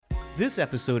This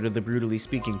episode of the Brutally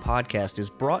Speaking podcast is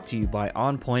brought to you by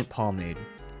On Point Pomade.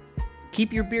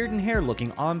 Keep your beard and hair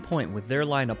looking on point with their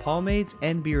line of pomades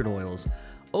and beard oils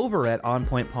over at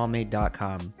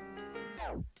onpointpomade.com.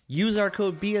 Use our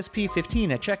code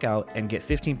BSP15 at checkout and get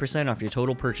 15% off your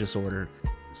total purchase order.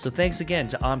 So thanks again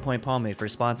to On Point Pomade for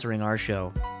sponsoring our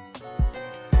show.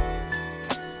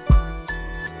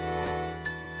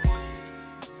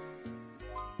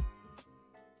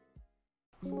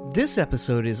 This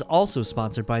episode is also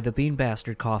sponsored by The Bean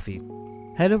Bastard Coffee.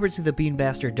 Head over to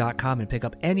thebeanbastard.com and pick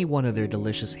up any one of their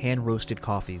delicious hand-roasted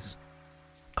coffees.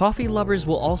 Coffee lovers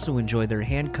will also enjoy their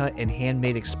hand-cut and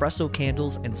handmade espresso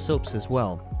candles and soaps as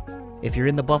well. If you're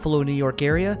in the Buffalo, New York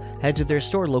area, head to their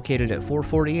store located at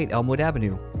 448 Elmwood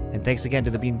Avenue. And thanks again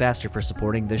to The Bean Bastard for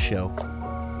supporting this show.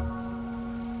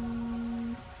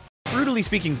 Brutally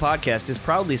Speaking podcast is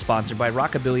proudly sponsored by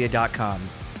Rockabilia.com.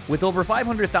 With over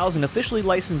 500,000 officially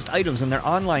licensed items in their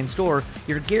online store,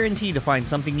 you're guaranteed to find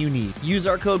something you need. Use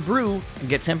our code BREW and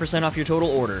get 10% off your total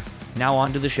order. Now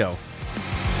on to the show.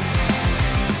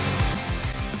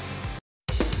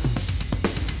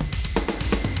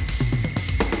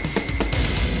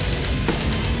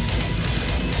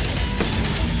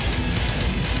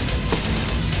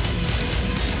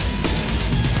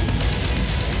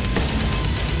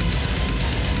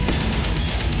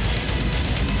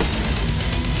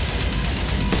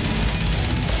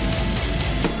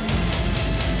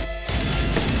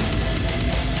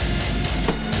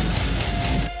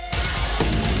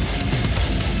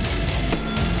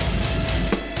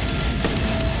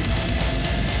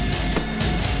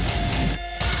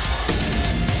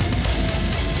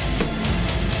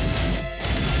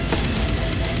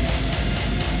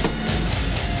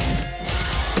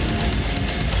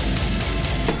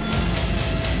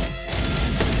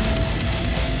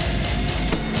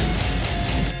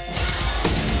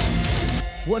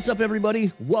 What's up,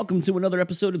 everybody? Welcome to another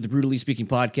episode of the Brutally Speaking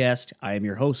podcast. I am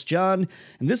your host, John,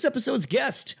 and this episode's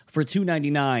guest for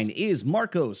 $2.99 is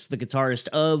Marcos, the guitarist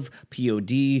of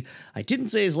POD. I didn't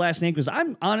say his last name because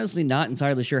I'm honestly not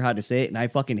entirely sure how to say it, and I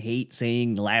fucking hate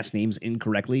saying last names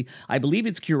incorrectly. I believe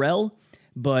it's Curel,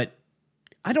 but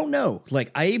I don't know. Like,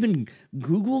 I even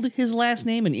Googled his last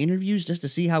name in interviews just to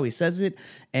see how he says it,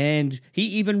 and he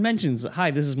even mentions, "Hi,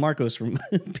 this is Marcos from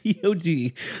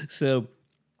POD." So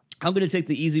I'm going to take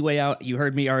the easy way out. You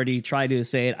heard me already try to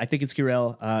say it. I think it's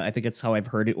Curel. I think it's how I've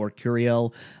heard it, or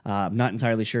Curiel. I'm not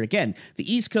entirely sure. Again,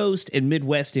 the East Coast and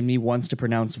Midwest in me wants to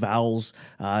pronounce vowels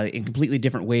in completely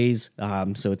different ways,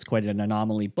 so it's quite an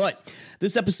anomaly. But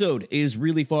this episode is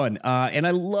really fun, and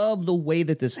I love the way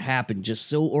that this happened, just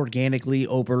so organically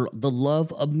over the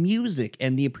love of music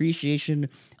and the appreciation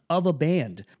of a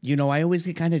band. You know, I always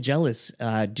get kind of jealous.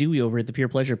 Dewey over at the Pure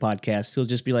Pleasure podcast, he'll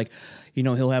just be like, you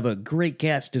know, he'll have a great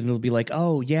guest and it'll be like,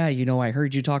 oh yeah, you know, I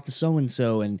heard you talk to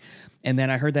so-and-so and then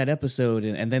I heard that episode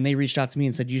and then they reached out to me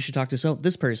and said, you should talk to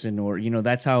this person, or, you know,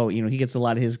 that's how, you know, he gets a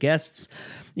lot of his guests.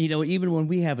 You know, even when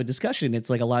we have a discussion, it's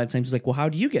like a lot of times like, well, how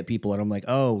do you get people? And I'm like,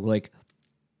 oh, like,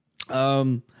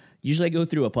 usually I go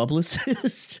through a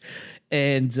publicist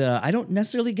and I don't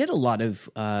necessarily get a lot of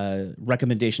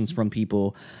recommendations from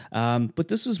people. But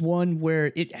this was one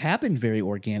where it happened very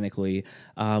organically.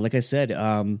 Like I said,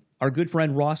 our good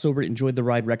friend Ross over at Enjoyed the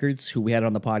Ride Records, who we had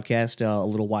on the podcast a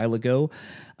little while ago,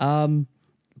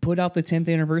 put out the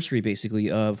 10th anniversary,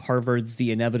 basically, of Harvard's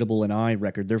The Inevitable and I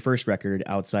record, their first record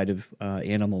outside of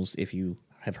Animals, if you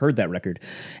have heard that record.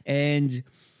 And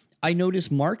I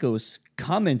noticed Marcos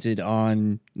commented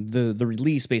on the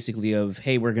release, basically, of,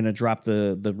 hey, we're going to drop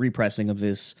the repressing of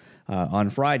this on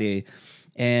Friday.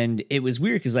 And it was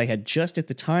weird because I had just at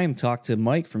the time talked to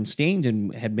Mike from Stained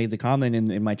and had made the comment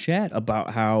in my chat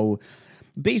about how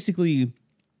basically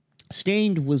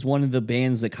Stained was one of the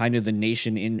bands that kind of the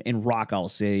nation in rock, I'll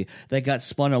say, that got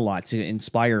spun a lot to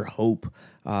inspire hope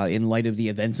in light of the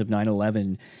events of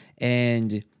 9/11.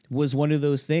 And was one of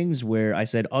those things where I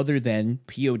said, other than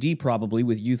POD probably,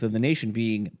 with Youth of the Nation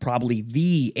being probably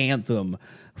the anthem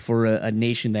for a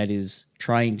nation that is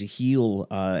trying to heal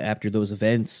after those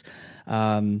events,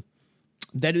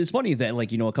 that is funny that,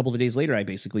 like, you know, a couple of days later, I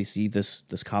basically see this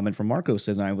comment from Marcos,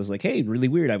 and I was like, hey, really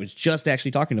weird. I was just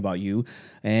actually talking about you,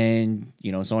 and,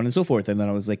 you know, so on and so forth. And then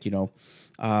I was like, you know,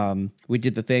 we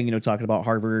did the thing, you know, talking about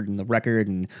Harvard and the record,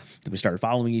 and then we started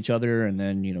following each other, and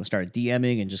then, you know, started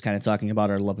DMing and just kind of talking about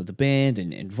our love of the band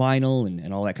and vinyl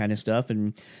and all that kind of stuff.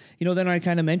 And, you know, then I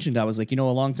kind of mentioned, I was like, you know,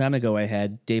 a long time ago, I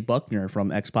had Dave Buckner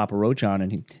from Ex Papa Roach on,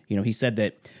 and he, you know, he said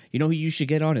that, you know, who you should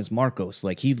get on is Marcos.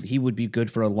 Like, he would be good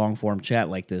for a long form chat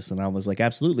like this. And I was like,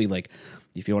 absolutely. Like,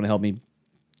 if you want to help me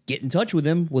get in touch with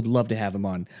him, would love to have him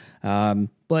on.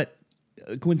 But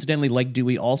coincidentally, like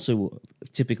Dewey also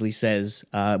typically says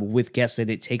with guests, that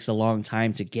it takes a long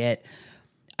time to get.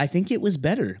 I think it was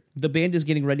better. The band is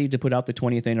getting ready to put out the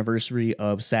 20th anniversary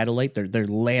of Satellite, their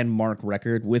landmark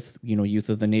record with, Youth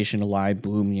of the Nation, Alive,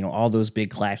 Boom, all those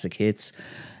big classic hits.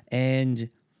 And,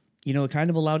 it kind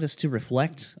of allowed us to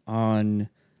reflect on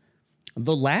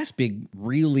the last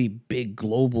really big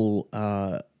global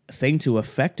thing to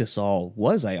affect us all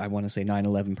was, I want to say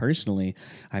 9/11 personally.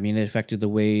 I mean, it affected the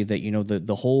way that,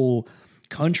 the whole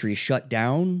country shut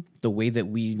down, the way that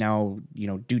we now,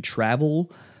 do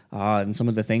travel, and some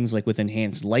of the things like with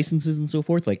enhanced licenses and so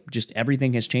forth, like just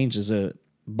everything has changed as a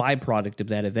byproduct of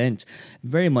that event.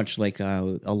 Very much like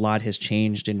a lot has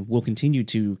changed and will continue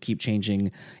to keep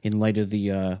changing in light of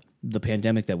the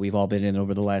pandemic that we've all been in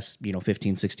over the last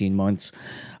 15, 16 months.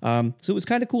 So it was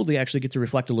kind of cool to actually get to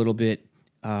reflect a little bit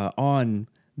on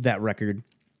that record.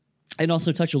 And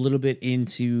also touch a little bit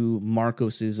into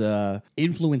Marcos's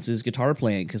influences guitar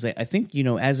playing, because I think,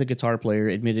 as a guitar player,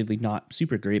 admittedly not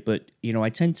super great, but, I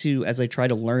tend to, as I try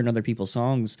to learn other people's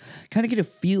songs, kind of get a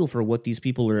feel for what these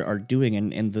people are doing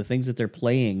and the things that they're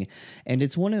playing. And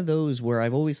it's one of those where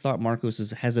I've always thought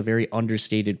Marcos has a very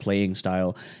understated playing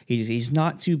style. He's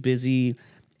not too busy,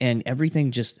 and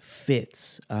everything just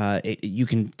fits. You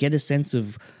can get a sense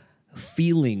of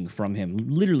feeling from him,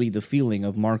 literally the feeling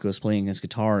of Marcos playing his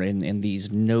guitar and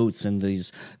these notes and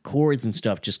these chords and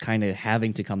stuff just kind of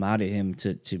having to come out of him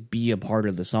to be a part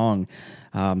of the song.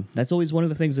 That's always one of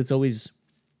the things that's always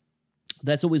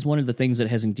one of the things that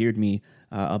has endeared me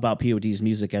about POD's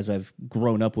music as I've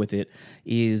grown up with it,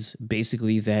 is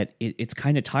basically that it's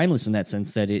kind of timeless in that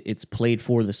sense, that it's played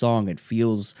for the song. It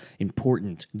feels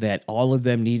important that all of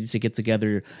them needed to get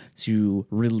together to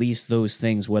release those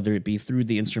things, whether it be through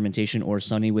the instrumentation or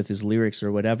Sonny with his lyrics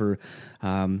or whatever,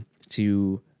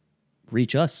 to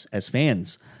reach us as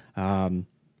fans.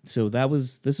 So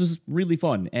this was really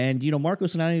fun. And,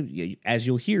 Marcos and I, as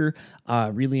you'll hear,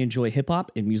 really enjoy hip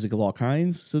hop and music of all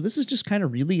kinds. So this is just kind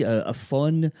of really a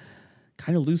fun,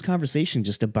 kind of loose conversation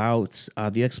just about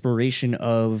the exploration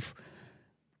of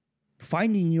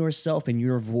finding yourself and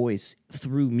your voice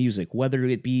through music, whether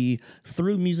it be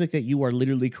through music that you are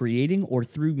literally creating or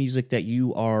through music that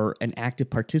you are an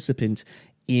active participant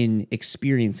in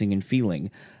experiencing and feeling.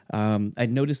 I've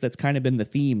noticed that's kind of been the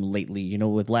theme lately,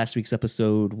 with last week's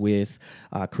episode with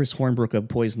Chris Hornbrook of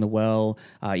Poison the Well,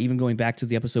 even going back to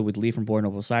the episode with Lee from Born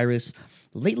of Osiris.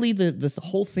 Lately, the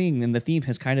whole thing and the theme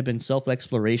has kind of been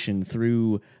self-exploration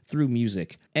through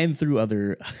music and through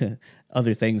other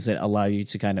other things that allow you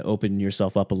to kind of open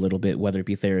yourself up a little bit, whether it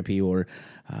be therapy or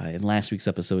in last week's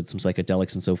episode, some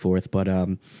psychedelics and so forth. But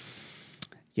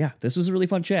yeah, this was a really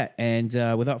fun chat. And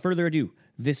without further ado,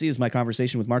 this is my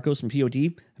conversation with Marcos from POD,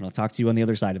 and I'll talk to you on the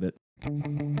other side of it.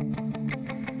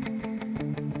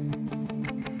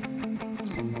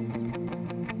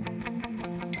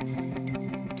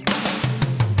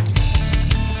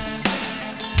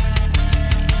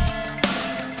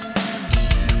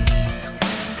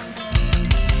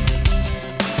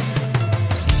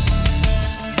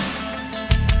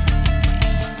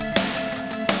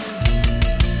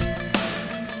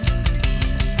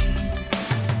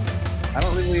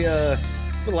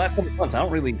 For the last couple of months, I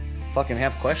don't really fucking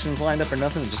have questions lined up or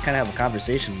nothing. Just kind of have a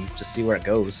conversation, just see where it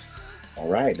goes. All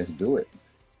right, let's do it.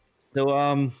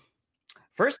 So,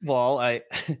 first of all, have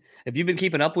you been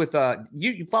keeping up with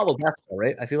you follow basketball,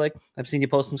 right? I feel like I've seen you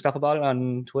post some stuff about it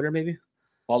on Twitter, maybe.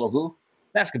 Follow who?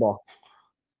 Basketball.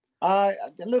 A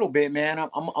little bit, man.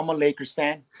 I'm a Lakers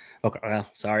fan. Okay, well,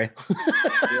 sorry.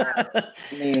 Yeah,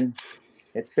 I mean,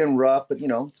 it's been rough, but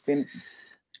it's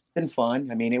been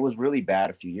fun. I mean, it was really bad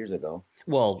a few years ago.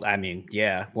 Well, I mean,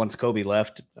 yeah, once Kobe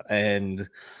left, and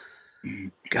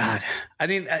God, I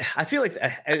mean, I feel like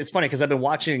it's funny because I've been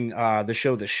watching the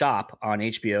show The Shop on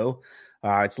HBO.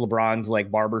 It's LeBron's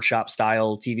like barbershop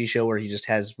style TV show where he just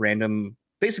has random,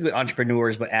 basically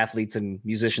entrepreneurs, but athletes and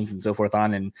musicians and so forth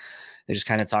on, and they just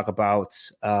kind of talk about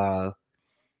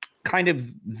kind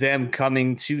of them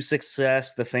coming to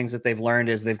success, the things that they've learned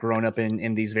as they've grown up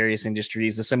in these various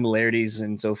industries, the similarities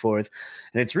and so forth.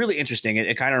 And it's really interesting.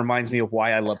 It kind of reminds me of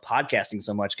why I love podcasting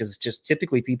so much, because it's just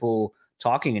typically people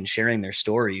talking and sharing their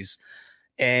stories.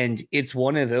 And it's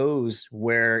one of those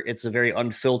where it's a very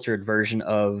unfiltered version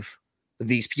of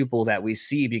these people that we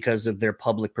see because of their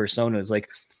public personas. Like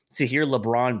to hear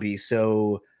LeBron be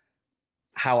so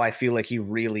how I feel like he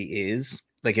really is,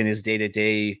 like in his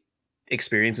day-to-day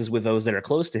experiences with those that are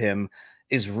close to him,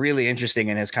 is really interesting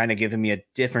and has kind of given me a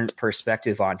different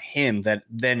perspective on him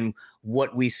than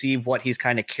what we see, what he's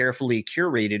kind of carefully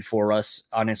curated for us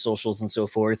on his socials and so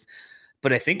forth.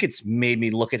 But I think it's made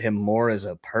me look at him more as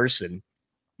a person.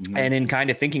 Mhm. And in kind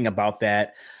of thinking about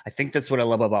that, I think that's what I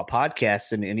love about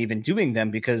podcasts and even doing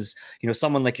them, because,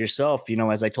 someone like yourself,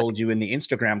 as I told you in the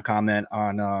Instagram comment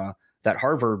on that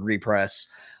Harvard repress,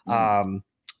 Mm.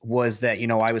 was that,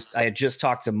 I had just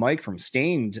talked to Mike from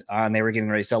Stained, and they were getting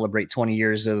ready to celebrate 20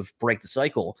 years of Break the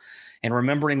Cycle. And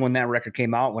remembering when that record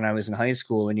came out when I was in high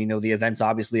school, and, the events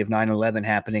obviously of 9/11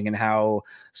 happening, and how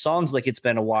songs like It's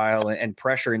Been a While and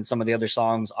Pressure and some of the other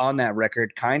songs on that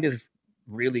record kind of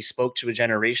really spoke to a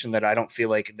generation that I don't feel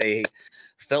like they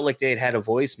felt like they had a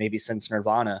voice maybe since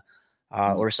Nirvana,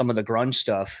 or some of the grunge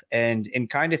stuff. And in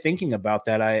kind of thinking about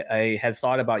that, I had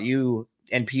thought about you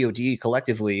and POD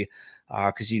collectively,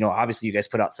 because, obviously you guys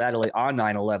put out Satellite on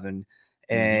 9/11.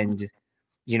 And,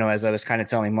 as I was kind of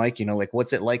telling Mike, like,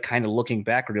 what's it like kind of looking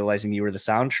back, realizing you were the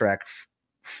soundtrack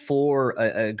for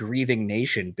a grieving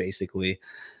nation, basically.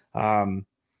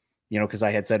 Because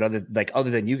I had said other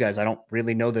than you guys, I don't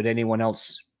really know that anyone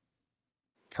else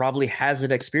probably has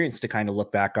that experience to kind of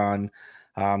look back on.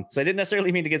 So I didn't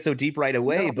necessarily mean to get so deep right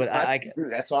away, No, but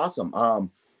dude, that's awesome. I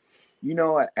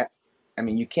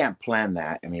mean, you can't plan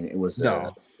that. I mean,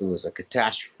 no. it was a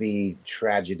catastrophe,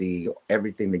 tragedy,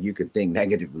 everything that you could think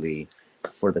negatively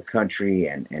for the country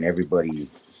and everybody,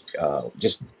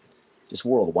 just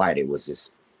worldwide. It was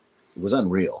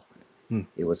unreal. Hmm.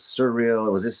 It was surreal.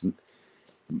 It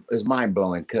was mind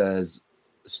blowing because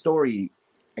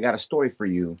I got a story for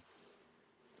you.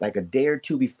 Like a day or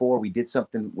two before, we did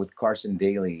something with Carson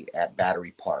Daly at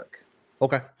Battery Park.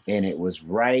 Okay. And it was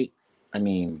right, I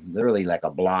mean, literally like a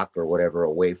block or whatever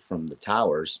away from the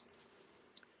towers.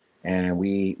 And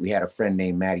we had a friend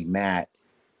named Matty Matt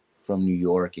from New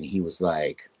York, and he was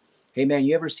like, "Hey man,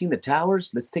 you ever seen the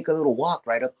towers? Let's take a little walk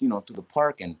right up, through the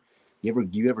park. And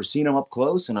you ever seen them up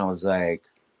close?" And I was like,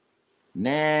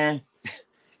 "Nah,"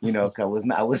 'cause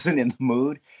I wasn't in the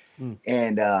mood. Hmm.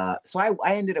 And so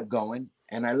I ended up going,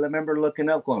 and I remember looking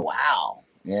up, going, "Wow!"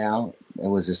 It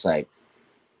was just like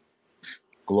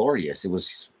glorious. It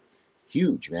was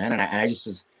huge, man. And I just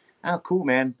was, "Oh, cool,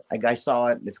 man. I saw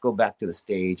it. Let's go back to the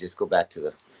stage. Let's go back to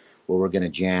the where we're gonna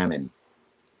jam." And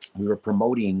we were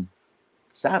promoting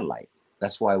Satellite.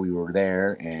 That's why we were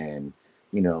there. And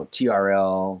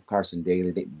TRL, Carson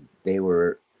Daly, they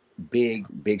were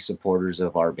big supporters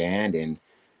of our band, and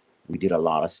we did a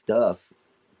lot of stuff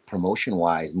promotion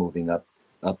wise, moving up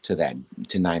to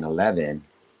 9/11,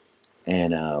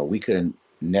 and we couldn't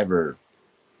never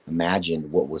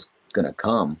imagine what was gonna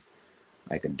come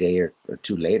like a day or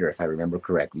two later, if I remember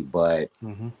correctly. But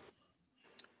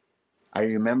I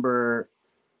remember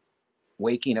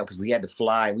waking up because we had to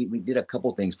fly. We did a couple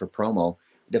things for promo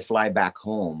to fly back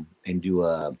home and do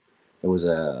there was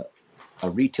a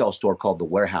retail store called The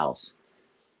Warehouse,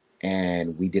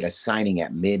 and we did a signing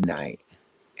at midnight,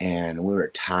 and we were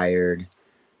tired.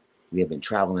 We had been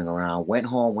traveling around, went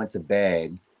home, went to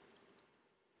bed.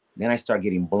 Then I started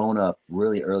getting blown up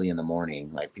really early in the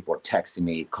morning. Like people were texting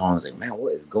me, calling, like, "Man,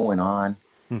 what is going on?"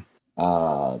 Hmm.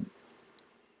 Uh,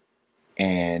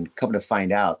 and come to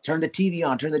find out, turn the TV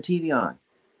on, turn the TV on.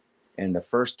 And the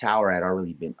first tower had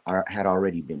already been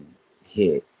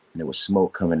hit, and there was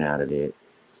smoke coming out of it.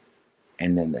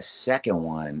 And then the second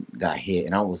one got hit,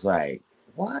 and I was like,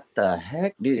 "What the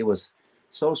heck, dude?" It was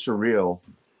so surreal.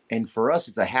 And for us,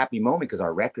 it's a happy moment because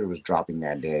our record was dropping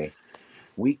that day.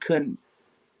 We couldn't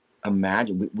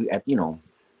imagine.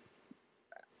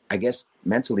 I guess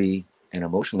mentally and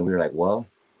emotionally, we were like, "Well,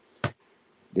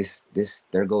 this,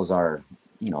 there goes our,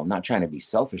 I'm not trying to be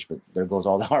selfish, but there goes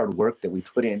all the hard work that we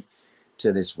put in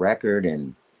to this record,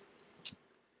 and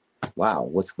wow,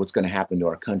 what's going to happen to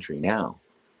our country now?"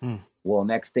 Well,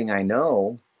 next thing I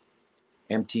know,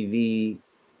 MTV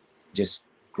just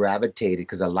gravitated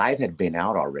because Alive had been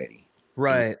out already.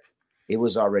 Right. It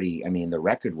was already, I mean, the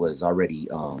record was already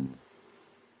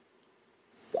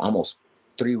almost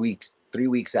 3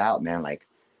 weeks out, man. Like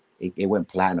it went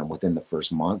platinum within the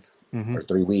first month or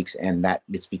 3 weeks. And that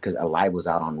it's because Alive was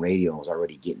out on radio and was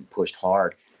already getting pushed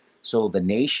hard. So the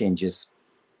nation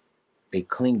they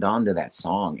clinged onto that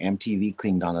song. MTV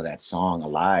clinged onto that song,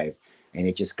 Alive, and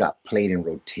it just got played in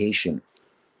rotation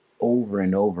over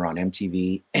and over on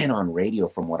MTV and on radio,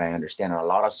 from what I understand. And a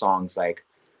lot of songs like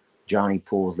Johnny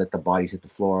Poole's Let the Bodies Hit the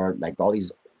Floor, like all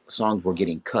these songs were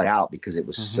getting cut out because it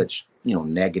was such,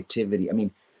 negativity. I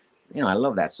mean, I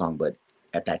love that song, but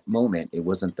at that moment, it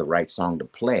wasn't the right song to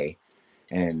play.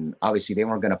 And obviously they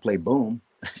weren't going to play Boom.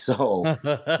 So,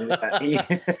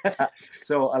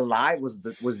 so Alive was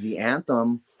the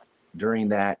anthem during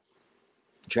that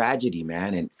tragedy,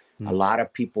 man. And a lot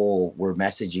of people were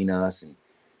messaging us and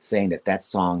saying that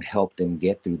song helped them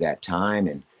get through that time.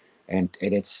 And and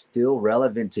it's still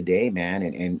relevant today,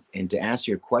 man. And to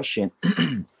answer your question,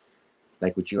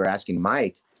 like what you were asking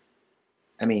Mike,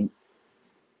 I mean,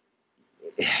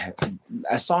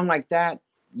 a song like that,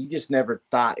 you just never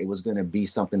thought it was going to be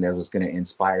something that was going to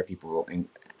inspire people and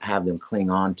have them cling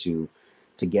on to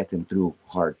get them through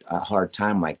a hard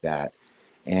time like that.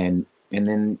 And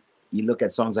then you look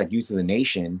at songs like Youth of the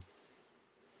Nation,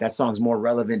 that song's more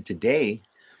relevant today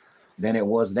than it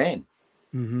was then.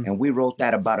 Mm-hmm. And we wrote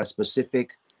that about a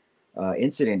specific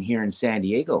incident here in San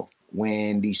Diego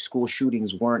when these school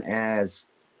shootings weren't as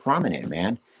prominent,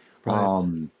 man.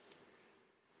 Right.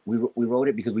 We wrote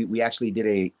it because we actually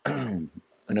did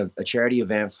a charity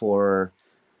event for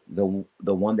the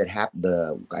one that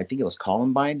happened. I think it was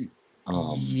Columbine.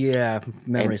 Yeah,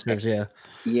 memory And serves. Yeah.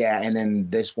 yeah, and then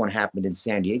this one happened in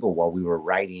San Diego while we were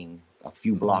riding a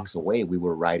few Mm. blocks away. We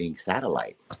were riding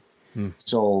Satellite. Mm.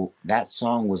 So that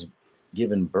song was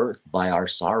given birth by our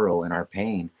sorrow and our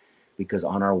pain, because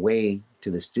on our way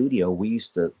to the studio,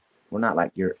 we're not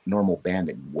like your normal band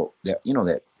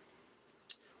that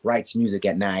writes music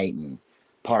at night and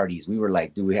parties. We were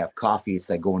like, do we have coffee? It's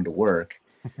like going to work.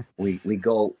 We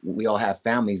all have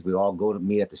families. We all go to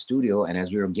meet at the studio. And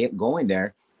as we were going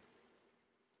there,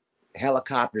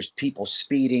 helicopters, people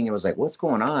speeding. It was like, what's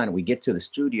going on? We get to the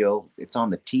studio. It's on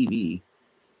the TV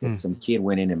that Mm. some kid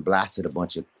went in and blasted a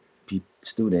bunch of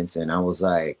students. And I was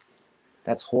like,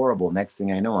 that's horrible. Next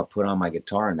thing I know, I put on my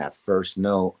guitar and that first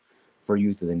note for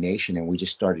Youth of the Nation, and we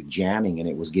just started jamming, and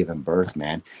it was giving birth,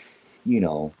 man. You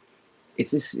know,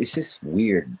 it's just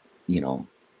weird,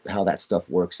 how that stuff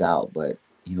works out. But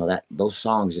that those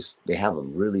songs they have a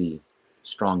really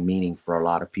strong meaning for a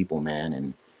lot of people, man.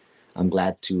 And I'm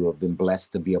glad to have been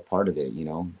blessed to be a part of it,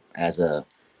 as a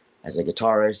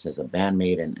guitarist, as a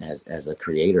bandmate, and as a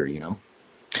creator.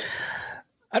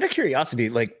 Out of curiosity,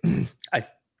 like I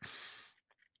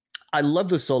I love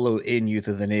the solo in Youth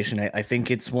of the Nation. I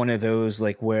think it's one of those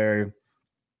like where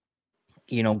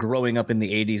growing up in the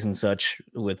 80s and such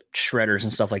with shredders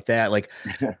and stuff like that, like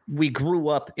we grew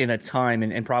up in a time,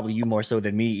 and probably you more so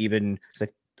than me, even 'cause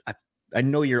I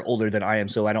know you're older than I am,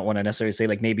 so I don't want to necessarily say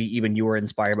like maybe even you were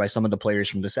inspired by some of the players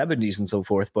from the 70s and so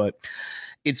forth. But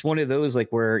it's one of those like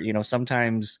where,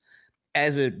 sometimes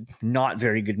as a not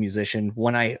very good musician,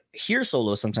 when I hear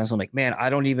solos, sometimes I'm like, man, I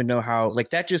don't even know how,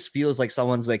 like that just feels like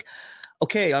someone's like,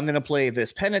 okay, I'm going to play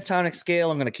this pentatonic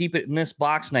scale. I'm going to keep it in this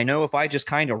box. And I know if I just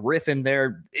kind of riff in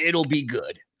there, it'll be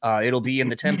good. It'll be in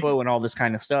the tempo and all this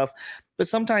kind of stuff. But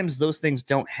sometimes those things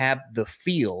don't have the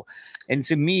feel. And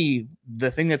to me,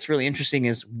 the thing that's really interesting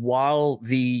is while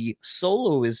the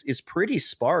solo is pretty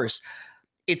sparse,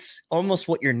 it's almost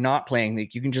what you're not playing.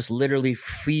 Like you can just literally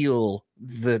feel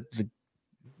the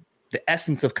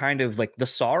essence of kind of like the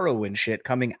sorrow and shit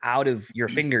coming out of your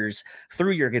fingers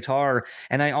through your guitar.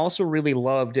 And I also really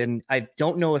loved, and I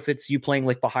don't know if it's you playing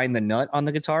like behind the nut on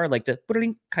the guitar, like the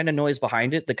kind of noise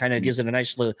behind it that kind of gives it a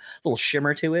nice little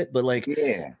shimmer to it. But like,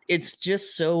 Yeah. it's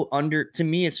just so to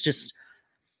me, it's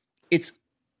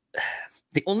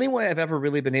the only way I've ever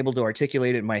really been able to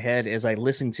articulate it in my head as I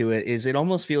listen to it is it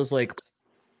almost feels like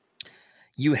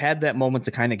you had that moment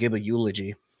to kind of give a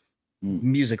eulogy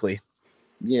musically.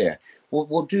 Yeah.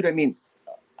 Well, dude, I mean,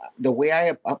 the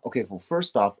way okay, well,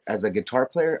 first off, as a guitar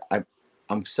player,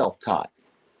 I'm self-taught.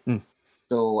 Mm.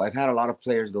 So I've had a lot of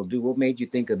players go, dude, what made you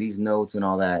think of these notes and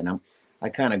all that? And I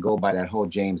kind of go by that whole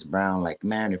James Brown, like,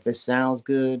 man, if it sounds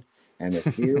good and it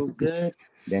feels good,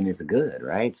 then it's good,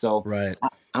 right? So Right.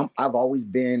 I've always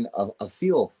been a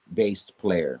feel-based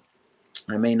player.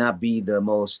 I may not be the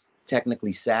most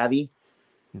technically savvy,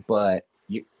 but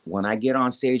when I get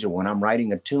on stage or when I'm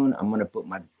writing a tune, I'm going to put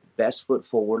my best foot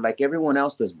forward like everyone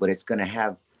else does, but it's going to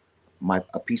have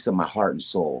a piece of my heart and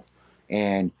soul.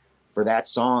 And for that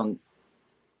song,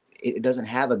 it doesn't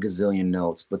have a gazillion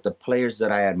notes, but the players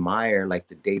that I admire, like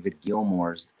the David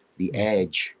Gilmours, the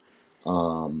Edge,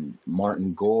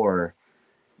 Martin Gore,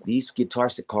 these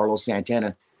guitarists, Carlos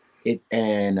Santana,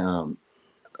 and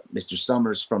Mr.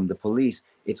 Summers from The Police,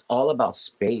 it's all about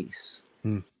space.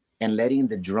 And letting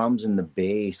the drums and the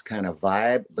bass kind of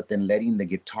vibe, but then letting the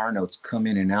guitar notes come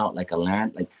in and out like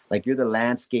like you're the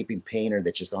landscaping painter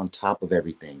that's just on top of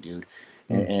everything, dude.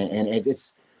 And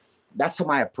that's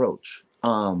my approach.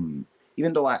 Even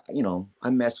though I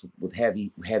mess with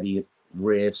heavy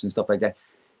riffs and stuff like that,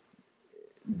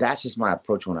 that's just my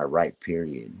approach when I write,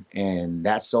 period. And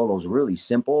that solo is really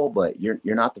simple, but you're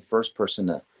not the first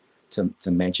person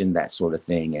to mention that sort of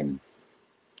thing. And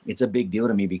it's a big deal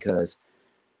to me because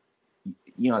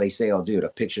they say, oh, dude, a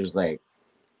picture's like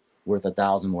worth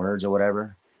 1,000 words or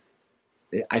whatever.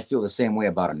 I feel the same way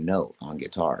about a note on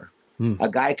guitar. A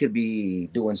guy could be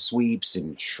doing sweeps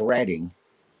and shredding,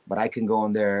 but I can go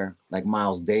in there like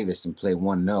Miles Davis and play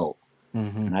one note,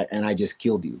 and I just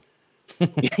killed you.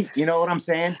 You know what I'm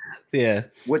saying? Yeah.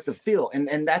 With the feel,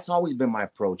 and that's always been my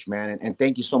approach, man. And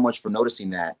thank you so much for noticing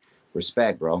that.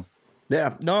 Respect, bro.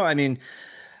 Yeah. No, I mean,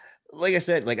 like I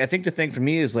said, like I think the thing for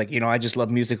me is like, I just love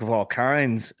music of all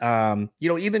kinds.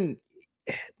 Even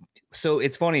so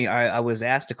it's funny. I was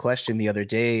asked a question the other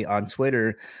day on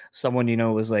Twitter. Someone,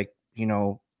 was like,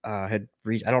 had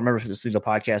reached, I don't remember if it was through the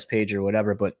podcast page or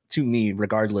whatever, but to me,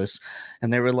 regardless.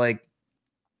 And they were like,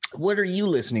 what are you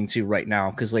listening to right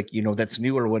now? Because like, that's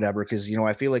new or whatever. Because,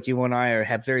 I feel like you and I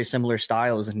have very similar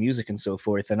styles in music and so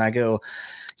forth. And I go,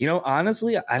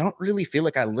 honestly, I don't really feel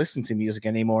like I listen to music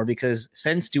anymore because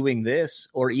since doing this,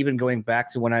 or even going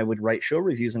back to when I would write show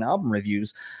reviews and album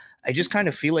reviews, I just kind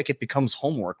of feel like it becomes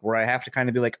homework where I have to kind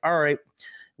of be like, all right,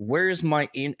 where's my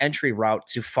entry route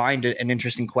to find an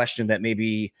interesting question that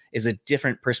maybe is a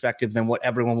different perspective than what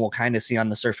everyone will kind of see on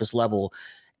the surface level.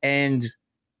 And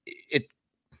it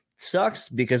sucks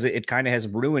because it kind of has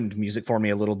ruined music for me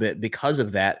a little bit because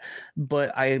of that.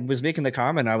 But I was making the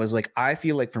comment, I was like, I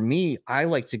feel like for me, I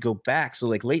like to go back. So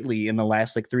like lately in the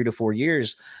last like 3 to 4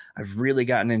 years, I've really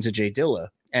gotten into Jay Dilla.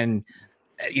 And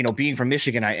being from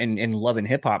Michigan and loving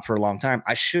hip hop for a long time,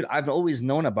 I've always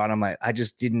known about him. I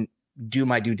just didn't do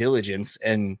my due diligence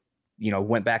and,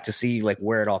 went back to see like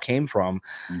where it all came from.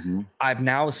 I've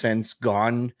now since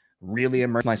gone really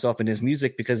immersed myself in his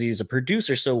music because he's a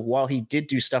producer. So while he did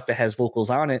do stuff that has vocals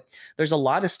on it, there's a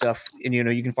lot of stuff. And,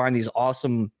 you can find these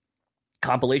awesome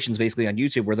compilations basically on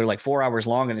YouTube where they're like 4 hours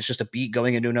long and it's just a beat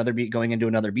going into another beat, going into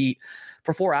another beat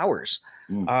for 4 hours.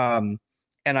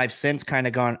 And I've since kind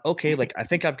of gone, okay, like I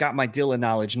think I've got my Dilla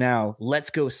knowledge now.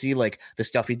 Let's go see like the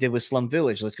stuff he did with Slum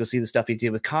Village. Let's go see the stuff he did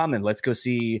with Common. Let's go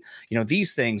see,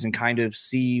 these things and kind of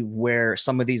see where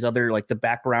some of these other like the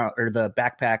background or the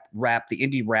backpack rap, the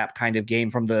indie rap kind of game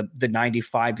from the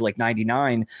 95 to like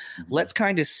 99. Let's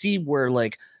kind of see where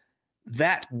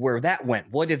that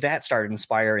went. What did that start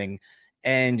inspiring?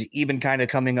 And even kind of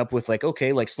coming up with like,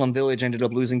 okay, like Slum Village ended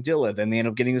up losing Dilla. Then they ended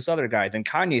up getting this other guy. Then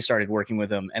Kanye started working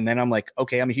with him. And then I'm like,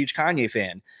 okay, I'm a huge Kanye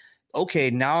fan.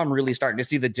 Okay, now I'm really starting to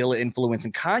see the Dilla influence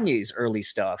in Kanye's early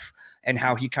stuff and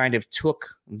how he kind of took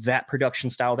that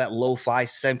production style, that lo-fi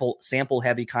sample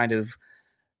heavy kind of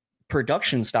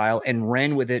production style and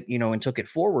ran with it, and took it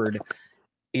forward.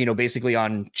 Basically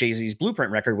on Jay-Z's Blueprint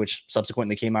record, which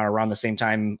subsequently came out around the same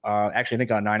time, actually I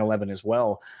think on 9/11 as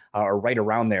well, or right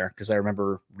around there, because I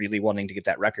remember really wanting to get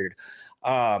that record.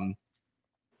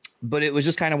 But it was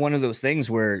just kind of one of those things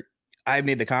where I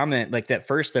made the comment like that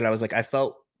first that I was like, I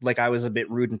felt like I was a bit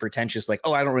rude and pretentious, like,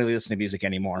 oh, I don't really listen to music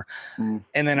anymore. And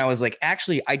then I was like,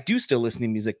 actually, I do still listen to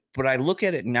music, but I look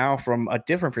at it now from a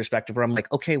different perspective where I'm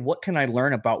like, okay, what can I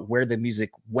learn about where the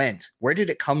music went? Where did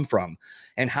it come from?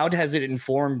 And how has it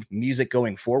informed music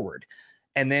going forward?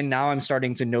 And then now I'm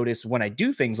starting to notice when I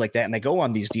do things like that and I go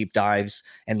on these deep dives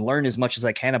and learn as much as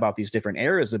I can about these different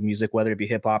eras of music, whether it be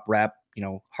hip hop, rap,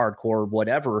 hardcore,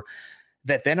 whatever,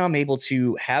 that then I'm able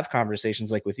to have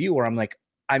conversations like with you where I'm like,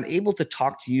 I'm able to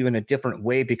talk to you in a different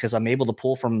way because I'm able to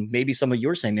pull from maybe some of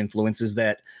your same influences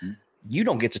that you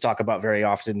don't get to talk about very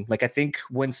often. Like I think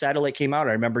when Satellite came out,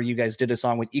 I remember you guys did a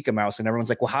song with Ika Mouse and everyone's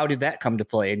like, well, how did that come to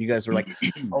play? And you guys were like,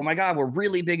 oh my God, we're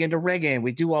really big into reggae and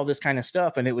we do all this kind of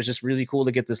stuff. And it was just really cool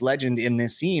to get this legend in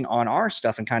this scene on our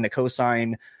stuff and kind of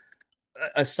co-sign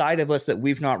a side of us that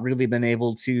we've not really been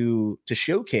able to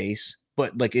showcase.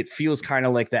 But like it feels kind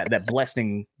of like that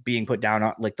blessing being put down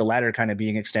on like the ladder kind of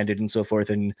being extended and so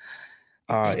forth. And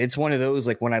it's one of those,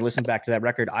 like when I listen back to that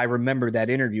record, I remember that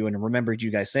interview and remembered you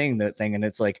guys saying that thing. And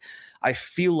it's like, I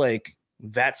feel like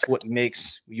that's what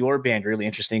makes your band really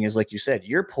interesting is like you said,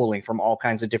 you're pulling from all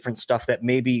kinds of different stuff that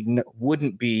maybe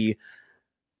wouldn't be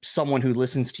someone who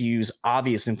listens to you's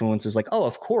obvious influences. Like, oh,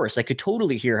 of course, I could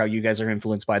totally hear how you guys are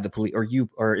influenced by the police or you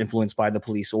are influenced by the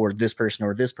police or this person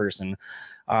or this person.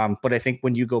 But I think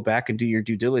when you go back and do your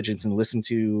due diligence and listen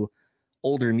to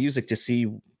older music to see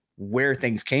where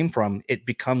things came from, it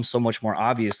becomes so much more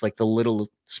obvious, like the little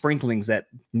sprinklings that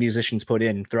musicians put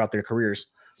in throughout their careers.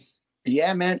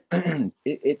 Yeah, man.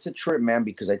 It's a trip, man,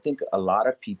 because I think a lot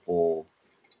of people,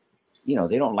 they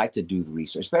don't like to do the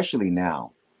research, especially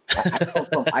now.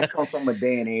 I come from a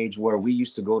day and age where we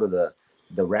used to go to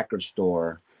the record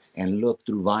store and look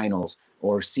through vinyls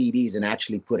or CDs and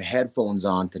actually put headphones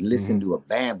on to listen to a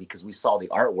band because we saw the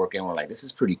artwork and we're like, this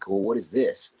is pretty cool. What is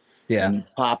this? Yeah. And you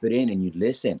pop it in and you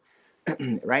listen.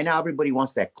 Right now, everybody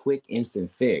wants that quick,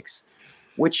 instant fix,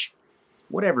 which,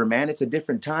 whatever, man, it's a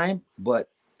different time, but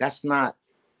that's not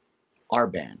our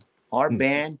band. Our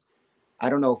band, I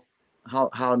don't know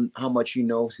how much you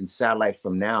know since Satellite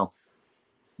from Now,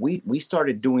 we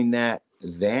started doing that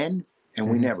then, and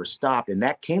we never stopped, and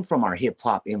that came from our hip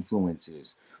hop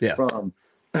influences, Yeah. from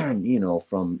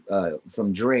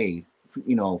from Dre,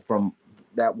 from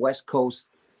that West Coast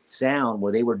sound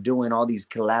where they were doing all these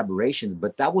collaborations,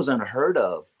 but that was unheard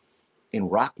of in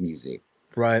rock music.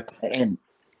 Right. And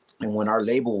when our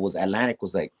label was Atlantic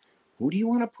was like, who do you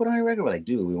want to put on your record? We're like,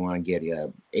 dude, we want to get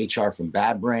HR from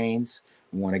Bad Brains.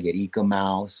 We want to get Eka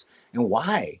Mouse. And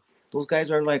why? Those guys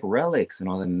are like relics and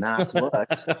all that, not to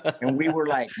us. And we were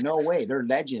like, no way, they're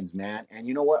legends, man. And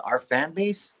you know what? Our fan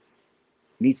base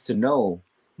needs to know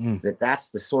that that's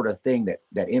the sort of thing that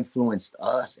influenced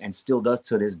us and still does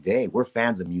to this day. We're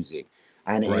fans of music.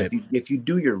 And Right. if you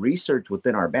do your research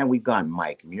within our band, we've got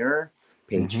Mike Muir,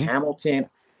 Paige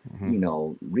Hamilton,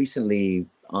 recently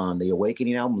on the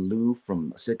Awakening album, Lou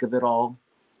from Sick of It All.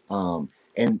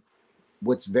 And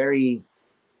what's very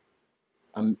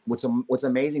what's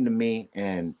amazing to me,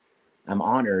 and I'm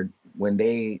honored when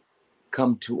they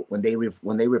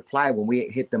reply when we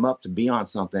hit them up to be on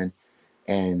something,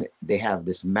 and they have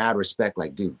this mad respect,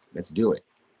 like, dude, let's do it.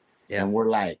 Yeah. And we're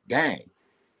like, dang,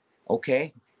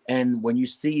 okay. And when you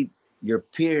see your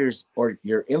peers or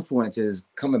your influences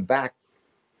coming back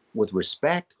with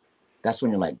respect, that's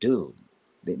when you're like, dude,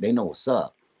 they know what's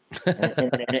up.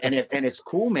 and it's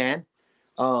cool, man.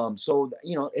 So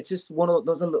it's just one of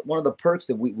the perks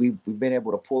that we've been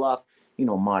able to pull off.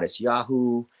 Modest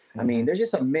Yahoo. I mean, there's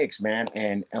just a mix, man.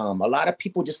 And a lot of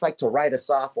people just like to write us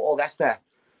off. Oh, that's that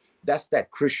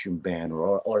Christian band,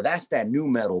 or that's that new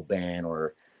metal band,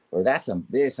 or that's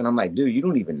this. And I'm like, dude, you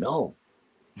don't even know.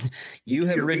 You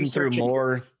have ridden through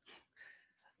more.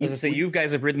 As I say, you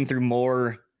guys have ridden through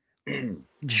more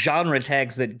genre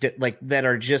tags that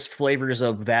are just flavors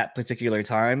of that particular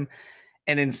time.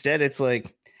 And instead it's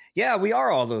like, yeah, we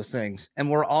are all those things. And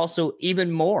we're also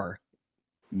even more.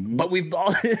 But we've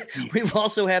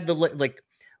also had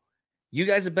you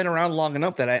guys have been around long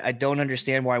enough that I don't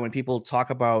understand why when people talk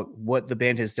about what the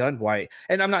band has done, why,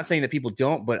 and I'm not saying that people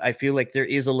don't, but I feel like there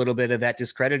is a little bit of that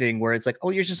discrediting where it's like, oh,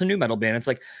 you're just a new metal band. It's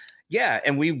like, yeah.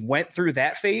 And we went through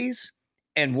that phase.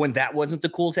 And when that wasn't the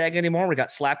cool tag anymore, we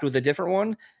got slapped with a different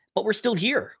one, but we're still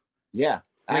here. Yeah.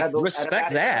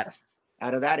 Respect that.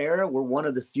 Out of that era, we're one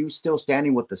of the few still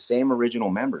standing with the same original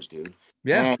members, dude.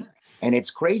 Yeah. And it's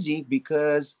crazy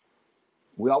because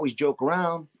we always joke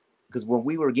around, because when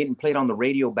we were getting played on the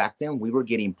radio back then, we were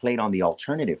getting played on the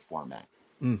alternative format.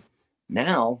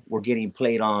 Now we're getting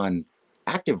played on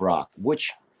active rock,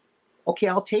 which, okay,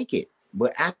 I'll take it.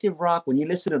 But active rock, when you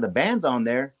listen to the bands on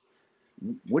there,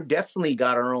 we're definitely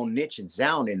got our own niche and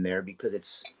sound in there, because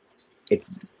it's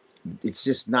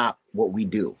just not what we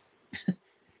do.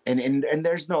 and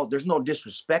there's no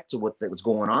disrespect to what's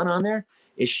going on there.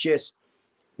 It's just,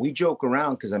 we joke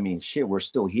around because, I mean, shit, we're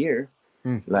still here.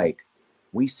 Like,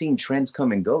 we've seen trends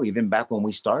come and go. Even back when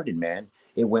we started, man,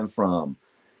 it went from,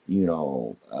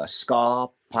 ska,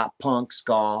 pop punk,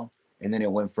 ska, and then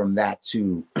it went from that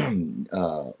to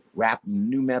rap,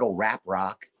 new metal, rap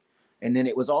rock. And then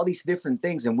it was all these different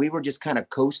things. And we were just kind of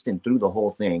coasting through the whole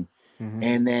thing.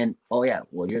 And then, oh yeah,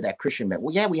 well, you're that Christian man.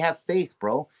 Well, yeah, we have faith,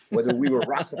 bro. Whether we were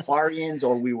Rastafarians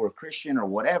or we were Christian or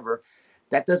whatever,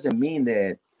 that doesn't mean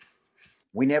that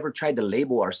we never tried to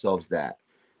label ourselves that.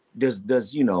 There's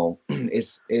there's just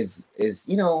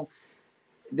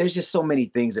so many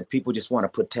things that people just want to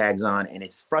put tags on, and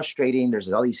it's frustrating.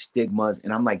 There's all these stigmas,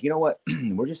 and I'm like, you know what?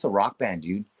 We're just a rock band,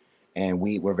 dude. And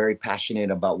we're very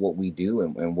passionate about what we do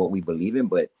and what we believe in,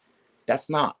 but that's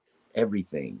not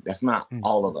everything. That's not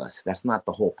all of us. That's not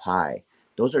the whole pie.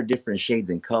 Those are different shades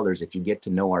and colors. If you get to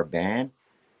know our band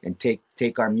and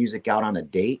take our music out on a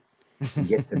date and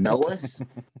get to know us,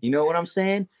 you know what I'm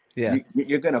saying? Yeah.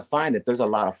 You're going to find that there's a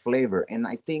lot of flavor. And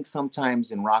I think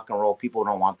sometimes in rock and roll, people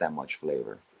don't want that much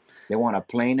flavor. They want a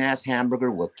plain ass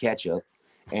hamburger with ketchup.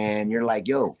 And you're like,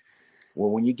 yo, well,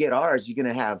 when you get ours, you're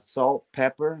going to have salt,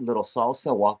 pepper, little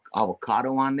salsa,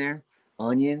 avocado on there,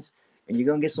 onions, and you're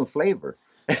going to get some flavor.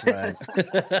 Right.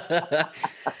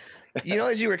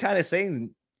 As you were kind of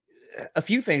saying, a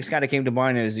few things kind of came to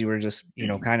mind as you were just,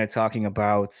 kind of talking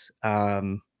about,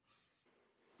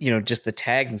 just the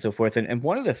tags and so forth. And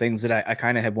one of the things that I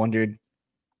kind of had wondered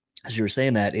as you were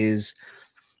saying that is,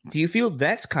 do you feel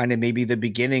that's kind of maybe the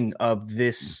beginning of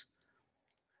this,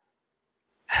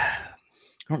 I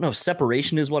don't know,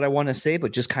 separation is what I want to say,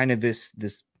 but just kind of this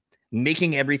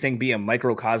making everything be a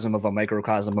microcosm of a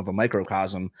microcosm of a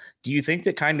microcosm. Do you think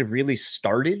that kind of really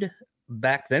started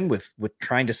back then with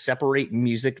trying to separate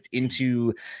music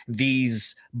into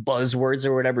these buzzwords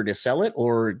or whatever to sell it?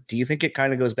 Or do you think it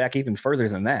kind of goes back even further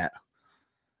than that?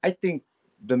 I think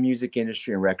the music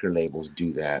industry and record labels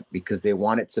do that because they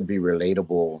want it to be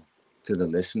relatable to the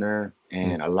listener.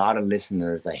 And a lot of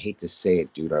listeners, I hate to say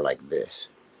it, dude, are like this.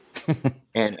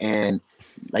 and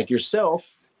like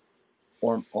yourself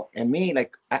and me,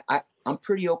 like I'm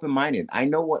pretty open-minded. I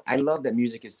know what I love, that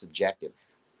music is subjective.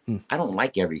 I don't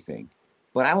like everything,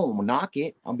 but I won't knock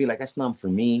it. I'll be like, that's not for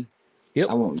me. Yep.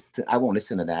 I won't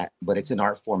listen to that, but it's an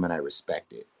art form and I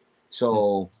respect it.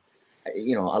 So,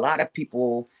 you know, a lot of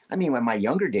people, I mean, in my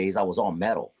younger days, I was all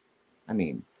metal. I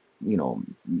mean, you know,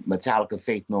 Metallica,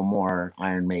 Faith No More,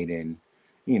 Iron Maiden,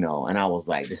 you know, and I was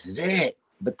like, this is it.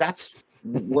 But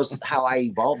was how I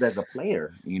evolved as a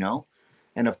player, you know?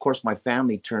 And of course, my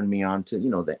family turned me on to, you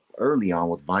know, that early on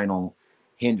with vinyl,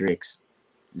 Hendrix,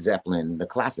 Zeppelin, the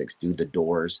classics, dude, the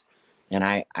Doors. And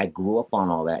I grew up on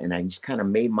all that, and I just kind of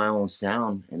made my own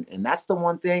sound. And that's the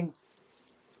one thing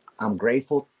I'm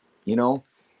grateful, you know,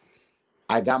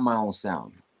 I got my own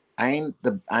sound. I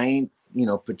ain't, you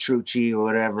know, Petrucci or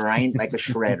whatever. I ain't like a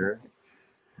shredder,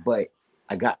 but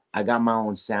I got my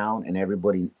own sound, and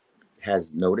everybody has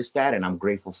noticed that. And I'm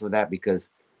grateful for that because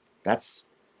that's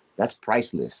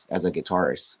priceless as a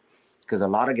guitarist, because a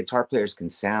lot of guitar players can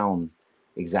sound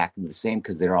exactly the same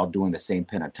because they're all doing the same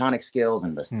pentatonic scales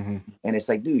and and it's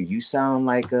like, dude, you sound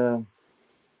like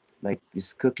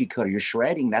this cookie cutter. You're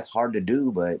shredding, that's hard to do,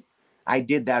 but I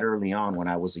did that early on when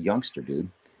I was a youngster, dude.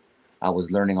 I was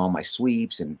learning all my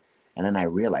sweeps, and then I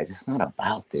realized it's not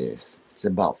about this. It's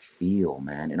about feel,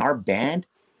 man. And our band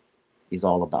is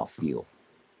all about feel.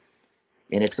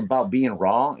 And it's about being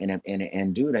raw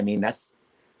and dude, I mean, that's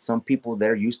some people,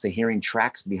 they're used to hearing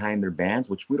tracks behind their bands,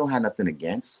 which we don't have nothing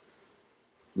against.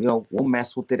 You know, we'll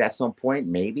mess with it at some point,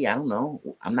 maybe. I don't know.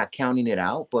 I'm not counting it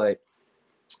out, but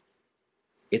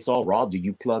it's all raw. Do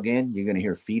you plug in? You're going to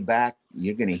hear feedback.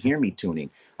 You're going to hear me tuning.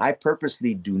 I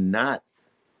purposely do not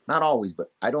always,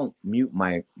 but I don't mute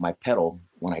my pedal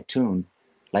when I tune,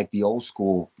 like the old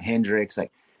school Hendrix,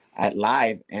 like at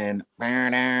live. And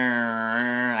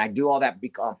I do all that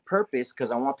on purpose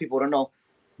because I want people to know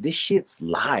this shit's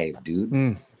live,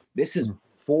 dude. This is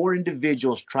 4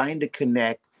 individuals trying to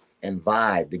connect and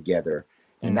vibe together,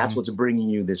 and that's what's bringing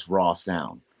you this raw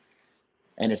sound.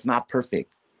 And it's not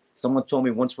perfect. Someone told me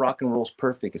once rock and roll's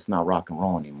perfect, it's not rock and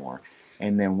roll anymore.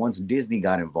 And then once Disney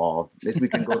got involved, this we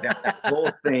can go down that whole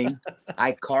thing,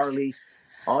 iCarly,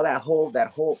 all that whole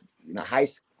you know,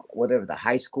 the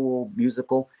high school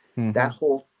musical, that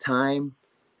whole time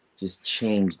just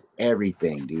changed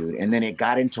everything, dude. And then it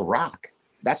got into rock.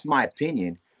 That's my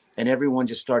opinion. And everyone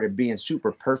just started being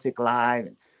super perfect live.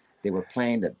 They were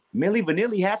playing Milli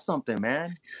Vanilli had something,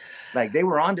 man. Like they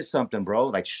were onto something, bro.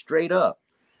 Like straight up,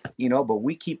 you know. But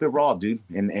we keep it raw, dude.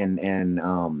 And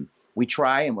we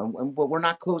try, but we're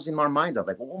not closing our minds off.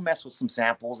 Like, well, we'll mess with some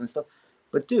samples and stuff.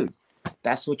 But dude,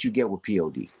 that's what you get with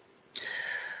POD.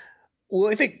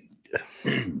 Well, I think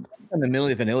the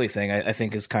Milli Vanilli thing, I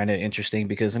think, is kind of interesting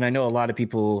because, and I know a lot of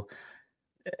people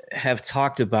have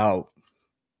talked about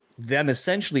them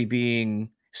essentially being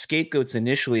scapegoats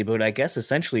initially, but I guess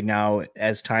essentially now,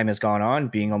 as time has gone on,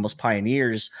 being almost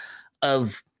pioneers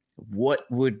of what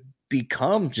would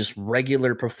become just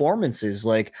regular performances.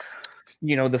 Like,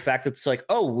 you know, the fact that it's like,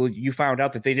 oh, well, you found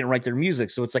out that they didn't write their music.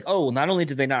 So it's like, oh, well, not only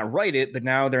did they not write it, but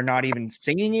now they're not even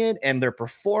singing it and they're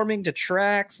performing to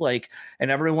tracks. Like,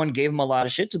 and everyone gave them a lot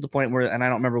of shit to the point where, and I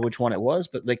don't remember which one it was,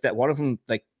 but like that one of them,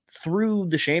 like, through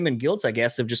the shame and guilt, I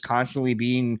guess, of just constantly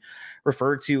being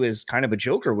referred to as kind of a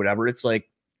joke or whatever. It's like,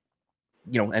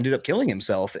 you know, ended up killing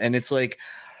himself. And it's like,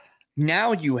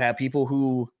 now you have people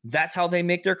who that's how they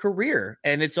make their career.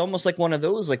 And it's almost like one of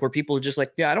those, like, where people are just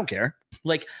like, yeah, I don't care.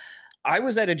 Like, I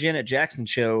was at a Janet Jackson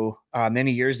show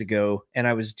many years ago, and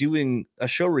I was doing a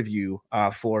show review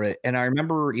for it. And I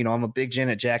remember, you know, I'm a big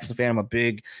Janet Jackson fan. I'm a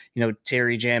big, you know,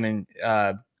 Terry Jam and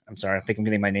I'm sorry, I think I'm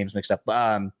getting my names mixed up.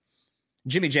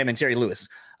 Jimmy Jam and Terry Lewis.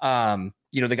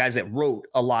 You know, the guys that wrote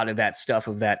a lot of that stuff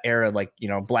of that era, like, you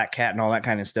know, Black Cat and all that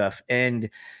kind of stuff. And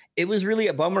it was really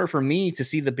a bummer for me to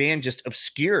see the band just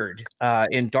obscured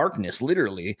in darkness,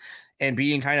 literally, and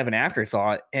being kind of an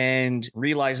afterthought, and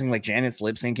realizing like Janet's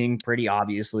lip syncing pretty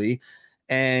obviously.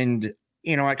 And,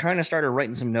 you know, I kind of started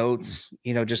writing some notes,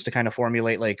 you know, just to kind of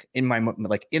formulate, like, in my,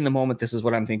 like, in the moment, this is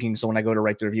what I'm thinking. So when I go to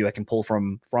write the review, I can pull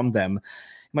from them.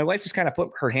 My wife just kind of put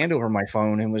her hand over my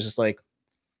phone and was just like,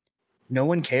 no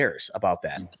one cares about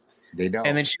that. They don't.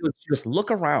 And then she would just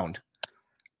look around,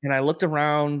 and I looked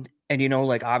around, and, you know,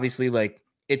 like, obviously, like,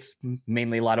 it's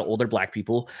mainly a lot of older Black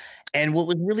people. And what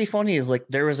was really funny is, like,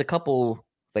 there was a couple,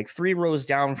 like, 3 rows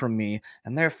down from me,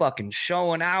 and they're fucking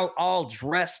showing out, all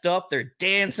dressed up. They're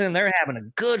dancing. They're having a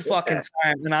good fucking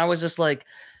time. And I was just like,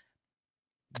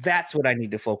 that's what I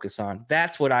need to focus on.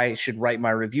 That's what I should write my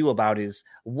review about, is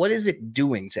what is it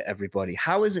doing to everybody?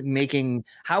 How is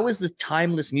the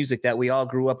timeless music that we all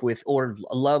grew up with or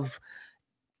love,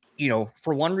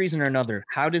 for one reason or another,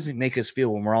 how does it make us feel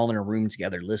when we're all in a room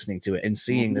together listening to it and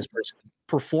seeing this person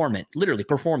perform it, literally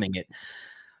performing it?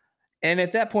 And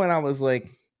at that point I was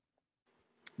like,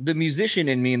 the musician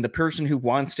in me and the person who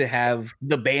wants to have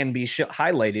the band be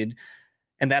highlighted.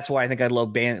 And that's why I think I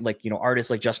love band, like,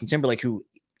 artists like Justin Timberlake, who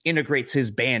integrates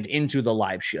his band into the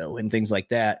live show and things like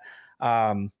that.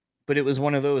 But it was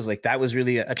one of those, like, that was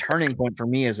really a turning point for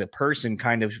me as a person,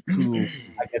 kind of, who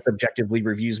I guess objectively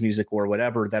reviews music or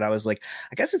whatever, that I was like,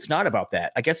 I guess it's not about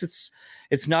that. I guess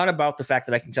it's not about the fact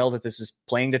that I can tell that this is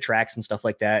playing to tracks and stuff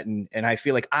like that. And I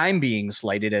feel like I'm being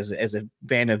slighted as a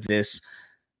fan of this,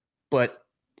 but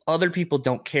other people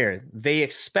don't care. They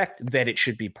expect that it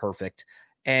should be perfect.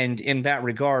 And in that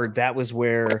regard, that was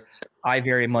where I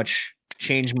very much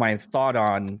changed my thought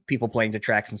on people playing to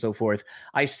tracks and so forth.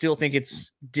 I still think it's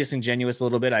disingenuous a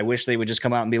little bit. I wish they would just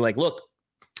come out and be like, look,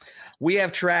 we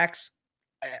have tracks,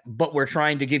 but we're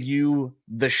trying to give you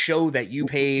the show that you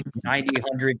paid $90,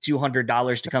 $100,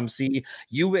 $200 to come see.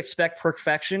 You expect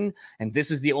perfection, and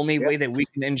this is the only way that we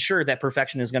can ensure that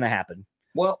perfection is going to happen.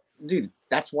 Well, dude,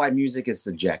 that's why music is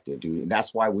subjective, dude. And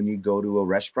that's why when you go to a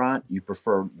restaurant, you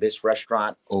prefer this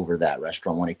restaurant over that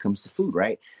restaurant when it comes to food,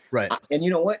 right? Right. And you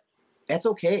know what? That's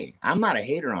okay. I'm not a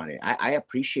hater on it. I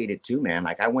appreciate it too, man.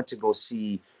 Like, I went to go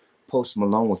see Post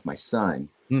Malone with my son,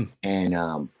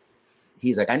 and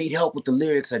he's like, I need help with the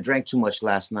lyrics. I drank too much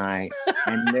last night.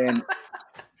 And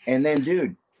then,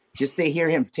 dude, just to hear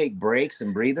him take breaks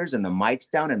and breathers and the mic's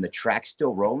down and the track's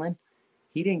still rolling,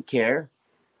 he didn't care.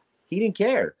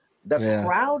 The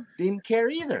crowd didn't care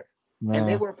either. No. And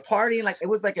they were partying like it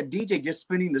was like a DJ just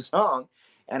spinning the song.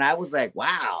 And I was like,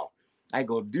 wow. I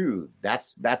go, dude,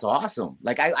 that's awesome.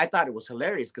 Like, I thought it was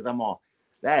hilarious because I'm all,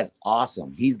 that's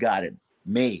awesome. He's got it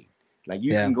made. Like,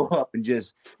 you can go up and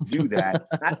just do that.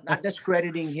 not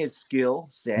discrediting his skill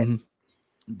set,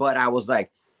 but I was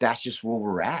like, that's just where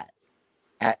we're at.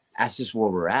 That's just where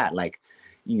we're at. Like,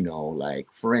 like,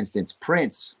 for instance,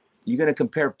 Prince. You're going to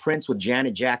compare Prince with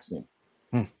Janet Jackson.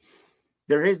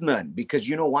 There is none, because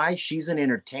you know why? She's an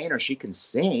entertainer. She can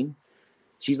sing.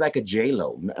 She's like a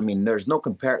J-Lo. I mean, there's no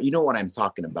compare. You know what I'm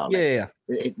talking about? Yeah.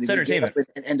 It's entertainment.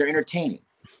 And they're entertaining.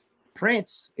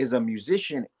 Prince is a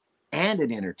musician and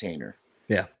an entertainer.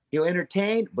 Yeah. He'll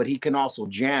entertain, but he can also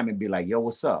jam and be like, yo,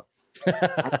 what's up?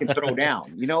 I can throw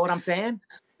down. You know what I'm saying?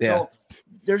 Yeah. So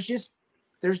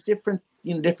there's different,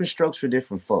 different strokes for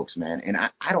different folks, man. And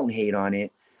I don't hate on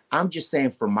it. I'm just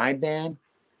saying, for my band,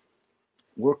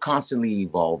 we're constantly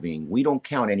evolving. We don't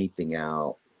count anything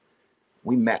out.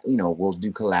 We'll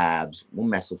do collabs. We'll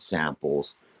mess with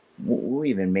samples. We'll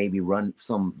even maybe run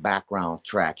some background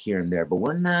track here and there, but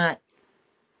we're not.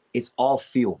 It's all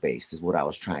feel based, is what I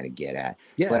was trying to get at.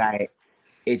 Yeah. But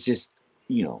it's just,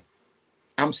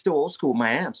 I'm still old school with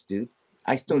my amps, dude.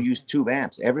 I still use tube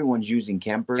amps. Everyone's using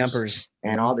Kempers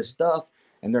and all this stuff,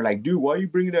 and they're like, dude, why are you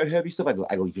bringing that heavy stuff? I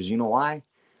go, because you know why?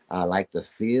 I like the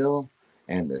feel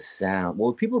and the sound.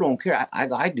 Well, people don't care.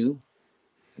 I do.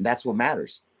 And that's what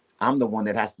matters. I'm the one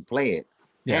that has to play it.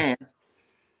 Yeah. And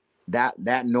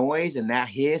that noise and that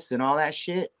hiss and all that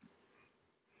shit,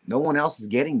 no one else is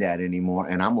getting that anymore,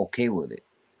 and I'm okay with it.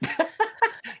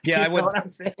 Yeah, know what I'm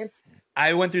saying?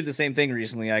 I went through the same thing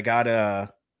recently. I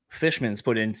got Fishman's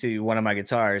put into one of my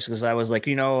guitars because I was like,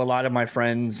 a lot of my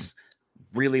friends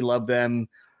really love them.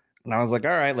 And I was like,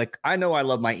 all right, like, I know I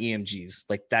love my EMGs.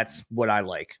 Like, that's what I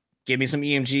like. Give me some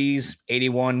EMGs,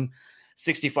 81,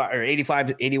 65, or 85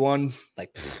 to 81.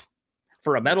 Like,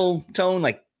 for a metal tone,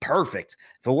 like, perfect.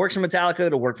 If it works for Metallica,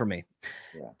 it'll work for me.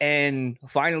 Yeah. And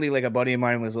finally, like, a buddy of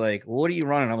mine was like, what are you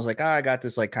running? I was like, I got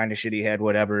this, like, kind of shitty head,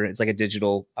 whatever. It's like a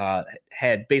digital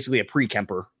head, basically a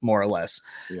pre-Kemper, more or less.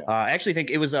 Yeah. I actually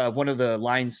think it was one of the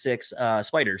Line 6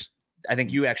 Spiders. I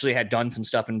think you actually had done some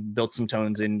stuff and built some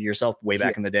tones in yourself way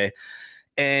back in the day,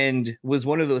 and was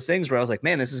one of those things where I was like,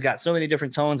 man, this has got so many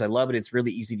different tones. I love it. It's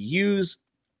really easy to use.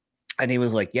 And he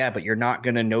was like, yeah, but you're not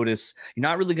going to notice. You're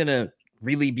not really going to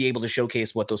really be able to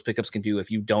showcase what those pickups can do if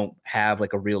you don't have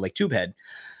like a real like tube head.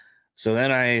 So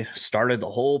then I started the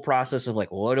whole process of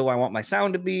like, what do I want my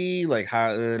sound to be like,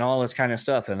 how, and all this kind of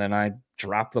stuff. And then I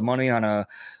dropped the money on a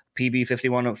PB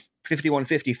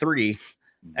 5153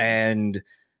 and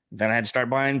then I had to start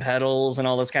buying pedals and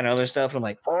all this kind of other stuff. And I'm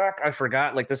like, fuck, I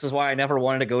forgot. Like, this is why I never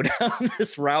wanted to go down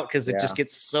this route, because it just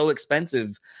gets so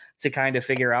expensive to kind of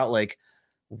figure out like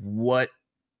what,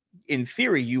 in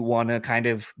theory, you want to kind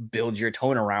of build your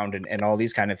tone around and all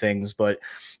these kind of things. But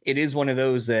it is one of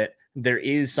those that there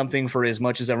is something for as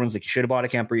much as everyone's like, you should have bought a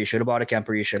Kemper, you should have bought a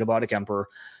Kemper, you should have bought a Kemper.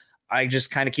 I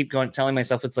just kind of keep going, telling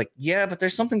myself, it's like, yeah, but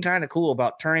there's something kind of cool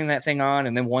about turning that thing on.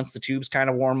 And then once the tubes kind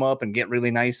of warm up and get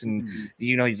really nice and,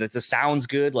 you know, the sound's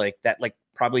good, like that, like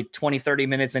probably 20, 30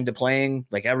 minutes into playing,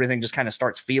 like everything just kind of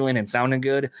starts feeling and sounding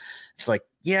good. It's like,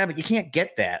 yeah, but you can't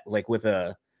get that like with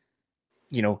a,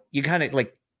 you know, you kind of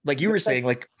like you were saying,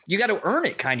 like you got to earn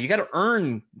it you got to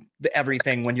earn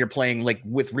everything when you're playing like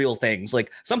with real things.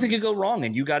 Like something could go wrong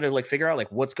and you got to like figure out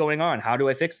like what's going on, how do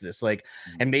I fix this, like,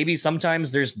 and maybe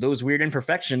sometimes there's those weird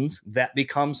imperfections that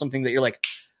become something that you're like,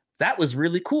 that was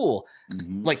really cool.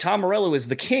 Like Tom Morello is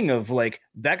the king of like,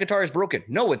 that guitar is broken.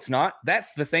 No, it's not.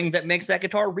 That's the thing that makes that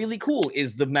guitar really cool,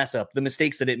 is the mess up, the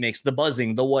mistakes that it makes, the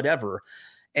buzzing, the whatever.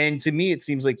 And to me it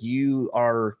seems like you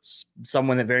are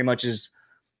someone that very much is,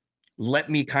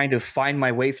 let me kind of find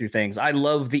my way through things. I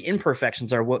love the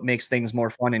imperfections are what makes things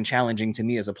more fun and challenging to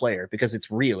me as a player, because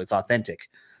it's real, it's authentic.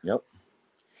 Yep.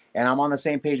 And I'm on the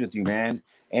same page with you, man.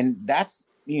 And that's,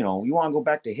 you know, you want to go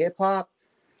back to hip hop,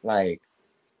 like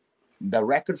the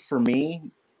record for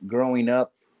me growing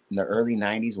up in the early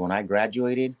 90s when I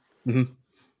graduated,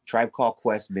 Tribe Called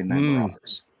Quest, Midnight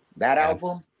Marauders. That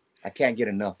album, I can't get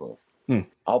enough of.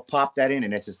 I'll pop that in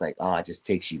and it's just like, oh, it just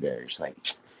takes you there. It's like,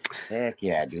 heck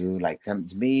yeah, dude. Like to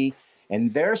me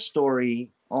and their story,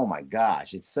 oh my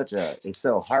gosh, it's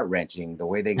so heart-wrenching the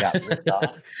way they got ripped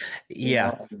off.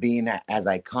 Yeah. You know, being as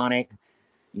iconic,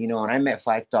 you know, and I met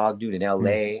Fight Dog, dude, in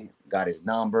LA, got his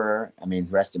number. I mean,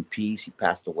 rest in peace. He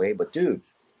passed away. But dude,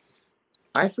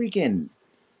 I can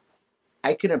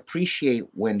appreciate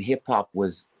when hip hop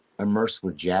was immersed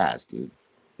with jazz, dude.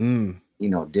 You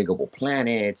know, Diggable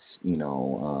Planets,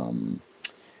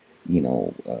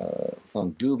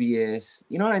 Funk Dubious,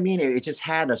 you know what I mean? It just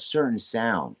had a certain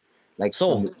sound, like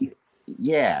Soul.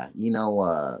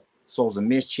 Souls of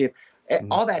Mischief,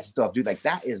 all that stuff, dude. Like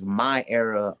that is my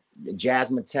era.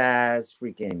 Jazzmatazz,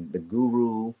 freaking the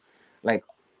Guru, like,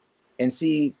 and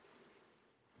see,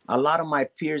 a lot of my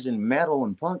peers in metal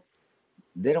and punk,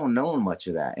 they don't know much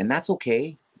of that, and that's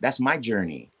okay. That's my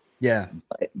journey. Yeah,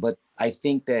 but I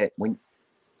think that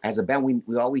as a band,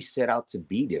 we always set out to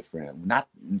be different, not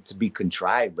to be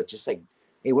contrived, but just like,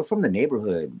 hey, we're from the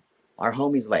neighborhood. Our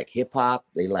homies like hip hop,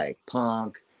 they like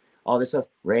punk, all this stuff,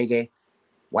 reggae.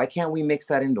 Why can't we mix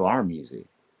that into our music?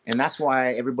 And that's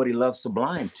why everybody loves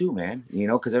Sublime too, man. You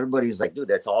know, because everybody's like, dude,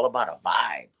 that's all about a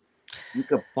vibe. You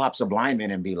could pop Sublime in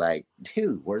and be like,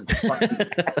 dude, where's the fuck?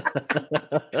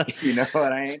 You know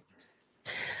what I mean?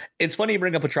 It's funny you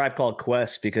bring up A Tribe Called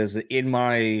Quest, because in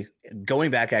my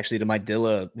going back actually to my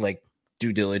Dilla like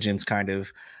due diligence kind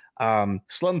of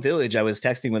Slum Village, I was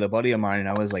texting with a buddy of mine and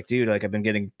I was like, dude, like I've been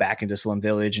getting back into Slum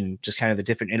Village and just kind of the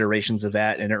different iterations of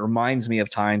that, and it reminds me of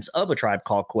times of A Tribe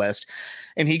Called Quest.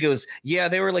 And he goes, yeah,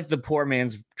 they were like the poor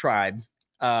man's tribe,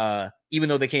 even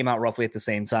though they came out roughly at the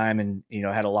same time and, you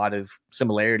know, had a lot of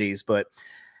similarities. But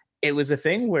it was a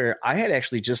thing where I had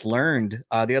actually just learned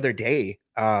the other day,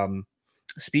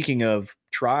 speaking of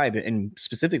Tribe and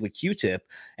specifically Q-Tip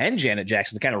and Janet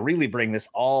Jackson, to kind of really bring this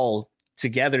all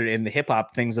together in the hip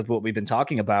hop things of what we've been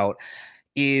talking about,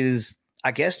 is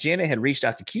I guess Janet had reached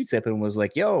out to Q-Tip and was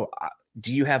like, yo,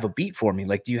 do you have a beat for me?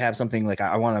 Like, do you have something, like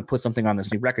I want to put something on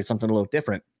this new record, something a little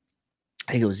different.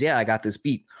 He goes, yeah, I got this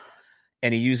beat.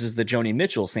 And he uses the Joni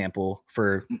Mitchell sample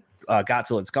for Got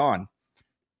Till It's Gone.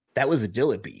 That was a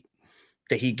Dilla beat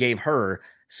that he gave her.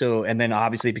 So, and then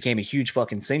obviously it became a huge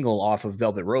fucking single off of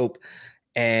Velvet Rope,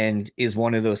 and is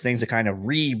one of those things that kind of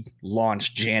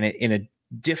relaunched Janet in a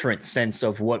different sense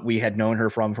of what we had known her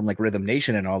from like Rhythm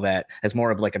Nation and all that, as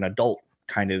more of like an adult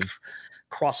kind of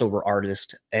crossover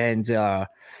artist. And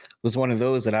was one of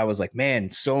those that I was like, man,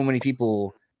 so many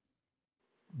people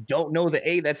don't know that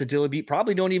that's a Dilla beat,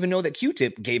 probably don't even know that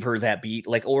Q-Tip gave her that beat,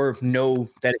 like, or know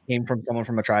that it came from someone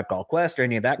from A Tribe Called Quest or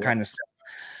any of that kind of stuff.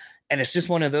 And it's just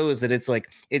one of those that it's like,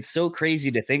 it's so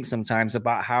crazy to think sometimes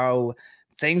about how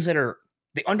things that are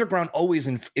the underground always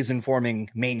is informing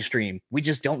mainstream. We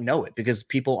just don't know it because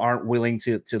people aren't willing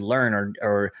to learn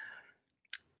or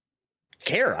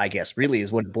care, I guess, really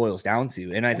is what it boils down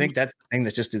to. And I think that's the thing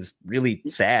that just is really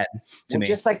sad to me.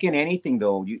 Just like in anything,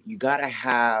 though, you got to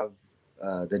have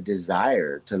the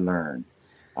desire to learn.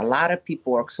 A lot of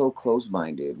people are so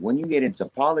close-minded. When you get into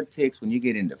politics, when you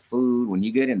get into food, when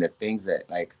you get into things that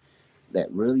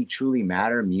really truly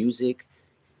matter, music,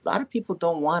 a lot of people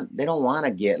don't want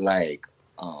to get like,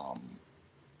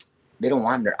 they don't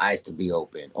want their eyes to be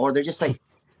open, or they're just like,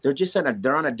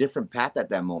 they're on a different path at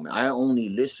that moment. I only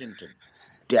listen to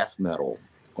death metal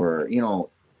or, you know,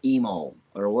 emo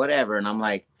or whatever. And I'm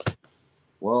like,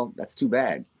 well, that's too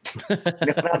bad. You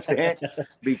know what I'm saying?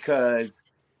 Because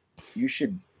you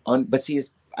should but see,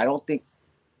 I don't think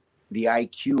the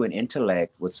IQ and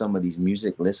intellect with some of these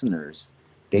music listeners,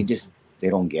 they just they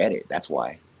don't get it. That's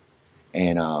why.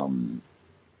 And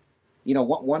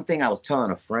one thing I was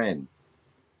telling a friend,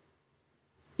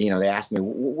 they asked me,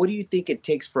 what do you think it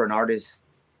takes for an artist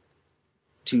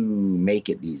to make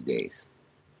it these days?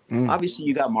 Obviously,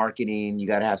 you got marketing, you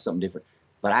got to have something different.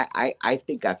 But I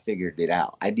think I figured it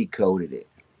out. I decoded it.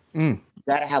 You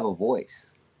got to have a voice.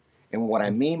 And what I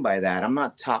mean by that, I'm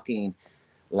not talking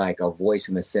like a voice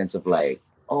in the sense of like,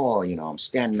 oh, I'm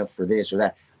standing up for this or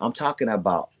that. I'm talking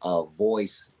about a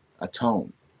voice, a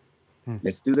tone.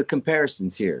 Let's do the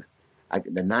comparisons here.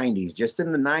 The 90s, just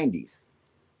in the 90s,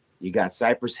 you got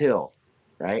Cypress Hill,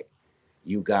 right?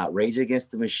 You got Rage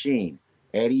Against the Machine,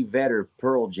 Eddie Vedder,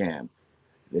 Pearl Jam,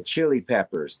 the Chili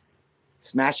Peppers,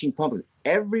 Smashing Pumpkins.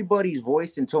 Everybody's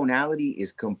voice and tonality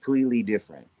is completely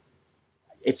different.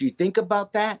 If you think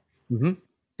about that,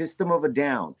 System of a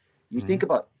Down, you think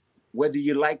about whether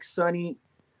you like Sonny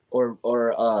or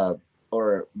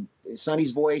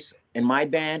Sonny's voice in my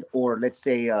band, or let's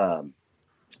say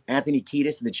Anthony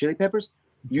Kiedis and the Chili Peppers,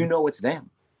 it's them.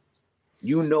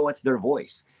 It's their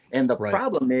voice. And the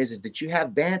problem is that you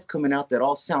have bands coming out that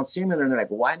all sound similar, and they're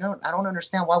like, well, I don't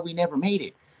understand why we never made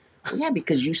it. Well, yeah,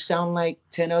 because you sound like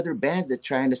 10 other bands that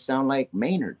trying to sound like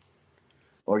Maynard.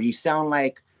 Or you sound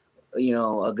like, a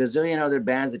gazillion other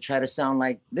bands that try to sound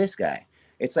like this guy.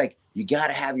 It's like, you got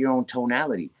to have your own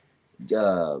tonality.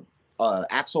 Axl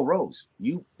Rose,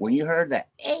 when you heard that,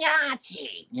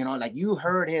 like you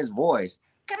heard his voice,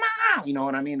 come on, you know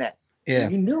what I mean? That you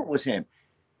knew it was him.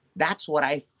 That's what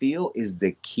I feel is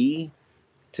the key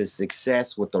to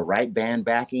success with the right band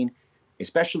backing,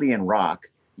 especially in rock.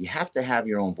 You have to have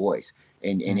your own voice,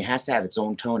 and it has to have its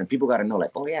own tone, and people got to know,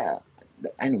 like, oh yeah,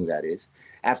 I know who that is.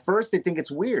 At first, they think it's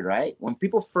weird, right? When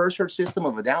people first heard System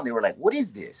of a Down, they were like, what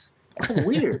is this? That's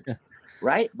weird,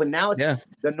 right? But now it's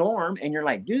the norm, and you're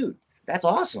like, dude, that's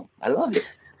awesome. I love it.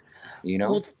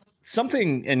 Well,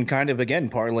 something, and kind of, again,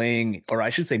 parlaying, or I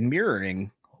should say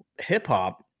mirroring hip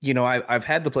hop. I've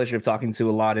had the pleasure of talking to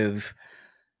a lot of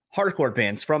hardcore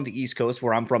bands from the East Coast,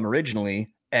 where I'm from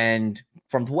originally, and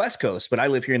from the West Coast, but I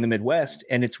live here in the Midwest.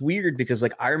 And it's weird because,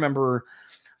 like, I remember,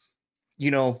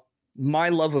 my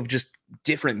love of just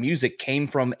different music came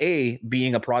from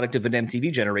being a product of an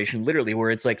MTV generation, literally, where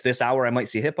it's like this hour I might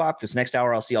see hip hop, this next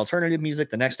hour I'll see alternative music,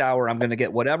 the next hour I'm going to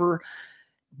get whatever.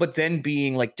 But then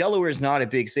being like, Delaware is not a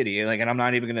big city, and I'm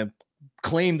not even going to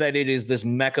claim that it is this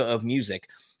mecca of music.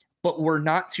 But we're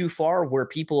not too far where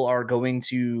people are going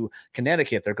to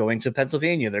Connecticut. They're going to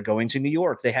Pennsylvania. They're going to New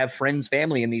York. They have friends,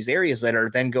 family in these areas that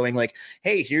are then going like,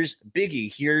 hey, here's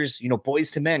Biggie. Here's,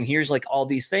 Boyz II Men. Here's like all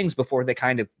these things before they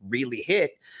kind of really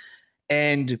hit.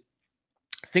 And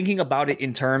thinking about it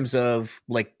in terms of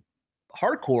like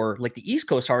hardcore, like the East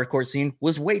Coast hardcore scene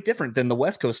was way different than the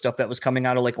West Coast stuff that was coming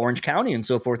out of like Orange County and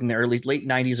so forth in the late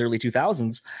 90s, early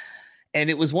 2000s. And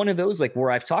it was one of those, like,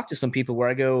 where I've talked to some people where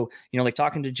I go, like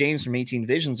talking to James from 18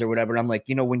 Visions or whatever. And I'm like,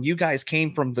 when you guys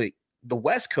came from the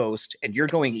West Coast and you're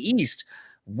going East,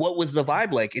 what was the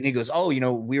vibe like? And he goes, oh,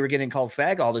 we were getting called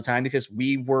fag all the time because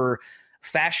we were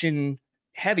fashion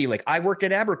heavy. Like, I worked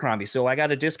at Abercrombie, so I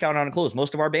got a discount on clothes.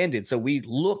 Most of our band did. So we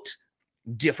looked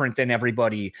different than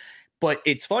everybody. But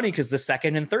it's funny because the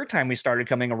second and third time we started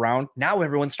coming around, now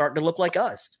everyone's starting to look like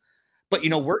us. But,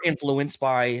 we're influenced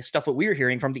by stuff that we were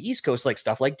hearing from the East Coast, like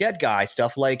stuff like Dead Guy,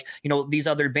 stuff like, these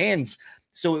other bands.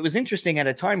 So it was interesting at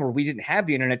a time where we didn't have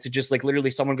the internet to just like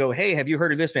literally someone go, hey, have you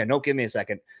heard of this band? Nope, give me a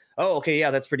second. Oh, okay, yeah,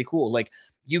 that's pretty cool. Like,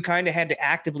 you kind of had to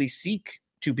actively seek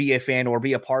to be a fan or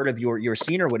be a part of your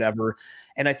scene or whatever.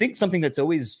 And I think something that's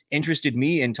always interested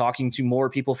me in talking to more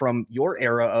people from your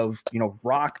era of,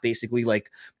 rock, basically, like,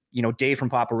 Dave from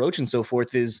Papa Roach and so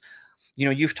forth, is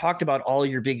you've talked about all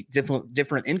your big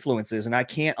different influences, and I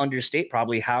can't understate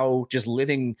probably how just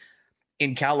living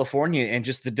in California and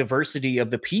just the diversity of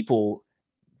the people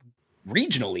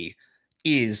regionally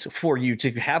is for you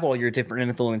to have all your different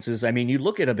influences. I mean, you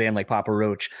look at a band like Papa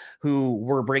Roach, who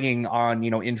were bringing on,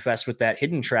 Infest with that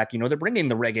hidden track, they're bringing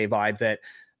the reggae vibe that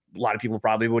a lot of people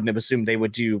probably wouldn't have assumed they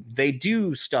would do. They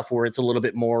do stuff where it's a little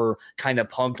bit more kind of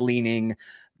punk leaning,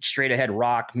 straight ahead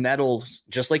rock, metal,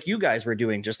 just like you guys were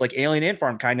doing, just like Alien Ant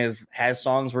Farm kind of has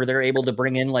songs where they're able to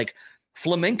bring in like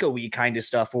flamenco-y kind of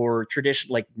stuff or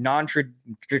tradition, like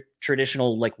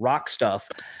non-traditional like rock stuff.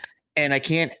 And I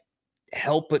can't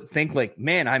help but think like,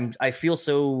 man, I feel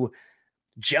so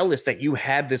jealous that you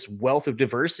had this wealth of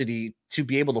diversity to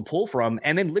be able to pull from,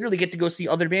 and then literally get to go see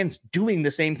other bands doing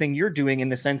the same thing you're doing, in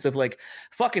the sense of like,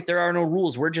 fuck it, there are no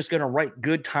rules. We're just going to write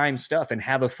good time stuff and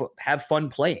have fun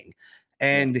playing.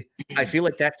 And I feel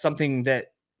like that's something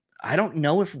that I don't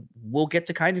know if we'll get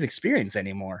to kind of experience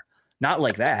anymore. Not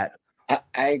like that.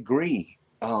 I agree.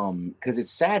 Because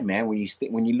it's sad, man.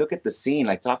 When you look at the scene,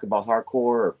 like talk about hardcore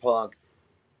or punk,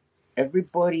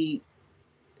 everybody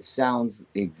sounds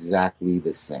exactly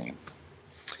the same.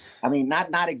 I mean,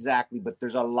 not exactly, but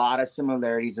there's a lot of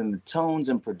similarities in the tones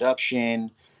and production,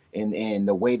 in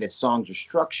the way that songs are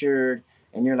structured.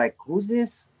 And you're like, who's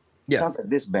this? Yeah. Sounds like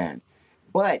this band.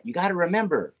 But you got to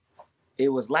remember, it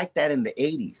was like that in the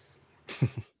 80s.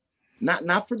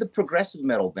 Not for the progressive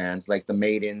metal bands like the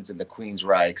Maidens and the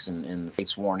Queensryches and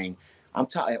Fates Warning. I'm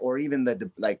talking, or even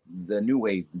the new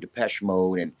wave, Depeche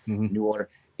Mode and New Order.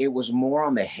 It was more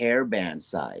on the hair band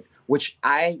side, which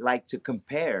I like to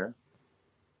compare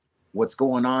what's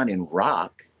going on in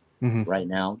rock right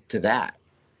now to that.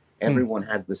 Everyone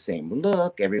has the same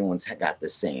look. Everyone's got the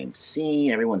same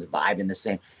scene. Everyone's vibing the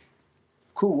same.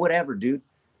 Cool, whatever, dude.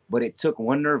 But it took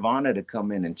one Nirvana to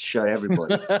come in and shut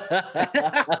everybody.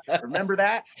 Remember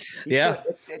that?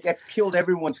 It killed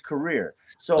everyone's career.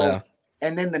 So,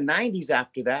 and then the 90s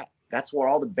after that, that's where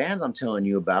all the bands I'm telling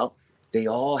you about, they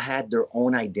all had their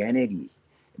own identity.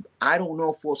 I don't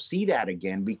know if we'll see that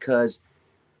again, because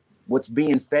what's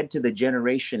being fed to the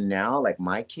generation now, like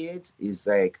my kids, is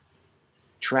like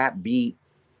trap beat,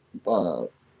 the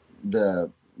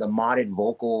modded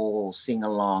vocal sing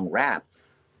along rap,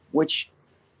 which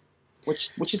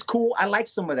is cool. I like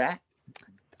some of that.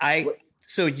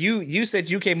 So you said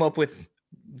you came up with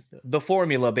the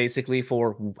formula basically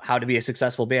for how to be a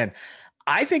successful band.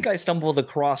 I think I stumbled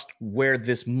across where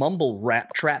this mumble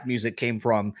rap trap music came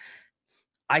from.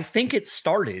 I think it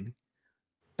started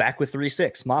back with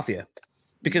 3-6 Mafia,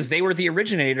 because they were the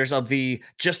originators of the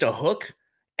just a hook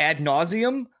ad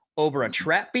nauseum over a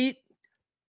trap beat.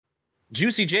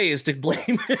 Juicy J is to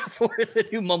blame for the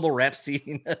new mumble rap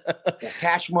scene.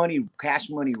 Cash Money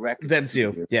Records. Them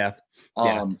too, yeah.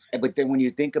 But then when you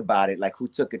think about it, like who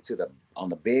took it on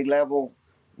the big level?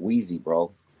 Wheezy,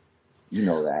 bro. You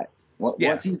know that.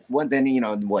 Then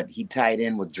he tied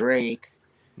in with Drake,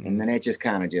 and then it just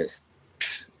kind of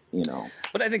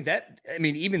But I think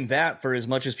even that, for as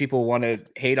much as people want to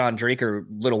hate on Drake or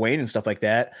Lil Wayne and stuff like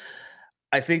that,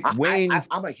 I think Wayne.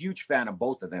 I'm a huge fan of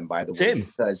both of them, by the way,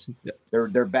 because they're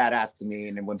badass to me.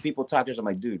 And when people talk to us, I'm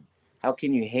like, dude, how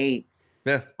can you hate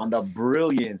on the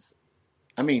brilliance?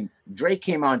 I mean, Drake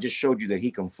came out and just showed you that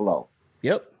he can flow.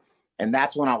 Yep. And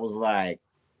that's when I was like,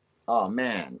 oh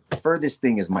man, Furthest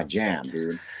Thing is my jam,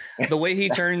 dude. The way he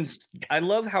turns, I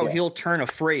love how he'll turn a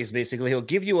phrase. Basically, he'll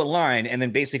give you a line and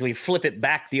then basically flip it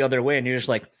back the other way, and you're just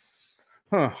like,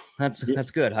 huh,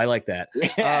 that's good. I like that.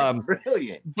 Yeah,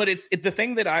 brilliant. But it's the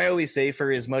thing that I always say,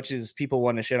 for as much as people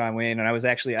want to shit on Wayne, and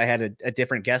I had a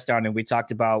different guest on, and we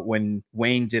talked about when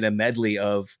Wayne did a medley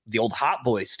of the old Hot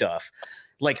Boy stuff.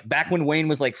 Like back when Wayne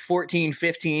was like 14,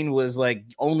 15, was like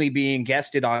only being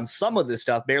guested on some of this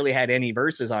stuff, barely had any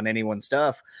verses on anyone's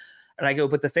stuff. And I go,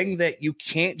 but the thing that you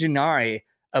can't deny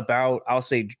about, I'll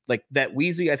say, like that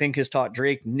Wheezy, I think, has taught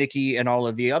Drake, Nicki, and all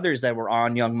of the others that were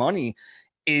on Young Money,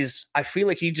 is I feel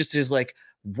like he just is like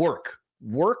work.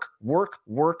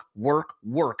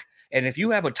 And if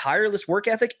you have a tireless work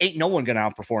ethic, ain't no one going to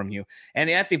outperform you. And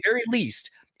at the very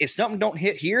least, if something don't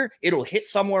hit here, it'll hit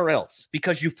somewhere else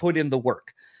because you've put in the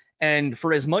work. And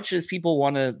for as much as people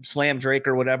want to slam Drake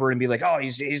or whatever and be like, oh,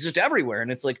 he's just everywhere.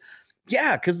 And it's like,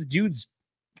 yeah, because the dude's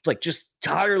like just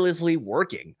tirelessly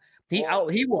working. He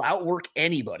will outwork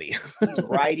anybody. He's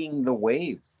riding the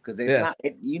wave, because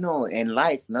in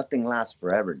life, nothing lasts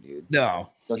forever, dude.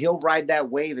 No. So he'll ride that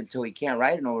wave until he can't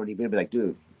ride it no more. He'll be like,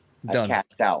 dude, I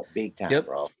cashed out big time,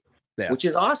 bro. Yeah. Which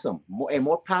is awesome.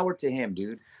 More power to him,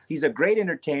 dude. He's a great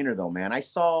entertainer, though, man. I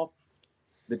saw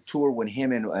the tour when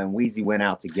him and Wheezy went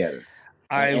out together.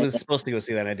 I was supposed to go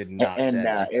see that. I did not.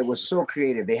 And it was so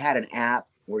creative. They had an app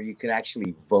where you could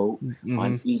actually vote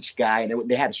on each guy. And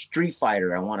they had a Street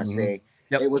Fighter, I want to say.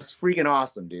 Yep. It was freaking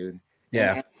awesome, dude.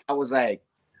 Yeah. And I was like,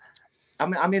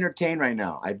 I'm entertained right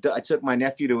now. I took my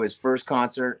nephew to his first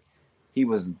concert. He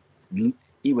was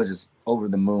just over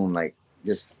the moon, like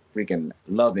just freaking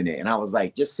loving it. And I was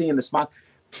like, just seeing the spot.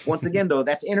 Once again, though,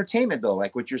 that's entertainment, though,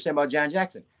 like what you're saying about Janet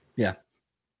Jackson. Yeah.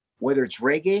 Whether it's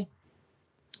reggae,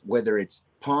 whether it's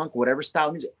punk, whatever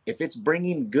style music, if it's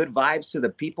bringing good vibes to the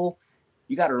people,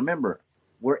 you got to remember,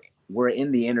 we're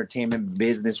in the entertainment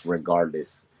business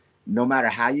regardless. No matter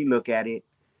how you look at it,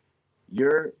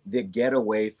 you're the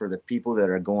getaway for the people that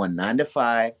are going 9 to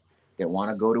 5, that want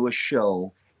to go to a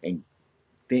show and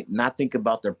not think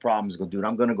about their problems. Go, dude,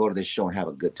 I'm going to go to this show and have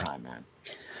a good time, man.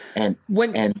 And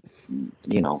when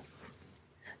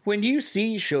you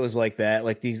see shows like that,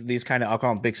 like these kind of, I'll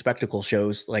call them big spectacle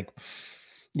shows, like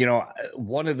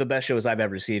One of the best shows I've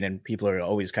ever seen, and people are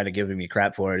always kind of giving me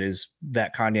crap for it, is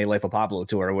that Kanye Life of Pablo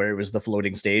tour where it was the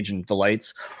floating stage and the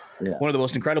lights. Yeah. One of the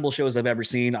most incredible shows I've ever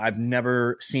seen. I've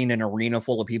never seen an arena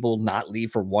full of people not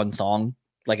leave for one song.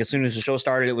 Like as soon as the show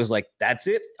started, it was like, that's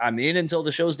it. I'm in until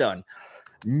the show's done.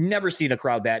 Never seen a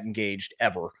crowd that engaged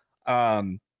ever.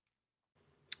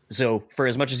 So for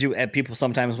as much as people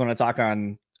sometimes want to talk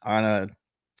on a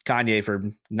Kanye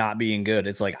for not being good,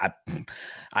 it's like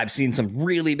I've seen some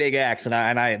really big acts, and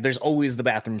I there's always the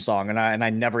bathroom song, and I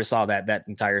never saw that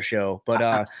entire show.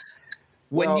 But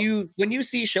when you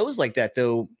see shows like that,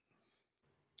 though,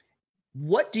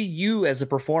 what do you as a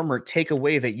performer take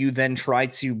away that you then try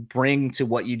to bring to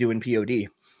what you do in POD?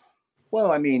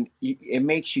 Well, I mean,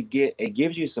 it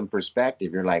gives you some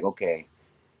perspective. You're like, okay,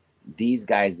 these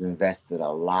guys invested a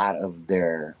lot of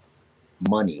their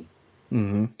money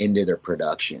into their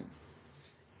production.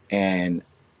 And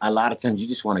a lot of times you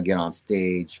just want to get on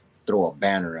stage, throw a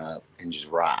banner up, and just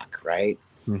rock, right?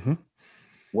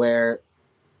 Where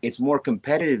it's more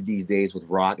competitive these days with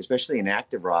rock, especially in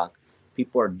active rock.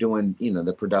 People are doing,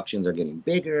 the productions are getting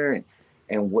bigger,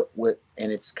 and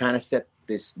it's kind of set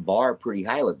this bar pretty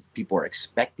high with people are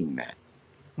expecting that.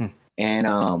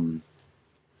 And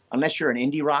unless you're an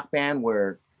indie rock band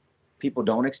where people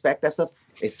don't expect that stuff,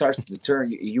 it starts to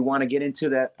turn. You want to get into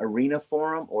that arena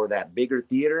forum or that bigger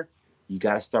theater, you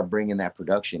got to start bringing that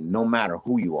production, no matter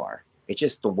who you are. It's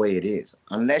just the way it is.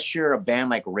 Unless you're a band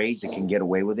like Rage that can get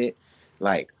away with it,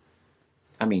 like,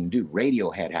 I mean, dude,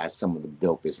 Radiohead has some of the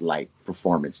dopest live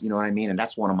performance. You know what I mean? And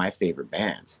that's one of my favorite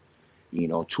bands.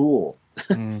 Tool.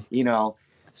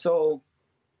 So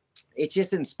it's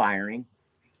just inspiring.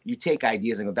 You take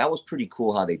ideas and go, that was pretty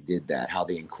cool how they did that, how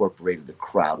they incorporated the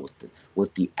crowd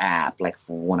with the app. Like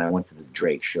when I went to the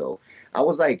Drake show, I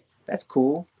was like, that's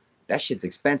cool. That shit's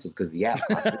expensive because the app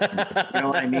costs, you know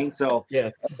what I mean? So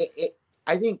yeah,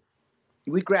 I think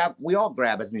we all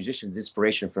grab as musicians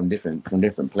inspiration from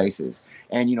different places.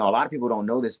 And a lot of people don't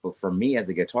know this, but for me as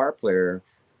a guitar player,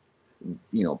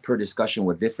 per discussion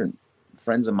with different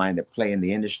friends of mine that play in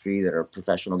the industry that are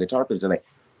professional guitar players, they're like,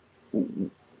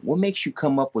 what makes you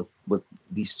come up with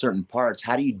these certain parts?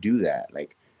 How do you do that?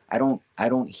 Like, I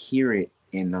don't hear it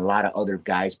in a lot of other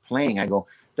guys playing. I go,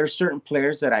 there's certain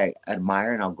players that I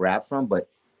admire and I'll grab from, but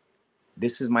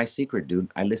this is my secret,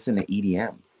 dude. I listen to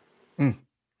EDM.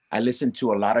 I listen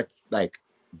to a lot of like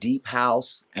deep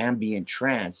house, ambient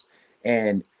trance,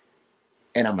 and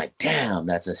I'm like, damn,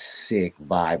 that's a sick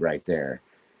vibe right there.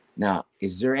 Now,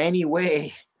 is there any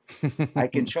way I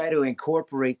can try to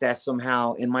incorporate that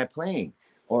somehow in my playing,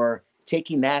 or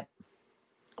taking that,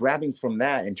 grabbing from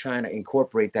that and trying to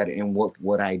incorporate that in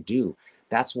what I do?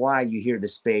 That's why you hear the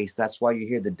space. That's why you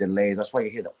hear the delays. That's why you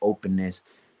hear the openness,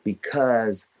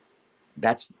 because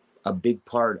that's a big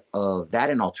part of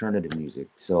that in alternative music.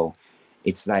 So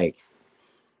it's like,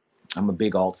 I'm a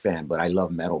big alt fan, but I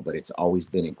love metal, but it's always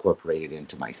been incorporated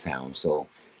into my sound. So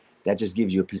that just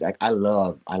gives you a piece. Like, I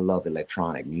love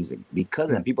electronic music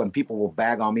because of people will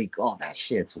bag on me. Oh, that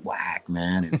shit's whack,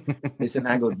 man. And listen,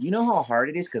 I go, you know how hard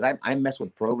it is? Because I mess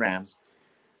with programs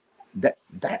that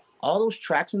all those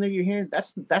tracks in there you're hearing,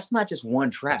 that's not just one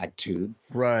track, dude.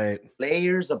 Right.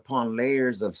 Layers upon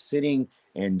layers of sitting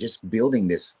and just building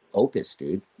this opus,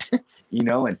 dude.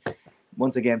 And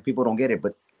once again, people don't get it,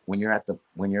 but when you're at the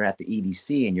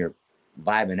EDC and you're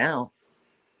vibing out,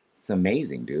 it's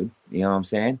amazing, dude. You know what I'm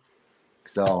saying?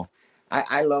 So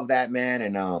I love that, man.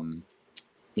 And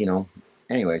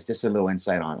anyways, just a little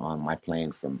insight on my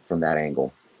playing from that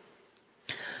angle.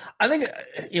 I think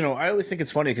I always think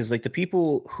it's funny because like the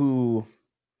people who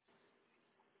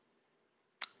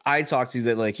I talk to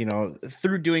that like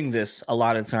through doing this a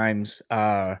lot of times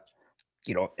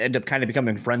end up kind of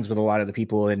becoming friends with a lot of the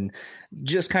people and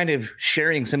just kind of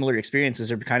sharing similar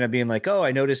experiences, or kind of being like, oh,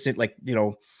 I noticed it, like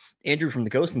Andrew from the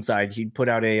Ghost Inside, he put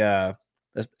out a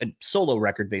solo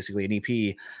record, basically an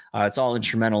EP. It's all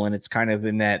instrumental and it's kind of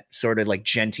in that sort of like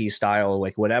genty style,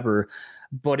 like whatever.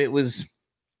 But it was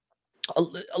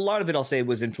a lot of it, I'll say,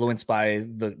 was influenced by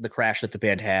the crash that the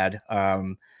band had.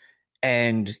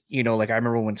 And like I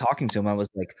remember when talking to him, I was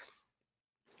like,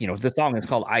 the song is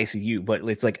called ICU, but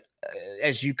it's like,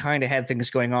 as you kind of had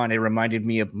things going on, it reminded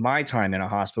me of my time in a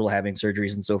hospital having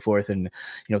surgeries and so forth. And,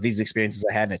 these experiences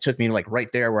I had, and it took me like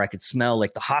right there where I could smell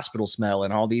like the hospital smell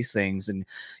and all these things. And,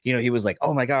 he was like,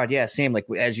 oh my God, yeah, same. Like,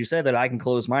 as you said, that I can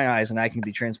close my eyes and I can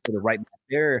be transported right back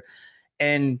there.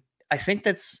 And I think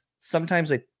that's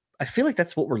sometimes I feel like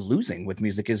that's what we're losing with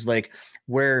music, is like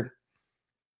where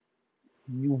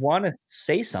you want to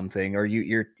say something, or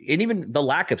you're, and even the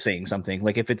lack of saying something,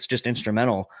 like if it's just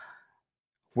instrumental,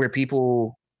 where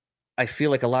people, I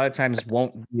feel like a lot of times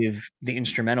won't give the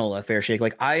instrumental a fair shake.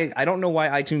 Like I don't know why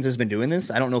iTunes has been doing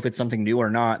this. I don't know if it's something new or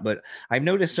not, but I've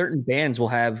noticed certain bands will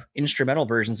have instrumental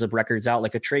versions of records out,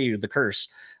 like Atreyu, The Curse.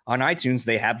 On iTunes,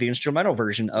 they have the instrumental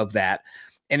version of that.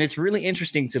 And it's really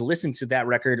interesting to listen to that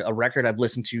record, a record I've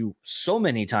listened to so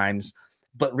many times,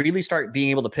 but really start being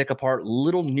able to pick apart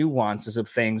little nuances of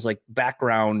things like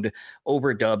background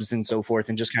overdubs and so forth,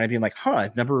 and just kind of being like, huh,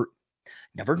 I've never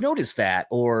noticed that,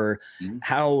 or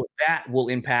how that will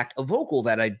impact a vocal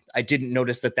that I didn't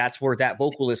notice that's where that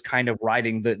vocal is kind of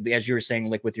riding the as you were saying,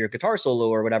 like with your guitar solo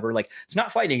or whatever, like it's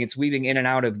not fighting, it's weaving in and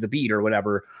out of the beat or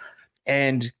whatever.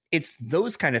 And it's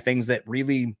those kind of things that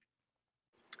really,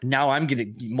 now I'm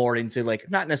getting more into, like,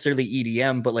 not necessarily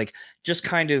EDM, but like just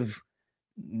kind of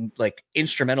like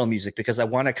instrumental music, because I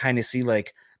want to kind of see,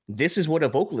 like, this is what a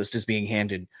vocalist is being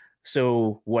handed.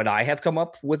 So would I have come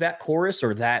up with that chorus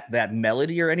or that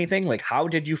melody or anything? Like, how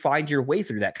did you find your way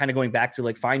through that? Kind of going back to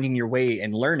like finding your way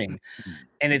and learning.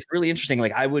 And it's really interesting.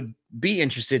 Like, I would be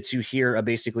interested to hear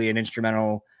basically an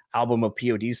instrumental album of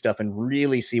POD stuff and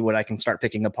really see what I can start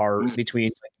picking apart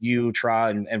between like you, Tra,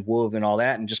 and Wove and all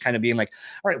that, and just kind of being like,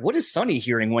 all right, what is Sonny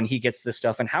hearing when he gets this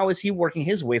stuff, and how is he working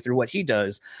his way through what he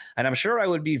does? And I'm sure I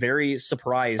would be very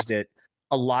surprised at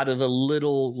a lot of the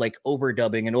little like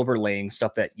overdubbing and overlaying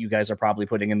stuff that you guys are probably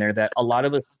putting in there that a lot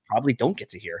of us probably don't get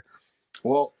to hear.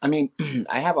 Well, I mean,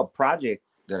 I have a project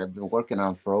that I've been working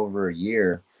on for over a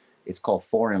year. It's called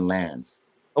Foreign Lands.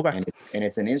 Okay. And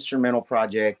it's an instrumental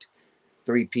project,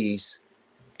 3-piece.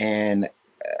 And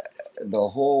the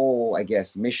whole, I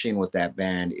guess, mission with that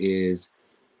band is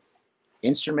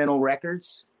instrumental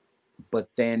records, but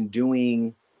then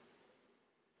doing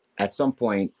at some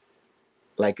point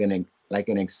like an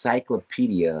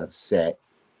encyclopedia set,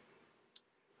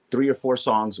 3 or 4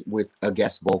 songs with a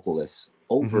guest vocalist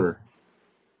over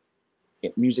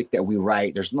music that we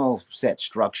write. There's no set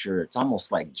structure. It's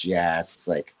almost like jazz. It's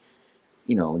like,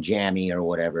 you know, jammy or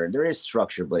whatever. There is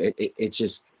structure, but it's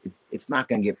just, it's not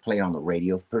going to get played on the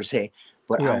radio per se.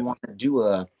 But I want to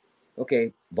do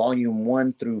volume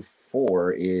 1 through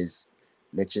 4 is,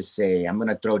 let's just say, I'm going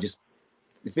to throw just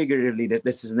figuratively that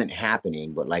this isn't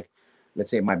happening, but like,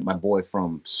 let's say my boy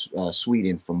from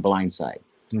Sweden, from Blindside.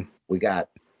 We got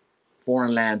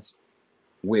Foreign Lands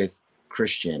with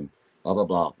Christian, blah, blah,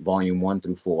 blah, volume 1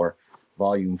 through 4,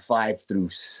 volume 5 through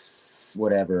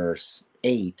whatever,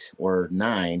 8 or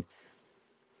 9,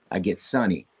 I get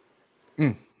Sonny.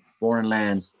 Foreign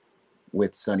Lands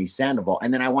with Sonny Sandoval.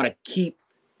 And then I want to keep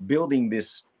building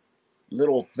this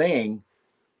little thing.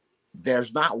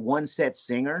 There's not one set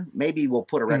singer. Maybe we'll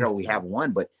put a record where we have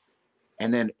one, but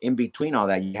and then in between all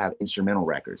that, you have instrumental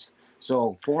records.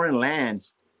 So Foreign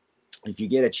Lands, if you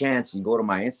get a chance and go to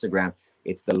my Instagram,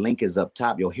 the link is up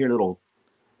top. You'll hear little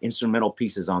instrumental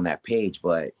pieces on that page,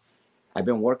 but I've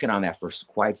been working on that for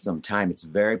quite some time. It's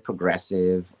very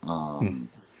progressive.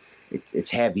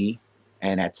 It's heavy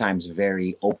and at times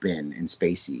very open and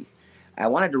spacey. I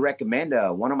wanted to recommend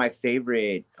one of my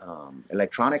favorite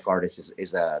electronic artists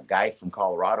is a guy from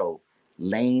Colorado,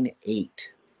 Lane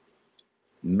 8.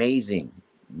 Amazing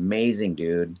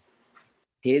dude.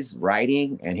 His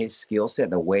writing and his skill set,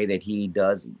 the way that he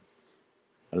does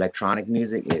electronic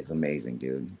music is amazing,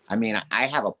 dude. I mean, I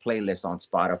have a playlist on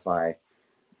Spotify.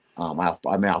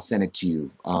 I'll send it to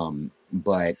you.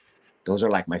 But those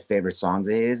are like my favorite songs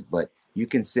of his. But you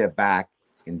can sit back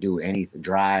and do anything,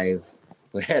 drive,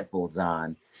 put headphones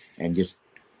on, and just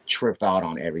trip out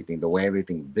on everything. The way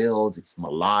everything builds, it's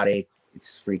melodic,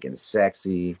 it's freaking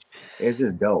sexy. It's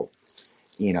just dope,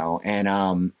 you know.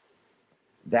 And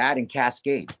that and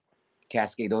Cascade,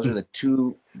 those are the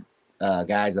two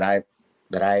guys that I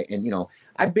and you know,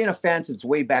 I've been a fan since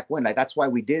way back when. Like that's why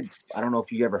we did. I don't know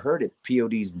if you ever heard it.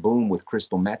 POD's Boom with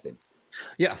Crystal Method.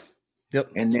 Yeah.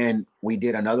 Yep. And then we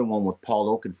did another one with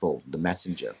Paul Oakenfold, The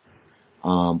Messenger.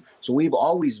 So we've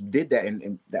always did that,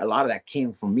 and a lot of that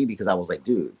came from me because I was like,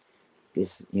 dude,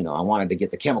 this, you know, I wanted to get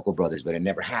the Chemical Brothers, but it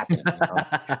never happened. You know?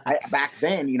 Back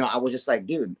then, you know, I was just like,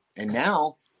 dude. And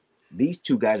now these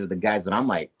two guys are the guys that I'm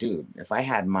like, dude, if I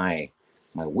had my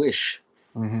wish,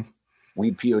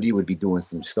 we POD would be doing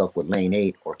some stuff with Lane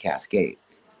 8 or Cascade,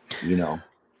 you know.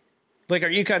 Like, are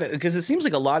you kind of, because it seems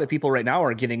like a lot of people right now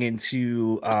are getting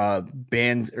into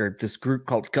band or this group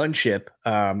called Gunship.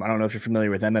 I don't know if you're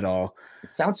familiar with them at all.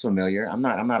 It sounds familiar. I'm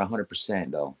not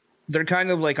 100% though. They're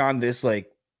kind of like on this like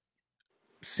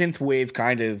synth wave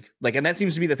kind of like, and that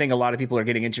seems to be the thing a lot of people are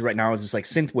getting into right now, is this like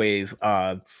synth wave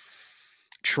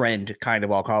trend kind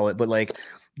of, I'll call it. But like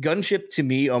Gunship to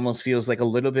me almost feels like a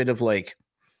little bit of like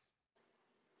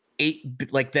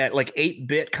like that like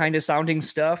 8-bit kind of sounding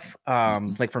stuff,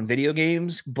 like from video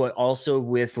games, but also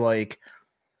with like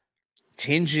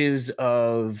tinges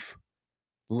of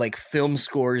like film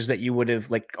scores that you would have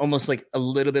like almost like a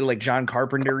little bit of like John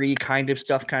Carpenter-y kind of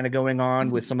stuff kind of going on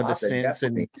with some of the synths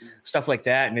and stuff like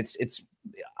that. And it's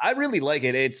I really like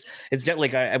it. It's definitely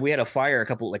like we had a fire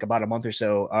about a month or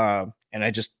so, and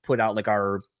I just put out like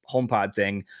our HomePod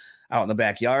thing out in the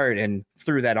backyard and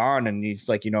threw that on, and it's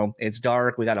like, you know, it's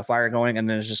dark, we got a fire going, and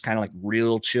then it's just kind of like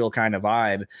real chill kind of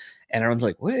vibe. And everyone's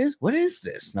like, what is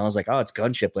this? And I was like, oh, it's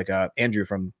Gunship. Like Andrew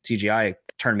from TGI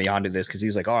turned me on to this because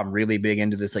he's like, oh, I'm really big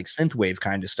into this like synthwave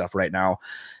kind of stuff right now.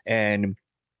 And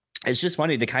it's just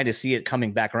funny to kind of see it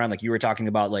coming back around. Like you were talking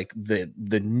about like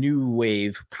the new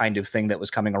wave kind of thing that was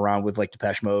coming around with like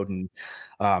Depeche Mode and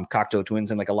Cocteau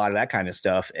Twins and like a lot of that kind of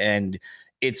stuff. And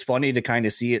it's funny to kind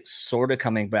of see it sort of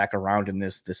coming back around in the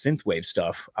synthwave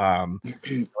stuff.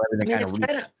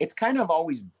 It's kind of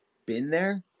always been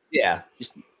there. Yeah.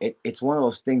 Just it's one of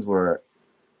those things where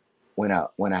when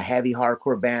a heavy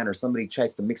hardcore band or somebody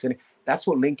tries to mix it in, that's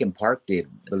what Linkin Park did,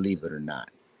 believe it or not.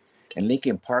 And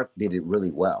Linkin Park did it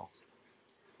really well.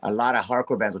 A lot of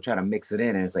hardcore bands will try to mix it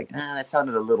in, and it's like, that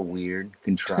sounded a little weird,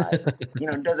 contrived. You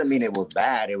know, it doesn't mean it was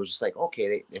bad. It was just like,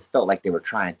 okay, it felt like they were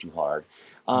trying too hard.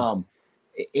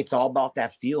 It's all about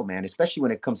that feel, man. Especially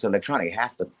when it comes to electronic, it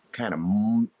has to kind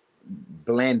of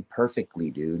blend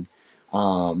perfectly, dude.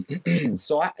 So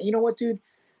you know what, dude?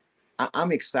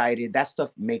 I'm excited. That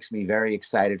stuff makes me very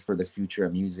excited for the future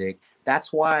of music.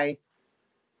 That's why,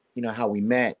 you know, how we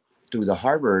met through the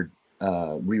Harvard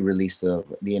re-release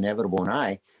of The Inevitable and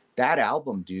I. That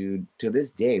album, dude, to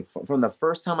this day, from the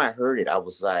first time I heard it, I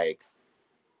was like,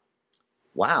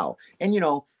 wow. And, you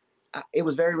know, it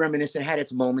was very reminiscent. It had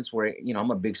its moments where, you know,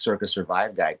 I'm a big Circa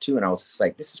Survive guy too. And I was just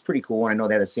like, this is pretty cool. And I know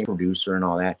they had the same producer and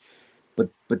all that.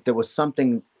 But there was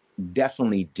something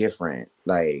definitely different.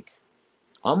 Like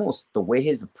almost the way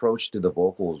his approach to the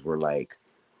vocals were like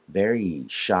very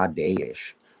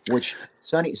Sade-ish, which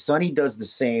Sonny does the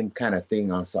same kind of thing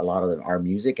on a lot of our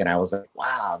music. And I was like,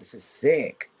 wow, this is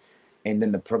sick. And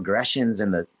then the progressions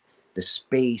and the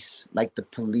space, like the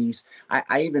Police.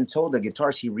 I even told the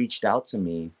guitarist, he reached out to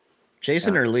me.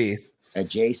 Jason or Lee?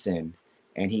 Jason.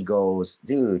 And he goes,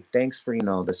 dude, thanks for, you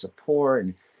know, the support.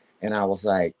 And I was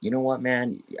like, you know what,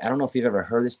 man? I don't know if you've ever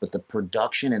heard this, but the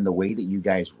production and the way that you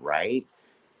guys write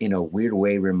in a weird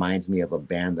way reminds me of a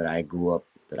band that I grew up,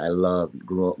 that I loved,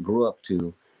 grew up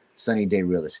to, Sunny Day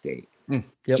Real Estate.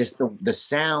 Yep. Just the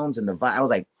sounds and the vibe. I was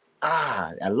like,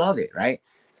 I love it, right?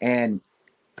 And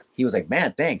he was like,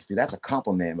 man, thanks, dude. That's a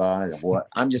compliment. But well,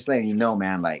 I'm just letting you know,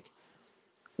 man, like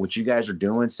what you guys are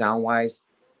doing sound-wise.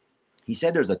 He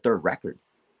said there's a third record.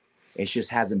 It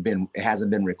just hasn't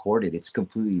been recorded. It's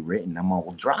completely written. I'm all,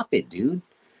 well, drop it, dude.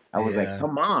 I was like,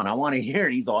 come on, I want to hear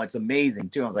it. He's all, it's amazing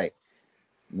too. I was like,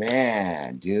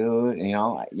 man, dude, you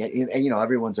know, and you know,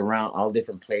 everyone's around all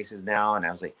different places now. And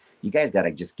I was like, you guys got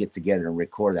to just get together and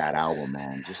record that album,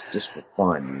 man. Just for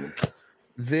fun, dude.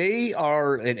 They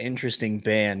are an interesting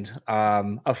band.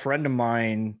 A friend of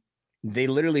mine, they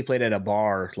literally played at a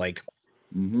bar like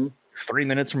 3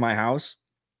 minutes from my house.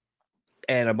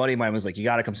 And a buddy of mine was like, you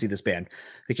got to come see this band.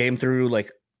 They came through like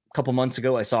a couple months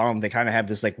ago. I saw them. They kind of have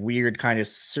this like weird kind of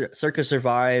Circa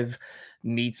Survive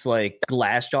meets like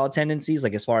Glassjaw tendencies,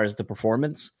 like as far as the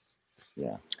performance.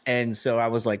 Yeah. And so I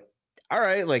was like, all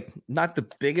right, like not the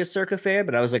biggest Circa fan,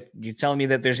 but I was like, you telling me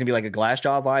that there's gonna be like a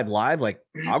Glassjaw vibe live? Like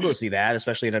I'll go see that,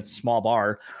 especially at a small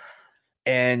bar.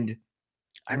 And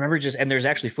I remember and there's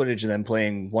actually footage of them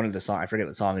playing one of the songs. I forget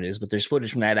what song it is, but there's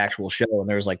footage from that actual show. And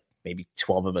there was like maybe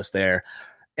 12 of us there.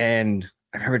 And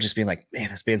I remember just being like, man,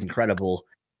 this band's incredible.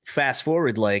 Fast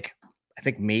forward, like, I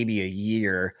think maybe a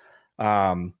year,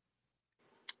 someone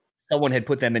had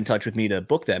put them in touch with me to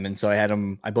book them. And so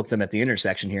I booked them at the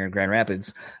Intersection here in Grand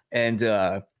Rapids. And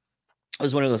it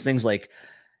was one of those things like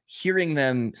seeing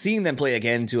them play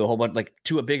again to a whole bunch, like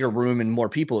to a bigger room and more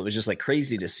people. It was just like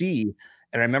crazy to see.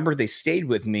 And I remember they stayed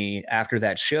with me after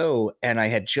that show, and I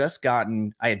had just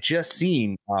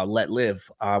seen Let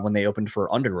Live when they opened for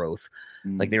Underoath.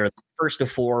 Like they were the first of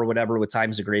four or whatever with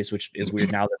Times of Grace, which is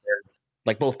weird now that they're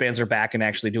like both bands are back and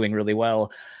actually doing really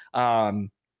well. And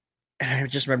I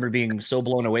just remember being so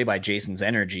blown away by Jason's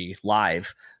energy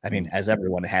live. I mean, as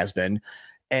everyone has been.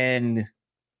 And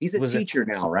he's a teacher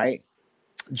now, right?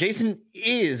 Jason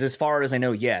is, as far as I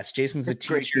know, yes. Jason's a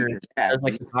teacher. Does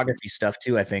like photography stuff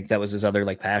too. I think that was his other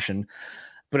like passion.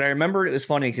 But I remember it was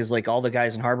funny because like all the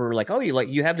guys in Harbor were like, "Oh,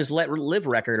 you have this Let Live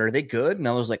record? Are they good?" And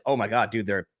I was like, "Oh my god, dude,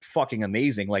 they're fucking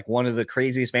amazing! Like one of the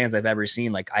craziest bands I've ever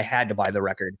seen. Like I had to buy the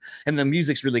record, and the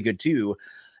music's really good too."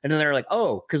 And then they're like,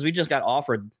 "Oh, because we just got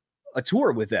offered a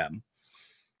tour with them.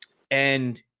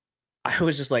 And I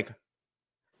was just like,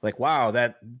 wow,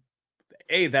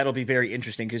 that'll be very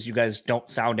interesting because you guys don't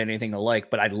sound anything alike.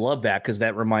 But I love that because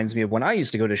that reminds me of when I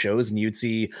used to go to shows and you'd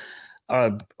see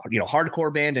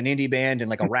hardcore band, an indie band, and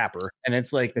like a rapper. And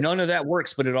it's like none of that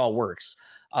works, but it all works.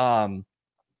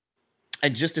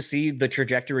 And just to see the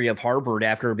trajectory of Harvard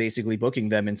after basically booking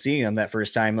them and seeing them that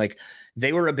first time, like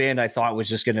they were a band I thought was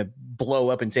just going to blow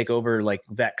up and take over like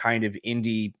that kind of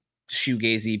indie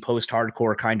shoegazy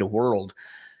post-hardcore kind of world.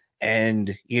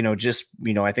 And,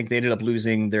 I think they ended up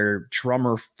losing their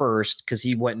drummer first because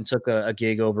he went and took a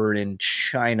gig over in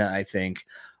China, I think,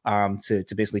 to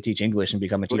basically teach English and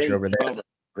become a teacher over there.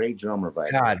 Great drummer,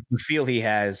 by God, the feel he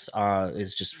has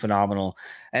is just phenomenal.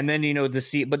 And then,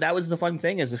 but that was the fun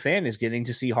thing as a fan is getting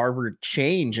to see Harvard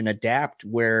change and adapt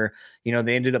where,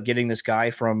 they ended up getting this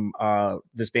guy from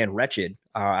this band Wretched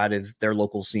out of their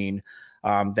local scene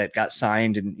that got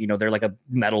signed. And, they're like a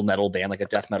metal band, like a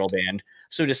death metal band.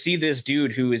 So to see this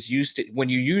dude who is used to, when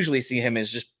you usually see him as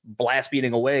just blast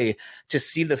beating away, to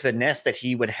see the finesse that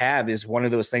he would have is one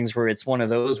of those things where it's one of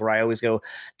those where I always go,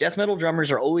 death metal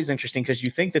drummers are always interesting because you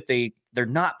think that they're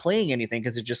not playing anything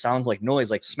because it just sounds like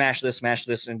noise, like smash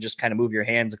this, and just kind of move your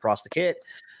hands across the kit.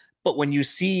 But when you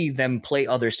see them play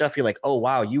other stuff, you're like, oh,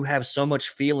 wow, you have so much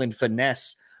feel and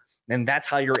finesse. And that's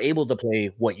how you're able to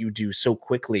play what you do so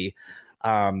quickly.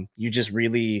 You just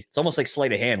really, it's almost like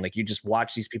sleight of hand. Like you just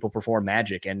watch these people perform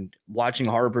magic, and watching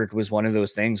Harvard was one of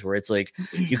those things where it's like,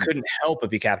 you couldn't help but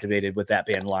be captivated with that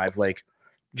band live, like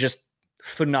just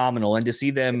phenomenal. And to see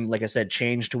them, like I said,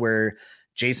 change to where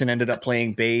Jason ended up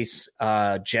playing bass,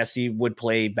 Jesse would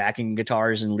play backing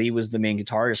guitars, and Lee was the main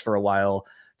guitarist for a while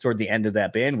toward the end of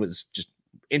that band was just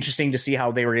interesting to see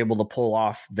how they were able to pull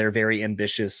off their very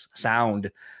ambitious sound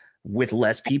with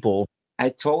less people. I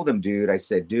told him, dude, I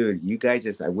said, dude, you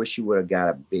guys I wish you would have got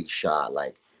a big shot.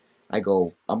 Like, I'm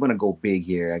going to go big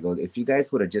here. I go, if you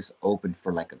guys would have just opened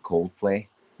for like a Coldplay,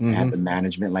 had the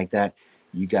management like that,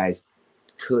 you guys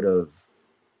could have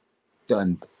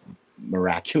done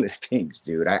miraculous things,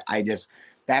 dude. I just,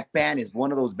 that band is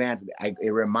one of those bands.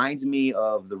 It reminds me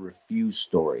of the Refuse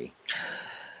story.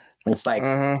 It's like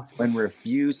when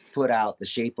Refuse put out The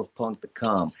Shape of Punk to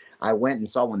Come, I went and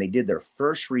saw when they did their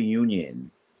first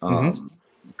reunion.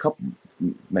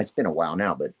 It's been a while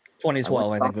now, but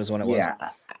 2012 I think was when it was. Yeah,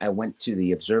 I went to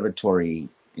the Observatory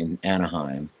in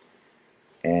Anaheim,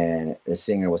 and the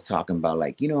singer was talking about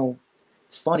like,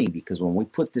 it's funny because when we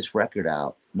put this record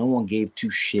out, no one gave two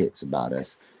shits about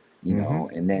us,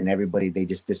 and then everybody, they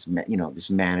just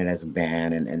disbanded as a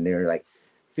band, and they're like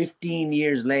 15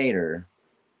 years later,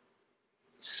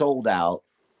 sold out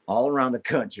all around the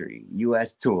country,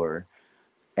 US tour.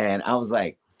 And I was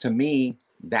like, to me,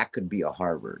 that could be a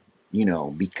Harvard,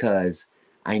 because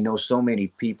I know so many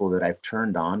people that I've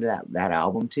turned on to that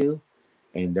album to,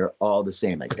 and they're all the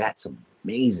same. Like, that's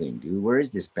amazing, dude. Where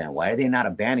is this band? Why are they not a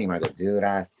band anymore? I go, dude,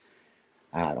 I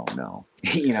don't know.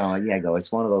 I go,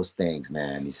 it's one of those things,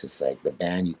 man. It's just like the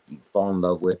band you fall in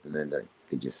love with, and then they're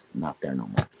just not there no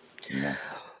more.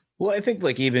 Well, I think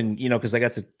like even, because I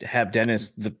got to have Dennis,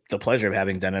 the pleasure of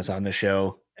having Dennis on the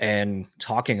show and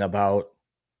talking about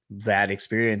that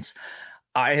experience.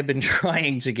 I have been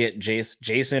trying to get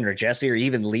Jason or Jesse or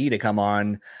even Lee to come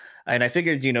on. And I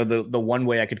figured, the one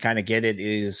way I could kind of get it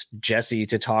is Jesse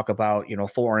to talk about,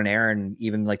 Foreign Air and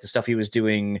even like the stuff he was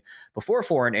doing before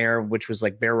Foreign Air, which was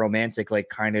like Bare Romantic, like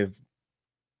kind of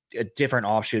a different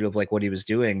offshoot of like what he was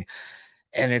doing.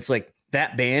 And it's like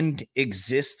that band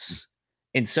exists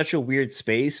in such a weird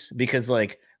space because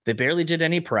like they barely did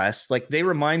any press. Like they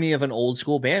remind me of an old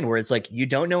school band where it's like, you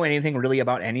don't know anything really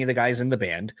about any of the guys in the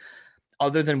band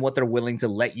other than what they're willing to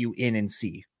let you in and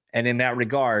see. And in that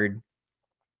regard,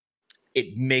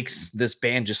 it makes this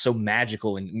band just so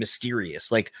magical and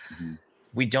mysterious. Like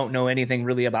we don't know anything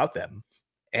really about them.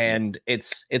 And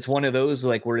it's one of those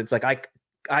like where it's like,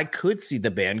 I could see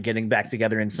the band getting back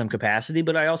together in some capacity,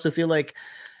 but I also feel like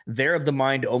they're of the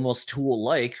mind almost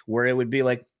Tool-like, where it would be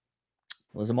like, it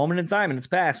was a moment in time and it's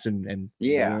past and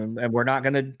we're not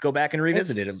going to go back and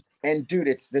revisit it. And dude,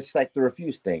 it's just like the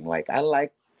Refuse thing. Like I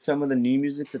like some of the new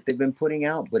music that they've been putting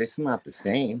out, but it's not the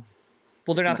same.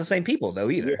 Well, they're not the same people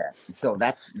though either. Yeah. So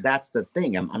that's the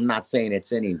thing. I'm not saying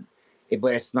it's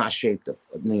but it's not Shape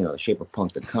of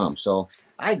Punk to Come. So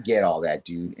I get all that,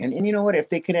 dude. And you know what? If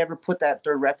they could ever put that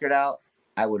third record out,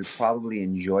 I would probably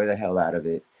enjoy the hell out of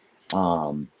it.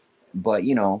 But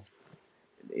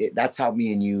that's how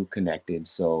me and you connected.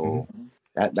 So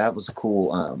that was a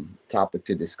cool topic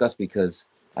to discuss because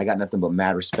I got nothing but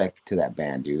mad respect to that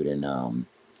band, dude. And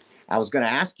I was gonna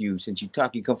ask you, since you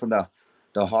come from the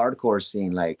hardcore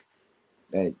scene, like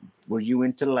were you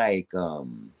into like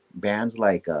bands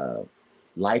like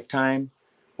Lifetime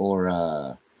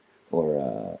or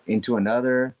Into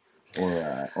Another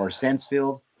or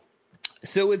Sensefield?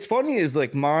 So it's funny is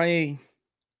like I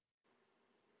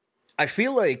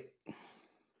feel like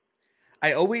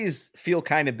I always feel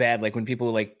kind of bad like when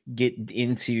people like get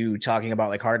into talking about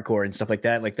like hardcore and stuff like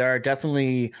that. Like there are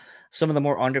definitely some of the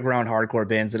more underground hardcore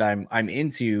bands that I'm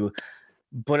into,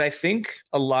 but I think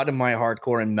a lot of my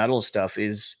hardcore and metal stuff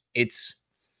is it's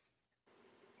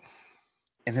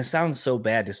and this sounds so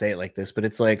bad to say it like this, but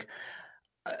it's like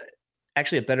uh,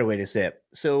 actually a better way to say it.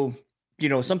 So,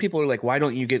 some people are like, why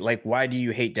don't you get like, why do you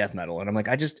hate death metal? And I'm like,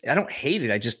 I don't hate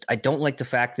it. I don't like the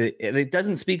fact that it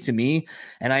doesn't speak to me.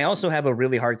 And I also have a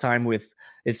really hard time with,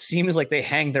 it seems like they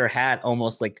hang their hat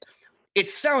almost like, it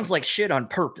sounds like shit on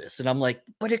purpose. And I'm like,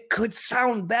 but it could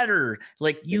sound better.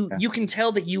 Like you can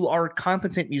tell that you are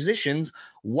competent musicians.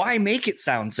 Why make it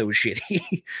sound so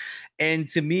shitty? And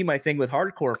to me, my thing with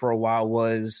hardcore for a while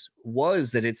was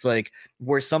that it's like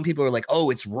where some people are like,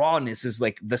 oh, it's rawness is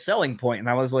like the selling point. And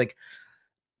I was like,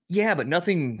 yeah, but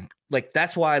nothing like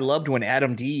that's why I loved when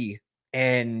Adam D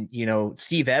and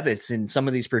Steve Ebbets and some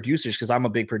of these producers, because I'm a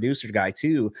big producer guy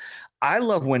too. I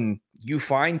love when you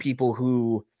find people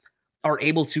who are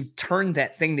able to turn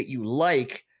that thing that you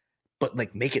like, but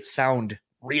like make it sound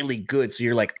really good. So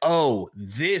you're like, oh,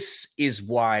 this is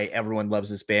why everyone loves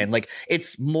this band. Like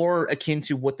it's more akin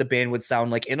to what the band would sound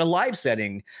like in a live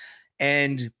setting.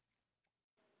 And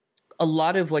a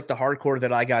lot of like the hardcore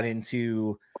that I got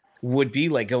into would be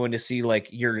like going to see like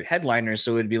your headliners.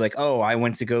 So it'd be like, oh, I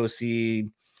went to go see,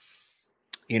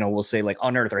 we'll say like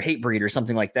Unearth or Hatebreed or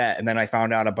something like that. And then I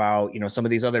found out about, some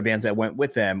of these other bands that went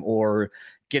with them, or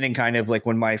getting kind of like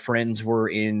when my friends were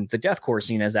in the deathcore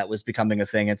scene as that was becoming a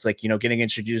thing. It's like, getting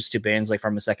introduced to bands like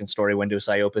From a Second Story, Windows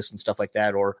Iopus and stuff like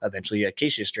that, or eventually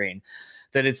Acacia Strain,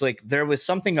 that it's like there was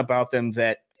something about them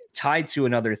that tied to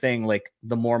another thing, like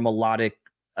the more melodic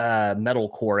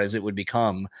metalcore as it would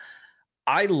become.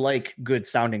 I like good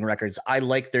sounding records. I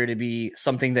like there to be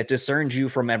something that discerns you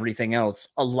from everything else.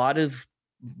 A lot of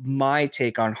my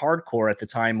take on hardcore at the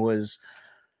time was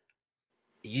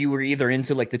you were either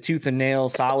into like the tooth and nail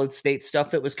solid state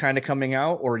stuff that was kind of coming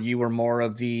out, or you were more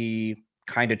of the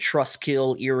kind of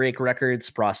Trustkill, Earache Records,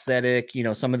 Prosthetic,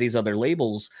 some of these other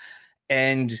labels.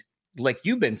 And like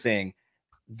you've been saying,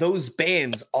 those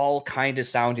bands all kind of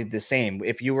sounded the same.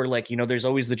 If you were like, there's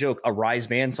always the joke, a Rise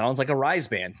band sounds like a Rise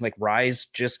band. Like Rise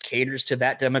just caters to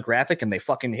that demographic and they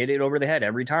fucking hit it over the head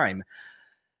every time.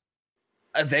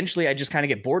 Eventually I just kind of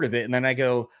get bored of it. And then I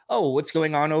go, oh, what's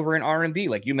going on over in R&B?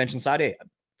 Like you mentioned Sade. I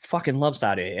fucking love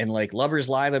Sade. And like Lovers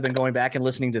Live, I've been going back and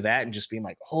listening to that and just being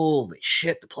like, holy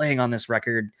shit, the playing on this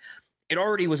record. It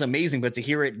already was amazing, but to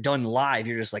hear it done live,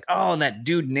 you're just like, oh, and that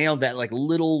dude nailed that like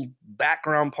little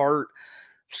background part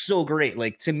so great.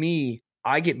 Like to me,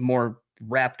 I get more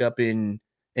wrapped up in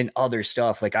other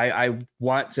stuff. Like I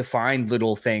want to find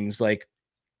little things like,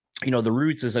 the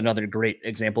Roots is another great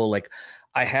example. Like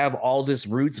I have all this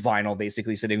Roots vinyl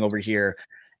basically sitting over here.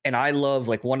 And I love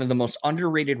like one of the most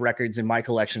underrated records in my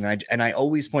collection. And I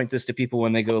always point this to people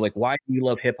when they go like, why do you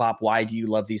love hip hop? Why do you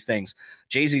love these things?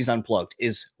 Jay-Z's Unplugged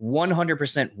is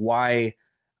 100% why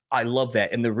I love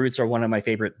that. And the Roots are one of my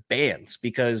favorite bands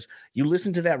because you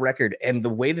listen to that record and the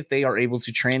way that they are able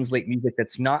to translate music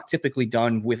that's not typically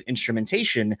done with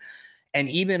instrumentation. And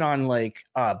even on like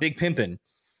Big Pimpin',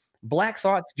 Black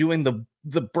Thought's doing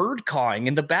the bird cawing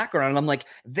in the background. And I'm like,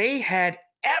 they had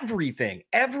everything.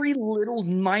 Every little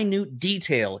minute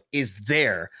detail is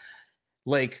there.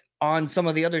 Like on some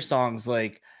of the other songs,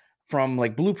 like from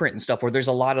like Blueprint and stuff, where there's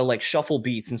a lot of like shuffle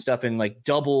beats and stuff and like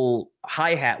double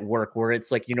hi-hat work where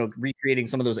it's like, recreating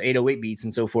some of those 808 beats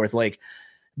and so forth. Like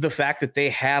the fact that they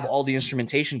have all the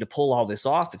instrumentation to pull all this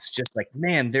off, it's just like,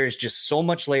 man, there's just so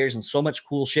much layers and so much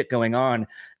cool shit going on.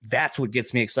 That's what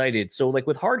gets me excited. So like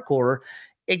with hardcore,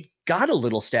 it got a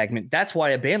little stagnant. That's why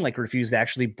a band like Refused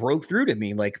actually broke through to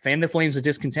me. Like Fan the Flames of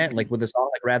Discontent, like with a song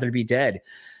like Rather Be Dead,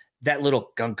 that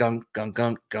little gunk, gunk, gunk,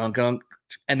 gunk, gunk, gunk.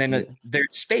 And then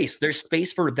there's space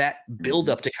for that build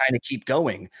up to kind of keep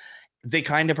going. They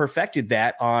kind of perfected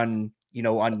that on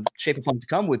Shape of Punk to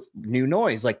Come with New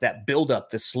Noise, like that build up,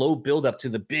 the slow build up to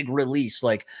the big release.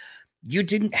 Like you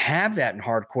didn't have that in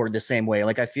hardcore the same way.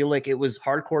 Like I feel like it was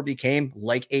hardcore became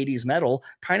like 80s metal,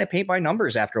 kind of paint by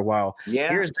numbers after a while. Yeah.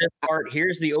 Here's this part,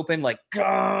 here's the open like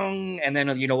gong, and then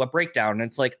a breakdown. And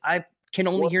it's like I can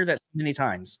only hear that many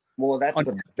times. Well,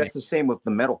 that's the same with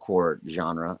the metalcore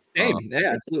genre. Same,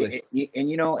 yeah, absolutely.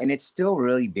 And it's still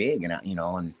really big, and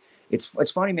and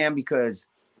it's funny, man, because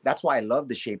that's why I love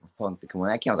the Shape of Punk to Come. When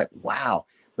that came, I was like, wow.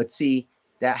 But see,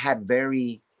 that had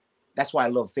very that's why I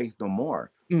love Faith No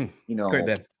More. You Great know,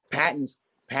 band.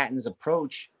 Patton's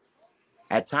approach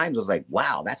at times was like,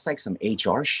 wow, that's like some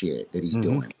HR shit that he's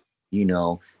doing. You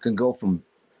know, can go from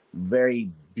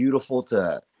very beautiful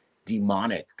to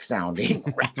demonic sounding,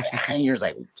 and you're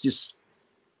like just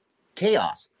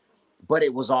chaos. But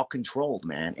it was all controlled,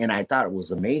 man, and I thought it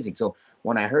was amazing. So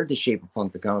when I heard the Shape of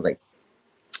Punk to Come, I was like,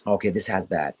 okay, this has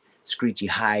that screechy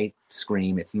high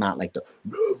scream. It's not like the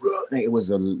it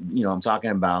was a I'm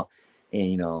talking about,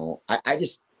 and I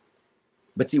just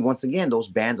but see once again those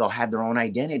bands all had their own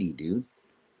identity, dude.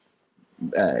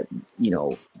 uh,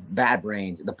 Bad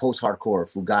Brains, the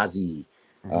post-hardcore, Fugazi,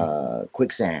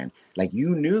 Quicksand. Like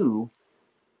you knew,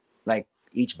 like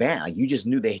each band, like you just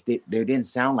knew they didn't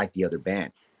sound like the other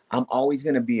band. I'm always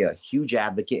going to be a huge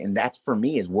advocate, and that's for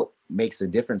me is what makes a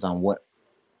difference on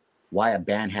why a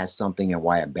band has something and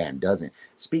why a band doesn't.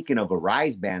 Speaking of a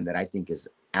Rise band that I think is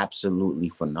absolutely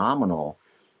phenomenal,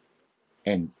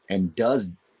 and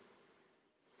dude,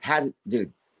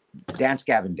 Dance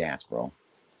Gavin Dance, bro.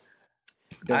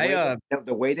 The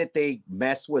way that they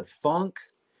mess with funk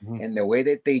and the way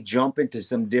that they jump into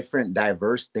some different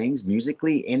diverse things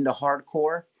musically into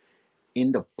hardcore,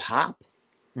 into pop,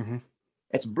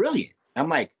 it's brilliant. I'm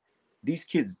like, these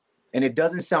kids, and it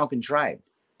doesn't sound contrived.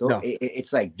 No.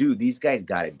 It's like, dude, these guys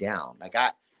got it down. Like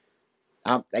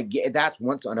that's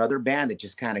once another band that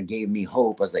just kind of gave me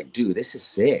hope. I was like, dude, this is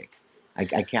sick. I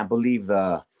can't believe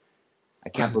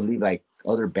like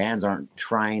other bands aren't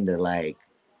trying to like.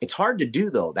 It's hard to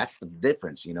do though. That's the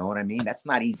difference. You know what I mean? That's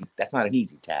not easy. That's not an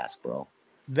easy task, bro.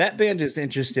 That band is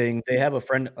interesting. They have a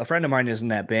friend of mine is in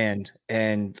that band,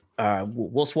 and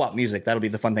we'll swap music. That'll be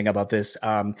the fun thing about this.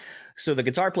 So the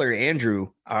guitar player Andrew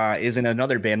is in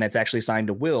another band that's actually signed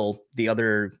to Will, the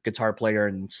other guitar player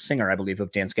and singer, I believe,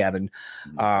 of Dance Gavin.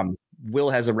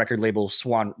 Will has a record label,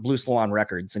 Blue Swan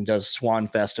Records, and does Swan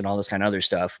Fest and all this kind of other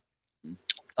stuff.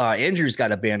 Andrew's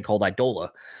got a band called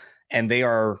Idola, and they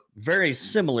are very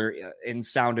similar in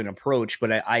sound and approach,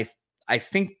 but I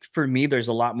think for me, there's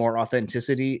a lot more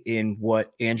authenticity in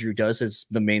what Andrew does as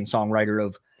the main songwriter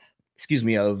of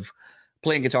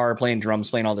playing guitar, playing drums,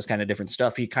 playing all this kind of different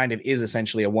stuff. He kind of is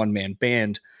essentially a one-man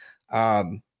band.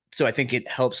 So I think it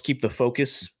helps keep the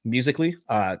focus musically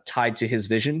tied to his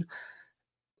vision.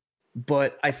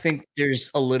 But I think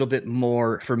there's a little bit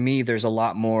more, for me, there's a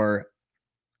lot more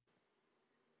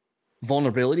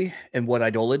vulnerability in what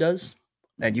Idola does.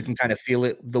 And you can kind of feel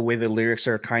it the way the lyrics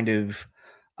are kind of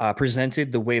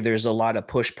presented, the way there's a lot of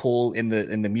push pull in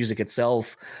the music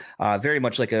itself, very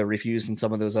much like a Refused and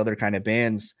some of those other kind of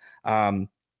bands. I'll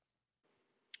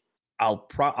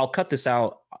cut this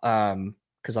out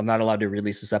because I'm not allowed to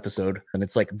release this episode, and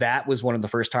it's like that was one of the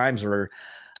first times where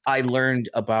I learned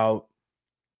about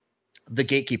the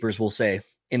gatekeepers, we'll say,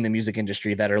 in the music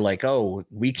industry that are like, oh,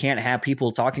 we can't have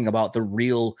people talking about the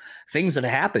real things that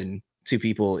happen to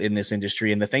people in this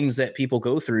industry and the things that people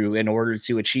go through in order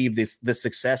to achieve this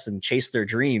success and chase their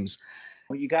dreams.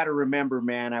 Well, you got to remember,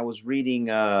 man, I was reading,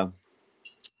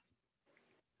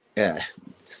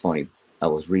 it's funny. I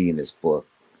was reading this book.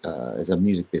 It's a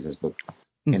music business book,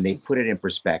 and they put it in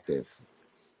perspective.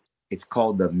 It's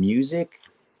called The Music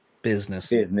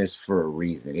Business for a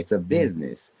reason. It's a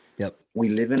business. Yep. We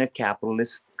live in a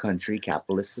capitalist country,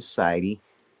 capitalist society.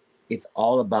 It's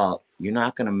all about, you're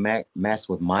not going to mess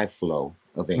with my flow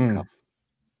of income.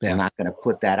 Yeah. I'm not going to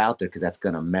put that out there because that's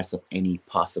going to mess up any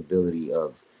possibility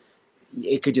of,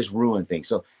 it could just ruin things.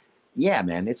 So yeah,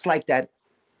 man, it's like that.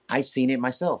 I've seen it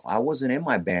myself. I wasn't in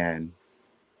my band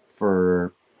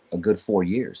for a good 4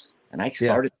 years, and I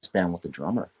started this band with a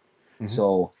drummer.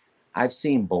 So I've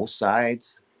seen both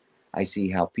sides. I see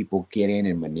how people get in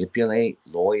and manipulate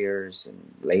lawyers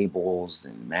and labels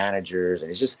and managers, and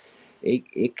it's just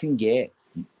it can get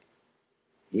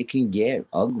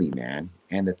ugly, man.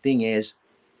 And the thing is,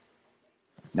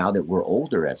 now that we're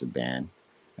older as a band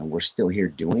and we're still here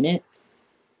doing it,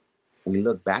 we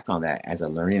look back on that as a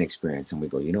learning experience and we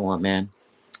go, you know what, man,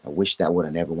 I wish that would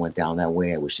have never went down that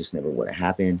way. I wish this never would have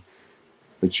happened.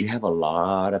 But you have a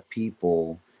lot of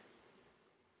people.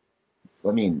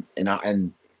 I mean,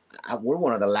 we're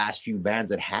one of the last few bands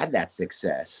that had that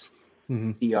success.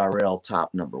 TRL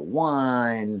top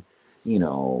 #1,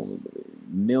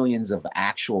 millions of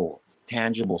actual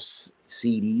tangible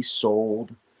CDs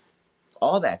sold,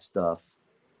 all that stuff.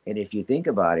 And if you think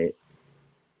about it,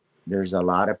 there's a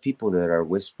lot of people that are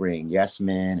whispering yes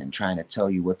men and trying to tell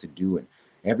you what to do, and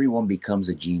everyone becomes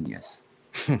a genius.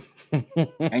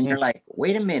 And you're like,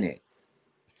 wait a minute.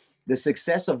 The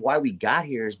success of why we got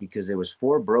here is because there was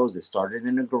 4 bros that started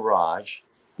in a garage,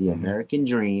 the American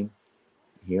dream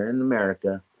here in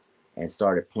America, and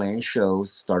started playing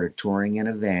shows, started touring in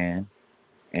a van,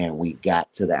 and we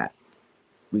got to that.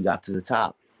 We got to the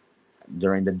top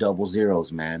during the double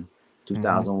zeros, man.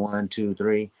 2001, 2,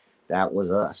 3. That was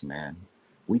us, man.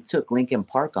 We took Linkin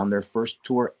Park on their first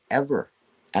tour ever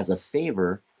as a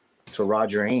favor to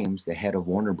Roger Ames, the head of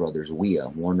Warner Brothers, WEA,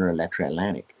 Warner Electra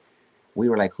Atlantic. We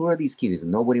were like, who are these kids?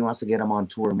 Nobody wants to get them on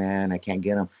tour, man. I can't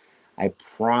get them. I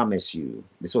promise you.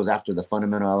 This was after the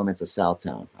Fundamental Elements of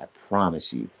Southtown. I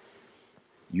promise you.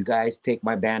 You guys take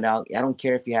my band out. I don't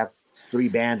care if you have 3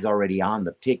 bands already on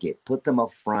the ticket. Put them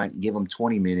up front. Give them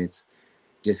 20 minutes.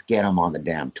 Just get them on the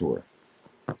damn tour.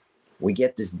 We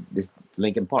get this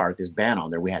Linkin Park, this band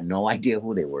on there. We had no idea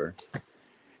who they were.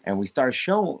 And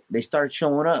they start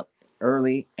showing up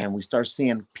early, and we start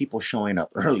seeing people showing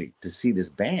up early to see this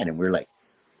band. And we're like,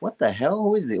 what the hell?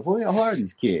 Who is it? Who are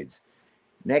these kids?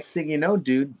 Next thing you know,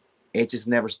 dude, it just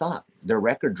never stopped. Their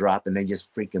record dropped and they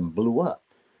just freaking blew up.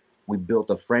 We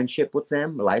built a friendship with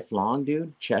them, lifelong,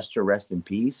 dude. Chester, rest in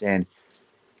peace. And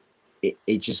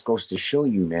it just goes to show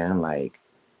you, man, like,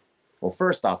 well,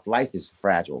 first off, life is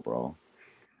fragile, bro.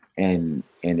 And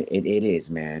it is,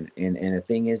 man. And the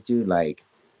thing is, dude, like,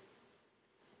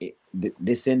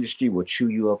 this industry will chew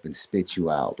you up and spit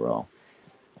you out, bro.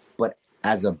 But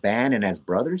as a band and as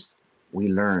brothers, we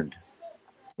learned,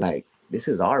 like, this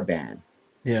is our band.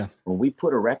 Yeah. When we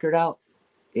put a record out,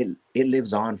 it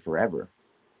lives on forever,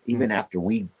 even after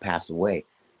we pass away.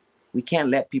 We can't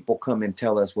let people come and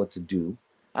tell us what to do.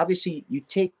 Obviously, you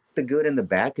take the good and the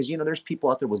bad, because, you know, there's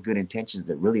people out there with good intentions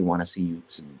that really want to see you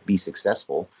be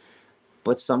successful.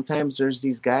 But sometimes there's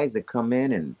these guys that come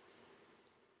in, and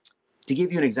to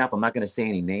give you an example, I'm not going to say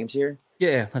any names here.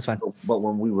 Yeah, that's fine. But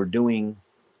when we were doing,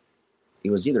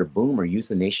 it was either Boom or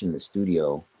Youth of Nation in the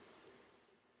studio,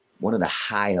 one of the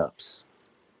high ups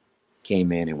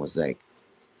came in and was like,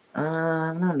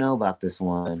 I don't know about this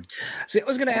one. See, I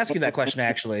was going to ask you that question,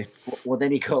 actually. Well,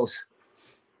 then he goes,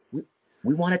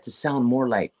 we want it to sound more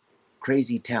like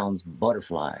Crazy Town's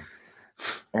Butterfly.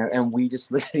 And we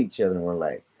just looked at each other and we're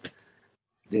like,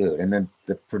 dude. And then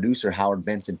the producer, Howard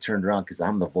Benson, turned around, because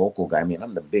I'm the vocal guy. I mean,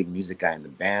 I'm the big music guy in the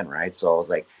band, right? So I was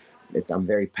like, I'm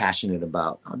very passionate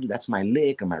about, oh, dude, that's my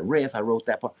lick and my riff. I wrote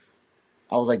that part.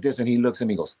 I was like this, and he looks at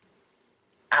me and goes,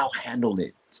 I'll handle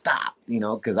it. Stop, you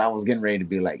know, because I was getting ready to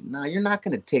be like, no, you're not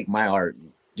going to take my art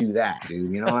and do that,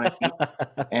 dude. You know what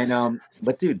I mean? And,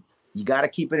 but dude, you got to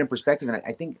keep it in perspective. And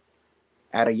I think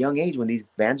at a young age, when these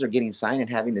bands are getting signed and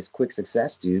having this quick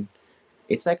success, dude,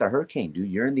 it's like a hurricane, dude.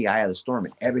 You're in the eye of the storm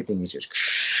and everything is just,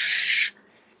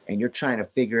 and you're trying to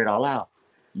figure it all out.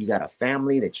 You got a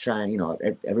family that's trying, you know,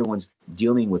 everyone's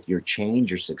dealing with your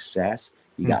change, your success.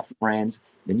 You got friends.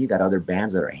 Then you got other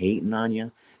bands that are hating on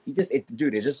you.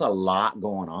 Dude, it's just a lot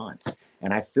going on.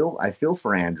 And I feel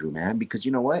for Andrew, man, because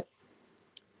you know what?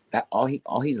 That all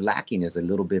he's lacking is a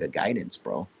little bit of guidance,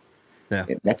 bro. Yeah.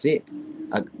 That's it.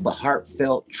 But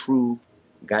heartfelt, true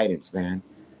guidance, man.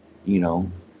 You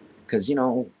know, because, you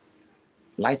know,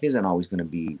 life isn't always going to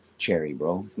be cherry,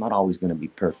 bro. It's not always going to be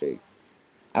perfect.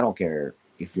 I don't care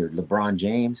if you're LeBron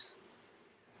James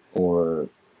or,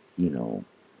 you know,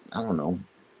 I don't know,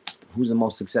 who's the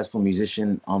most successful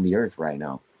musician on the earth right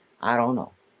now. I don't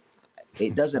know.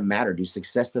 It doesn't matter, dude.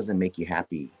 Success doesn't make you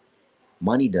happy.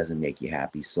 Money doesn't make you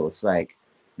happy. So it's like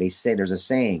they say, there's a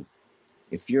saying,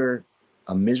 if you're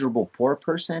a miserable poor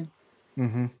person,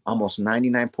 almost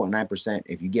 99.9%,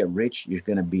 if you get rich, you're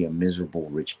going to be a miserable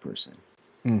rich person.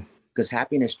 Because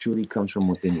happiness truly comes from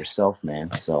within yourself,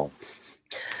 man. So,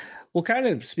 well, kind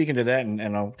of speaking to that,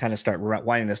 and I'll kind of start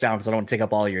winding this down because I don't want to take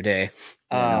up all your day.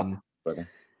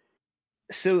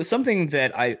 So something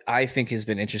that I think has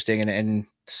been interesting and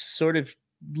sort of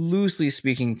loosely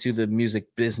speaking to the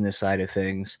music business side of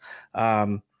things,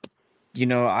 you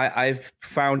know, I've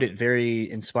found it very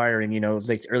inspiring, you know,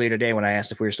 like earlier today when I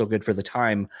asked if we were still good for the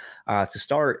time to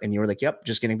start, and you were like, yep,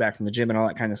 just getting back from the gym and all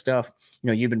that kind of stuff. You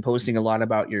know, you've been posting a lot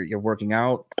about your working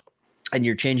out, and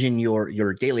you're changing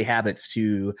your daily habits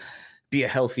to be a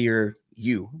healthier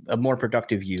you, a more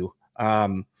productive you.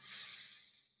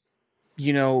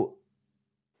 You know,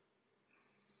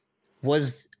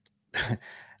 was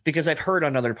because I've heard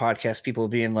on other podcasts people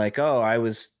being like, oh, I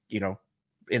was, you know,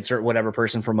 insert whatever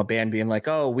person from a band being like,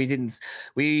 oh, we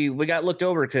got looked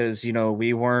over because, you know,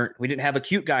 we didn't have a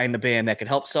cute guy in the band that could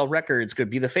help sell records, could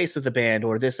be the face of the band,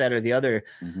 or this, that, or the other.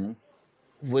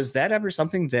 Was that ever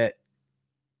something that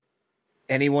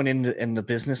anyone in the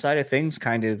business side of things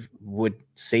kind of would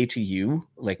say to you,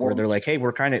 like, where they're like, hey,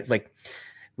 we're kind of like,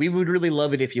 we would really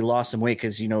love it if you lost some weight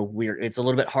because, you know, it's a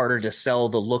little bit harder to sell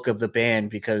the look of the band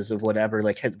because of whatever.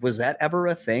 Like, was that ever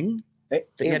a thing that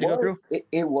you had to go through?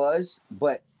 It was,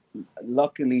 but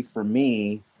luckily for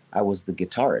me, I was the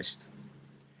guitarist.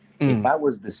 If I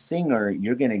was the singer,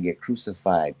 you're gonna get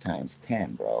crucified times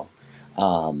 10, bro.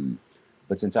 Um,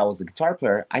 but since I was the guitar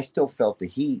player, I still felt the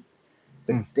heat.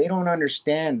 But they don't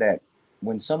understand that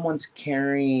when someone's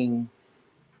carrying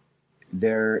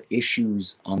their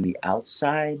issues on the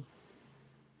outside,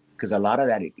 because a lot of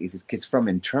that is it's from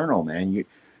internal, man.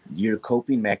 Your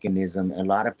coping mechanism. A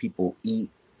lot of people eat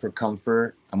for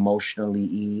comfort, emotionally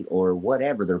eat, or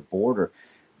whatever. They're bored, or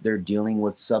they're dealing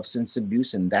with substance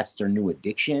abuse, and that's their new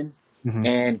addiction.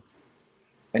 And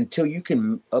until you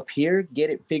can up here get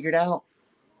it figured out,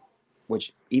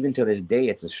 which even to this day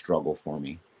it's a struggle for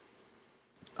me.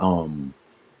 Um,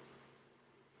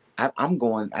 I'm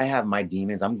going. I have my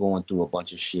demons. I'm going through a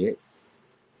bunch of shit.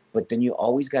 But then you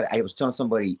always got. I was telling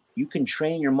somebody, you can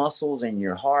train your muscles and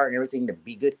your heart and everything to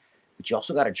be good, but you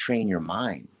also got to train your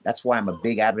mind. That's why I'm a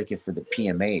big advocate for the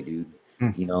PMA, dude.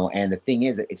 You know, and the thing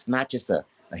is, it's not just a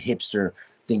hipster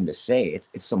thing to say.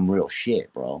 It's some real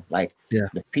shit, bro. Like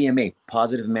the PMA,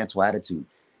 positive mental attitude.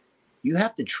 You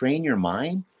have to train your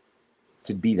mind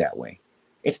to be that way.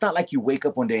 It's not like you wake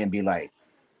up one day and be like,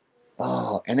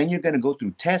 oh, and then you're gonna go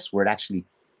through tests where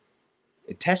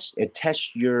it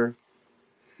tests your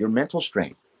mental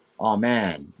strength. Oh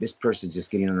man, this person's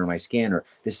just getting under my skin, or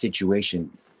this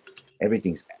situation,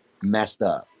 everything's messed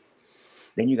up.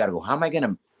 Then you got to go, how am I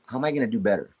gonna do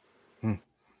better?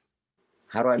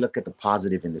 How do I look at the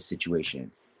positive in the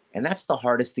situation? And that's the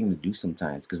hardest thing to do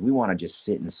sometimes, because we want to just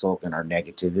sit and sulk in our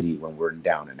negativity when we're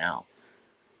down and out.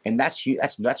 And that's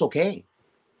okay.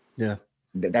 Yeah.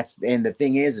 That's, and the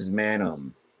thing is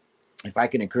man, if I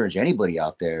can encourage anybody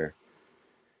out there,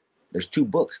 there's 2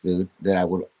 books, dude, that I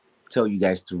would tell you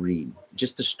guys to read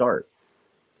just to start.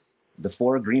 The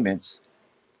 4 Agreements,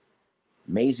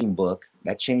 amazing book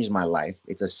that changed my life.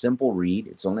 It's a simple read.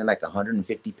 It's only like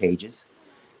 150 pages.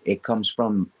 It comes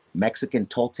from Mexican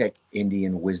Toltec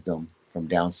Indian wisdom from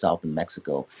down south in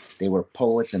Mexico. They were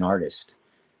poets and artists.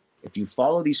 If you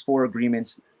follow these 4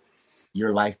 agreements,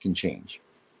 your life can change.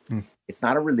 It's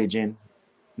not a religion,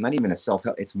 not even a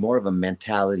self-help. It's more of a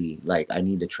mentality. Like, I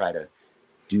need to try to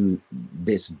do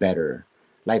this better.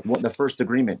 Like, what the first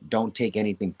agreement, don't take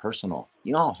anything personal.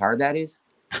 You know how hard that is?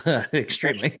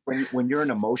 Extremely. When you're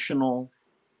an emotional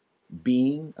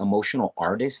being, emotional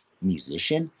artist,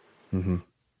 musician,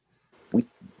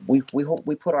 we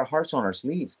put our hearts on our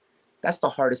sleeves. That's the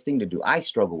hardest thing to do. I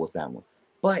struggle with that one.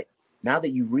 But now that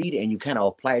you read it and you kind of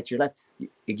apply it to your life,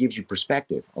 it gives you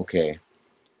perspective. Okay,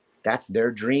 that's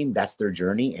their dream, that's their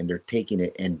journey, and they're taking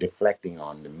it and deflecting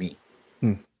onto me.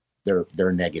 Their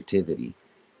negativity.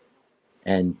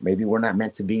 And maybe we're not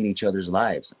meant to be in each other's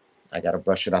lives. I got to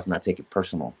brush it off, not take it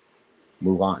personal.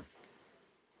 Move on.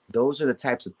 Those are the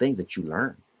types of things that you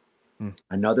learn.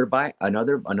 Another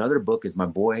book is my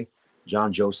boy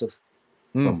John Joseph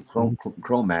from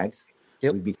Cro-Mags.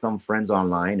 We've become friends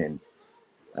online, and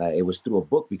it was through a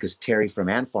book because Terry from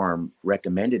Ant Farm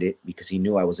recommended it because he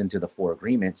knew I was into the 4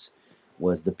 agreements.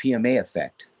 Was the PMA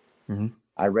Effect.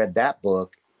 I read that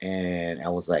book and I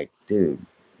was like, dude,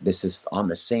 this is on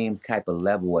the same type of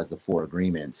level as the 4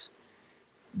 agreements.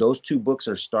 Those 2 books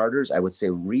are starters. I would say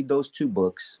read those 2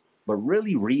 books, but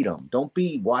really read them. Don't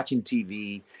be watching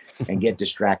TV and get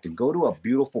distracted. Go to a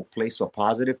beautiful place, a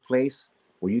positive place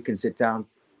where you can sit down,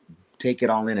 take it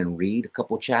all in and read a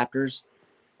couple chapters.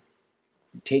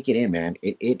 Take it in, man.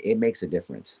 It makes a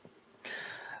difference.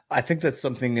 I think that's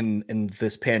something in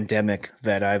this pandemic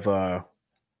that I've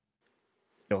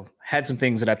had some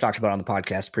things that I've talked about on the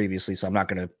podcast previously, so I'm not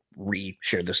going to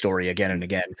re-share the story again and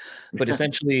again, but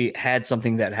essentially had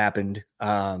something that happened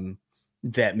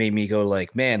that made me go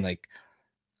like, man, like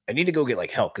I need to go get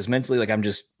like help, because mentally, like I'm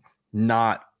just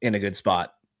not in a good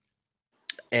spot.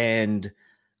 And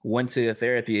went to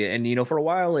therapy, and for a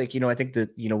while, like I think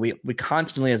that we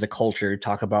constantly as a culture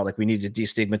talk about like we need to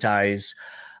destigmatize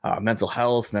mental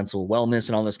health, mental wellness,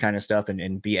 and all this kind of stuff,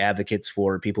 and be advocates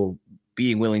for people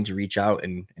being willing to reach out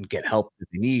and get help that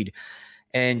they need.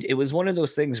 And it was one of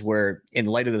those things where, in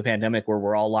light of the pandemic, where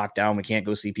we're all locked down, we can't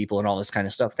go see people and all this kind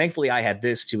of stuff. Thankfully, I had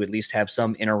this to at least have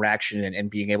some interaction and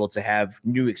being able to have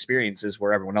new experiences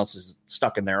where everyone else is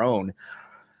stuck in their own.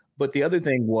 But the other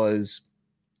thing was,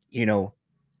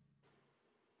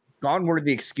 gone were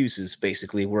the excuses,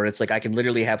 basically, where it's like I can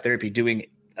literally have therapy doing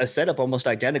a setup almost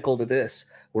identical to this,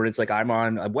 where it's like I'm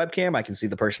on a webcam, I can see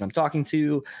the person I'm talking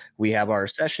to, we have our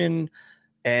session,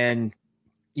 and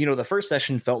the first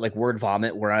session felt like word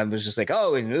vomit, where I was just like,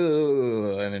 oh, and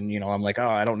then I'm like, oh,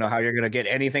 I don't know how you're gonna get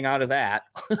anything out of that.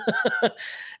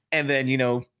 And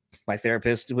then my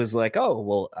therapist was like, oh,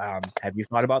 well, have you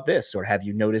thought about this, or have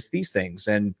you noticed these things?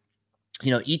 And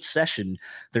each session,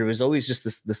 there was always just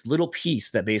this little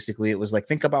piece that basically it was like,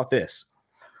 think about this.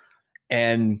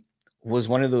 And was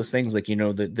one of those things like,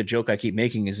 the joke I keep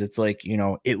making is it's like,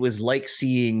 it was like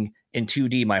seeing in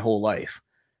 2D my whole life.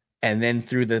 And then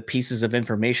through the pieces of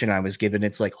information I was given,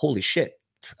 it's like, holy shit,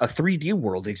 a 3D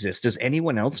world exists. Does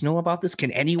anyone else know about this? Can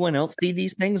anyone else see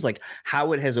these things? Like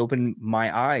how it has opened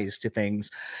my eyes to things.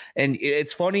 And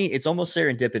it's funny. It's almost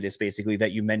serendipitous, basically,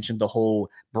 that you mentioned the whole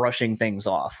brushing things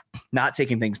off, not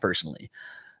taking things personally.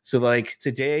 So like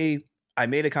today I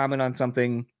made a comment on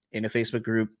something in a Facebook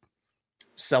group.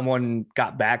 Someone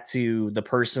got back to the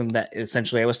person that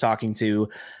essentially I was talking to.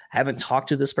 Haven't talked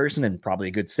to this person in probably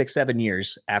a good 6-7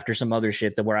 years after some other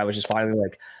shit that where I was just finally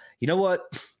like, you know what?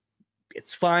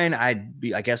 It's fine. I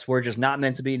guess we're just not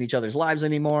meant to be in each other's lives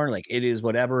anymore. Like it is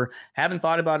whatever. Haven't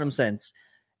thought about him since.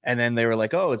 And then they were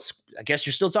like, oh, I guess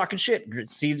you're still talking shit. Great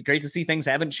to see things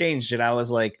haven't changed. And I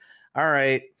was like, all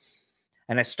right.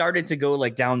 And I started to go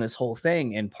like down this whole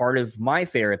thing. And part of my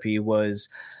therapy was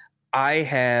I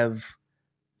have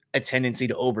a tendency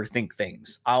to overthink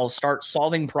things. I'll start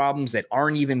solving problems that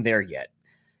aren't even there yet.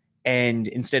 And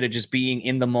instead of just being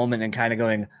in the moment and kind of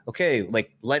going, okay,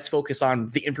 like let's focus on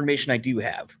the information I do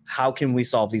have. How can we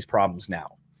solve these problems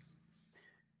now?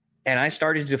 And I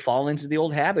started to fall into the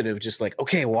old habit of just like,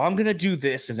 okay, well, I'm going to do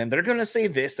this. And then they're going to say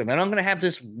this. And then I'm going to have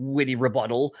this witty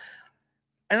rebuttal.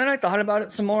 And then I thought about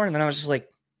it some more. And then I was just like,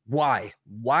 why?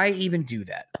 Why even do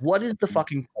that? What is the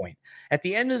fucking point? At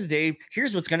the end of the day,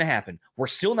 here's what's going to happen. We're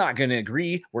still not going to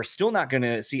agree. We're still not going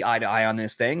to see eye to eye on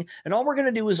this thing. And all we're going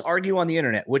to do is argue on the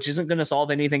internet, which isn't going to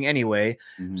solve anything anyway.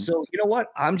 Mm-hmm. So you know what?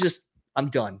 I'm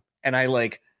done. And I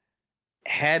like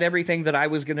had everything that I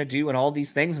was going to do and all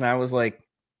these things. And I was like,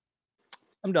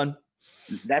 I'm done.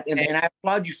 And I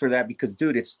applaud you for that because,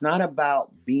 dude, it's not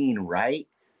about being right.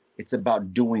 It's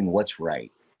about doing what's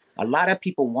right. A lot of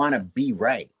people want to be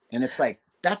right. And it's like,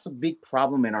 that's a big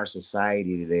problem in our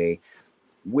society today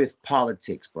with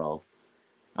politics, bro.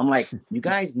 I'm like, you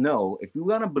guys know, if you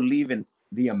want to believe in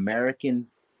the American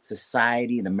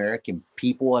society and American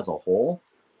people as a whole,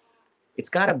 it's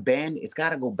got to bend. It's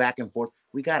got to go back and forth.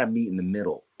 We got to meet in the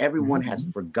middle. Everyone has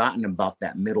forgotten about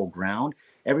that middle ground.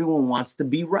 Everyone wants to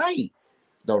be right.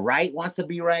 The right wants to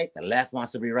be right. The left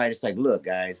wants to be right. It's like, look,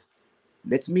 guys,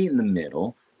 let's meet in the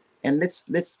middle. And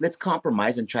let's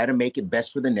compromise and try to make it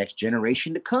best for the next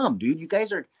generation to come, dude. You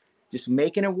guys are just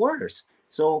making it worse.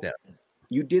 So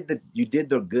you did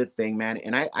the good thing, man.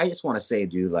 And I just want to say,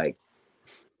 dude, like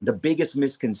the biggest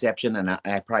misconception, and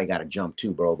I probably got to jump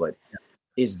too, bro, but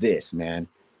is this, man.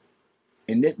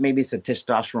 And this maybe it's a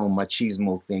testosterone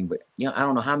machismo thing, but I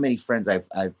don't know how many friends I've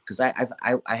because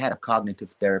I had a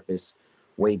cognitive therapist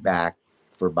way back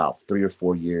for about 3 or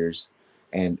 4 years.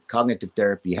 And cognitive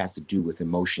therapy has to do with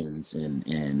emotions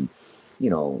and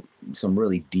some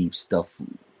really deep stuff.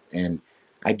 And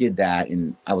I did that,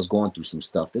 and I was going through some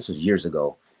stuff. This was years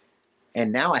ago.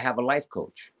 And now I have a life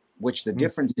coach, which the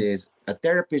difference is a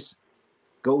therapist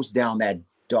goes down that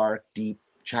dark, deep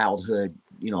childhood,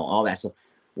 all that stuff,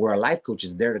 where a life coach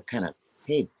is there to kind of,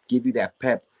 hey, give you that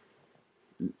pep,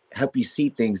 help you see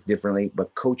things differently,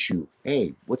 but coach you.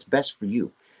 Hey, what's best for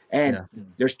you? And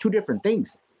there's two different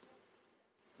things.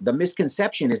 The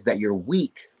misconception is that you're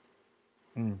weak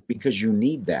because you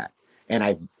need that. And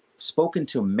I've spoken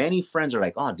to many friends who are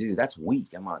like, oh, dude, that's weak.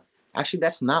 I'm like, actually,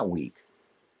 that's not weak.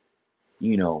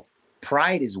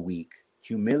 Pride is weak.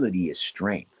 Humility is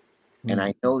strength. And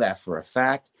I know that for a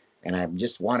fact. And I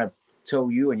just want to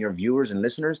tell you and your viewers and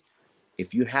listeners,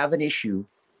 if you have an issue,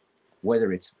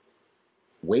 whether it's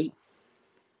weight,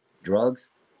 drugs,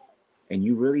 and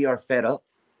you really are fed up,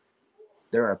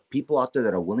 there are people out there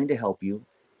that are willing to help you.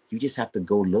 You just have to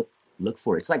go look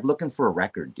for it. It's like looking for a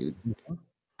record, dude.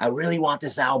 I really want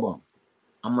this album.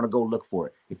 I'm going to go look for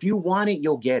it. If you want it,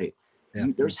 you'll get it.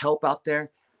 There's help out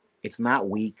there. It's not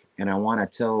weak. And I want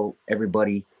to tell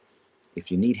everybody,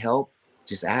 if you need help,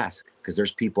 just ask, because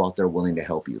there's people out there willing to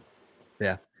help you.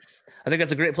 Yeah. I think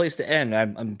that's a great place to end. I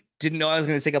didn't know I was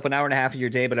going to take up an hour and a half of your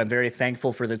day, but I'm very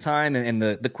thankful for the time and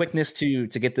the quickness to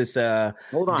get this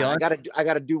hold on done. I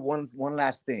gotta do one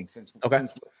last thing since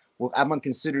well, I'm gonna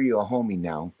consider you a homie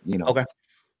now. Okay.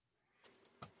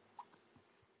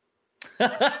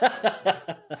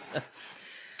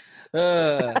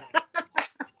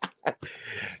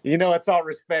 It's all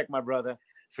respect, my brother.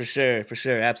 For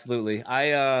sure, absolutely.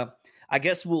 I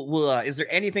guess we'll is there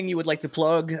anything you would like to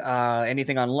plug?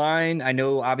 Anything online? I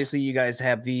know obviously you guys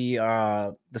have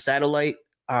the satellite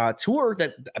tour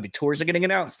tours are getting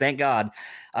announced, thank God.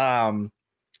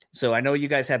 So I know you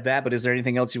guys have that, but is there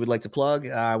anything else you would like to plug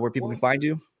where people can find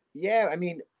you? Yeah, I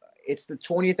mean, it's the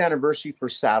 20th anniversary for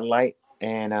Satellite.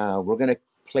 and we're gonna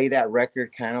play that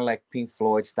record kind of like Pink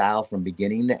Floyd style from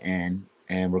beginning to end.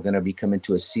 And we're gonna be coming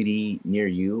to a city near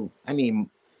you. I mean,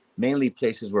 mainly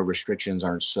places where restrictions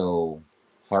aren't so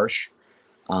harsh.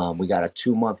 We got a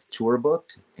 2-month tour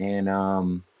booked,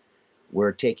 and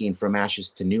we're taking From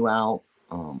Ashes to New out,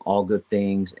 All Good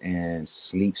Things, and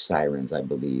Sleep Sirens, I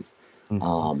believe.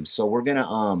 So we're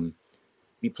gonna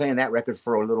be playing that record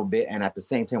for a little bit, and at the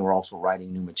same time, we're also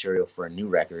writing new material for a new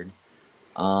record.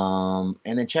 And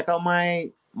then check out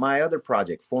my other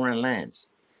project, Foreign Lands,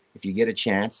 if you get a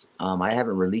chance. I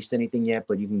haven't released anything yet,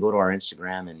 but you can go to our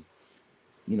Instagram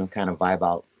and kind of vibe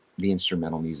out the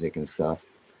instrumental music and stuff.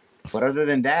 But other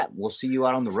than that, we'll see you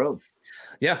out on the road.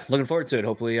 Yeah, looking forward to it.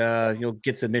 Hopefully, you'll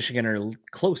get to Michigan or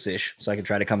close-ish, so I can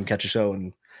try to come catch a show.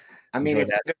 And I mean,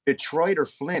 it's either Detroit or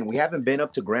Flint. We haven't been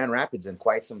up to Grand Rapids in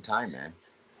quite some time, man.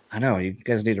 I know you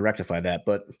guys need to rectify that.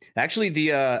 But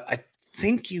actually, I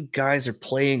think you guys are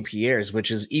playing Pierre's,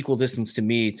 which is equal distance to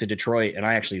me to Detroit, and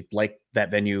I actually like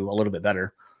that venue a little bit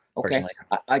better. Okay,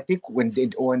 I think when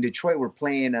Detroit we're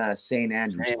playing St.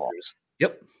 Andrews Hall.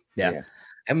 Yep. Yeah.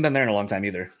 Haven't been there in a long time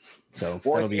either. So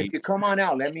if you come on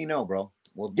out, let me know, bro.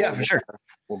 For sure.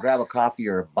 We'll grab a coffee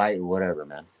or a bite or whatever,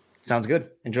 man. Sounds good.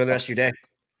 Enjoy the rest of your day.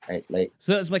 All right, late.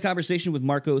 So that's my conversation with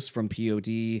Marcos from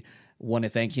POD. Want to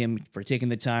thank him for taking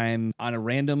the time on a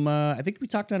random, I think we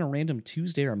talked on a random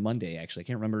Tuesday or Monday, actually. I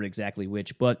can't remember exactly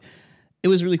which, but it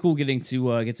was really cool getting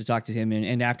to get to talk to him.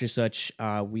 And after such,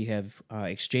 we have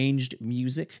exchanged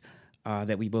music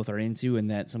that we both are into, and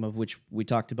that some of which we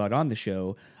talked about on the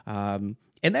show. And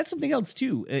that's something else,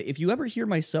 too. If you ever hear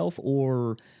myself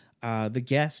or the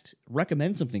guest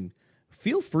recommend something,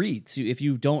 feel free to, if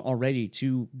you don't already,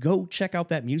 to go check out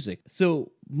that music.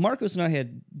 So Marcos and I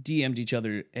had DM'd each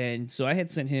other, and so I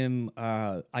had sent him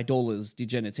Idola's De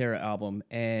Genitera album,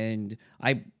 and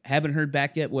I haven't heard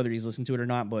back yet whether he's listened to it or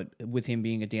not, but with him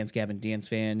being a Dance Gavin Dance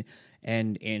fan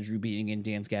and Andrew being in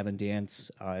Dance Gavin Dance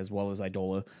as well as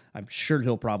Idola, I'm sure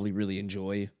he'll probably really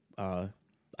enjoy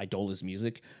Idola's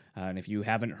music. And if you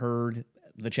haven't heard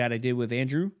the chat I did with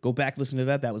Andrew, go back, listen to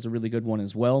that. That was a really good one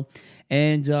as well.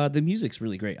 And the music's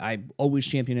really great. I always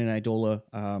champion an Idola.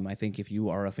 I think if you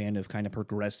are a fan of kind of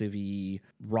progressive-y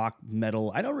rock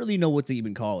metal, I don't really know what to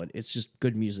even call it. It's just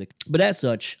good music. But as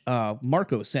such,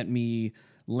 Marco sent me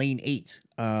Lane 8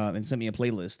 and sent me a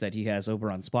playlist that he has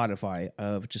over on Spotify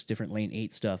of just different Lane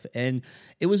 8 stuff. And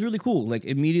it was really cool. Like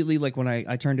immediately, like when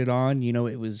I turned it on,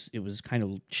 it was kind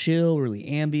of chill, really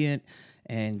ambient.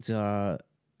 And,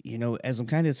 as I'm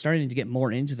kind of starting to get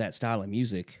more into that style of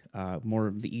music, more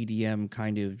of the EDM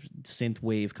kind of synth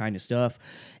wave kind of stuff,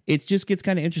 it just gets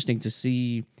kind of interesting to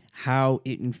see how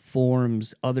it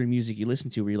informs other music you listen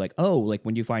to, where you're like, oh, like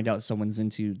when you find out someone's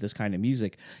into this kind of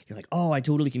music, you're like, oh, I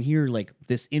totally can hear like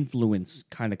this influence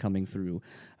kind of coming through.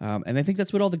 And I think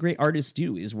that's what all the great artists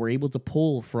do, is we're able to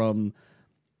pull from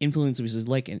influences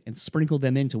like and sprinkle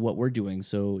them into what we're doing.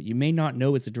 So you may not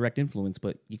know it's a direct influence,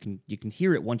 but you can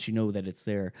hear it once you know that it's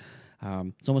there.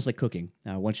 It's almost like cooking.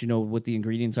 Once you know what the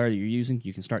ingredients are that you're using,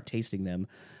 you can start tasting them.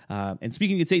 And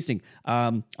speaking of tasting, I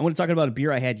want to talk about a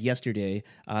beer I had yesterday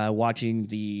watching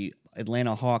the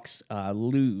Atlanta Hawks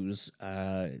lose,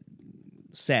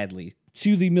 sadly,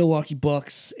 to the Milwaukee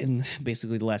Bucks in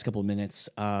basically the last couple of minutes.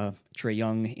 Trae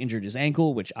Young injured his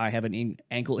ankle, which I have an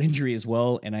ankle injury as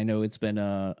well, and I know it's been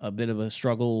a bit of a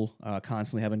struggle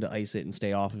constantly having to ice it and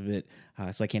stay off of it,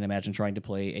 so I can't imagine trying to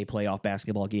play a playoff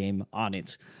basketball game on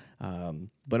it.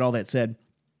 But all that said,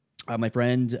 my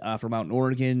friend from out in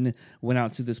Oregon went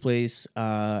out to this place.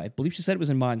 I believe she said it was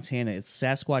in Montana. It's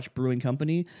Sasquatch Brewing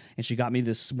Company, and she got me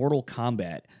this Mortal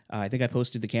Kombat. I think I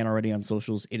posted the can already on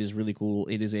socials. It is really cool.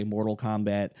 It is a Mortal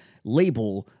Kombat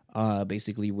label,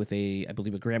 basically with I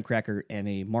believe a graham cracker and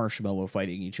a marshmallow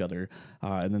fighting each other.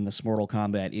 And then this Mortal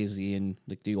Kombat is in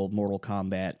like the old Mortal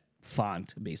Kombat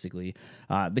font, basically.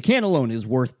 The can alone is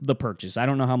worth the purchase. I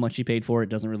don't know how much she paid for it.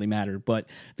 Doesn't really matter, but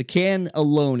the can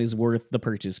alone is worth the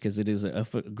purchase because it is a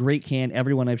great can.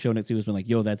 Everyone I've shown it to has been like,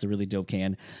 yo, that's a really dope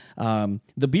can.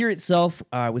 The beer itself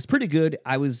was pretty good.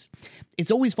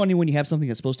 It's always funny when you have something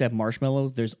that's supposed to have marshmallow.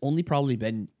 There's only probably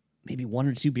been maybe one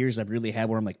or two beers I've really had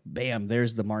where I'm like, bam,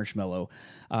 there's the marshmallow.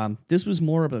 This was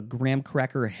more of a graham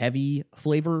cracker heavy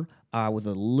flavor with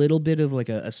a little bit of like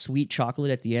a sweet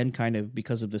chocolate at the end, kind of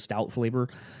because of the stout flavor.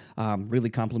 Really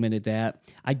complimented that.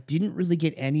 I didn't really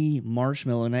get any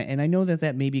marshmallow, and I know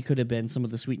that maybe could have been some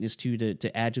of the sweetness too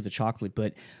to add to the chocolate,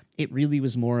 but it really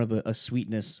was more of a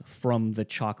sweetness from the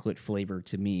chocolate flavor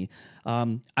to me.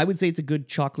 I would say it's a good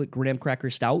chocolate graham cracker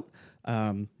stout.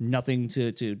 Nothing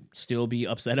to still be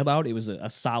upset about. It was a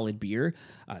solid beer,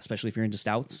 especially if you're into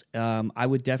stouts. I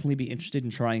would definitely be interested in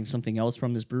trying something else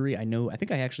from this brewery. I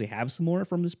think I actually have some more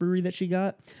from this brewery that she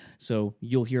got, so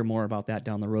you'll hear more about that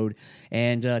down the road.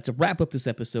 And to wrap up this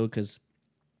episode, because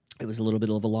it was a little bit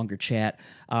of a longer chat,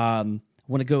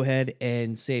 want to go ahead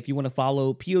and say, if you want to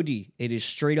follow POD, it is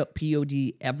straight up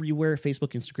POD everywhere: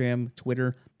 Facebook, Instagram,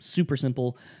 Twitter. Super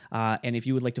simple. And if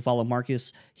you would like to follow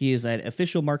Marcus, he is at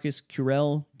official Marcus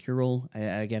Curel.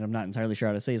 Again, I'm not entirely sure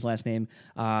how to say his last name.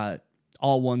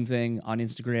 All one thing on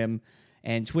Instagram,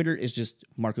 and Twitter is just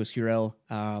Marcos Curel.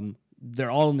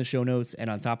 They're all in the show notes. And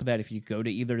on top of that, if you go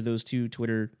to either of those two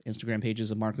Twitter, Instagram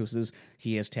pages of Marcos's,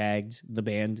 he has tagged the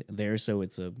band there. So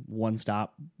it's a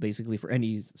one-stop basically for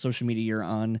any social media you're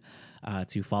on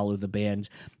to follow the band.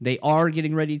 They are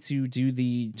getting ready to do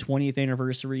the 20th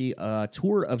anniversary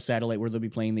tour of Satellite, where they'll be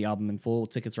playing the album in full.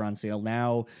 Tickets are on sale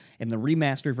now, and the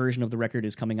remastered version of the record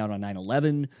is coming out on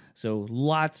 9/11. So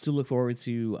lots to look forward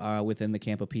to within the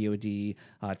camp of POD.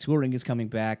 Touring is coming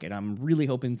back, and I'm really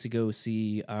hoping to go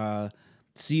see a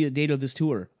date of this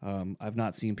tour. I've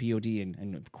not seen POD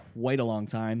in quite a long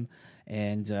time,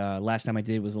 and last time I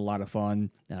did was a lot of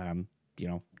fun.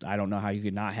 I don't know how you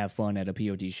could not have fun at a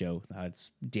POD show.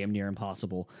 It's damn near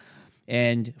impossible.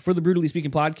 And for the Brutally Speaking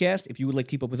podcast, if you would like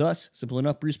to keep up with us, simple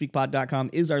enough,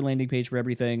 brewspeakpod.com is our landing page for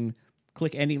everything.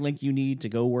 Click any link you need to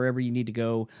go wherever you need to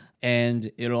go,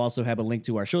 and it'll also have a link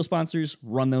to our show sponsors.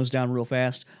 Run those down real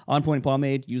fast. On Point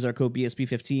Pomade, use our code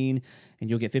BSP15, and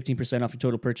you'll get 15% off your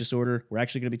total purchase order. We're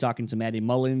actually going to be talking to Maddie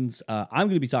Mullins. I'm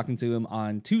going to be talking to him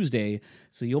on Tuesday,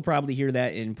 so you'll probably hear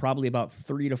that in probably about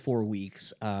 3 to 4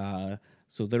 weeks.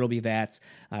 So there'll be that.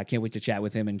 I can't wait to chat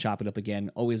with him and chop it up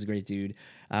again. Always a great dude.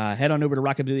 Head on over to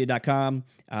rockabilia.com.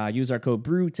 Use our code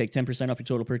BREW. Take 10% off your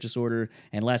total purchase order.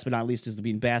 And last but not least is The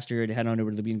Bean Bastard. Head on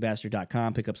over to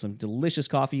thebeanbastard.com. Pick up some delicious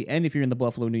coffee. And if you're in the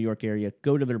Buffalo, New York area,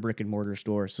 go to their brick and mortar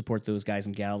store. Support those guys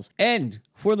and gals. And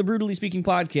for the Brutally Speaking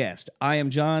podcast, I am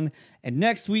John. And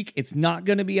next week, it's not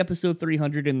going to be episode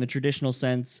 300 in the traditional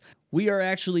sense. We are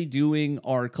actually doing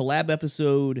our collab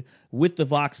episode with the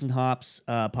Vox and Hops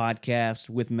podcast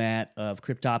with Matt of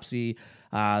Cryptopsy.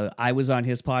 I was on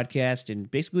his podcast, and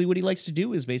basically what he likes to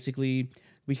do is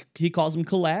he calls them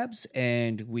collabs,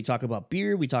 and we talk about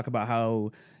beer. We talk about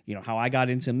how I got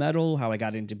into metal, how I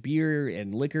got into beer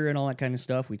and liquor and all that kind of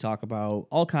stuff. We talk about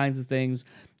all kinds of things.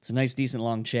 It's a nice, decent,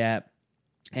 long chat,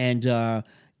 and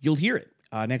you'll hear it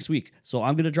next week. So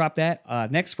I'm going to drop that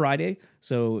next Friday,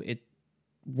 so it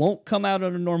won't come out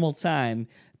at a normal time,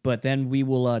 but then we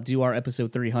will do our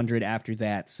episode 300 after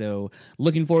that. So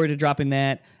looking forward to dropping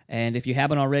that. And if you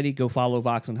haven't already, go follow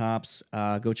Vox and Hops.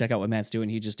 Go check out what Matt's doing.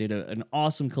 He just did an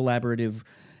awesome collaborative,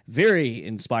 very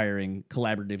inspiring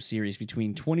collaborative series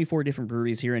between 24 different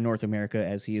breweries here in North America,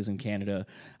 as he is in Canada.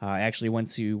 I actually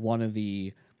went to one of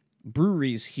the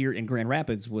breweries here in Grand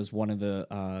Rapids, was one of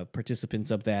the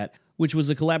participants of that, which was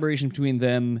a collaboration between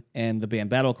them and the band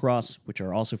Battlecross, which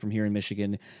are also from here in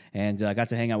Michigan. And I got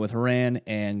to hang out with Haran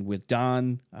and with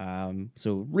Don.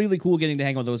 So really cool getting to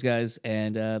hang out with those guys.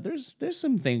 And there's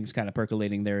some things kind of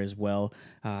percolating there as well.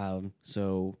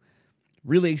 So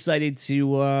really excited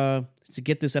to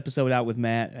get this episode out with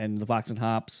Matt and the Vox and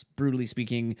Hops. Brutally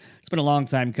Speaking, it's been a long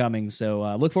time coming.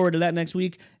 So look forward to that next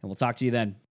week, and we'll talk to you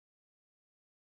then.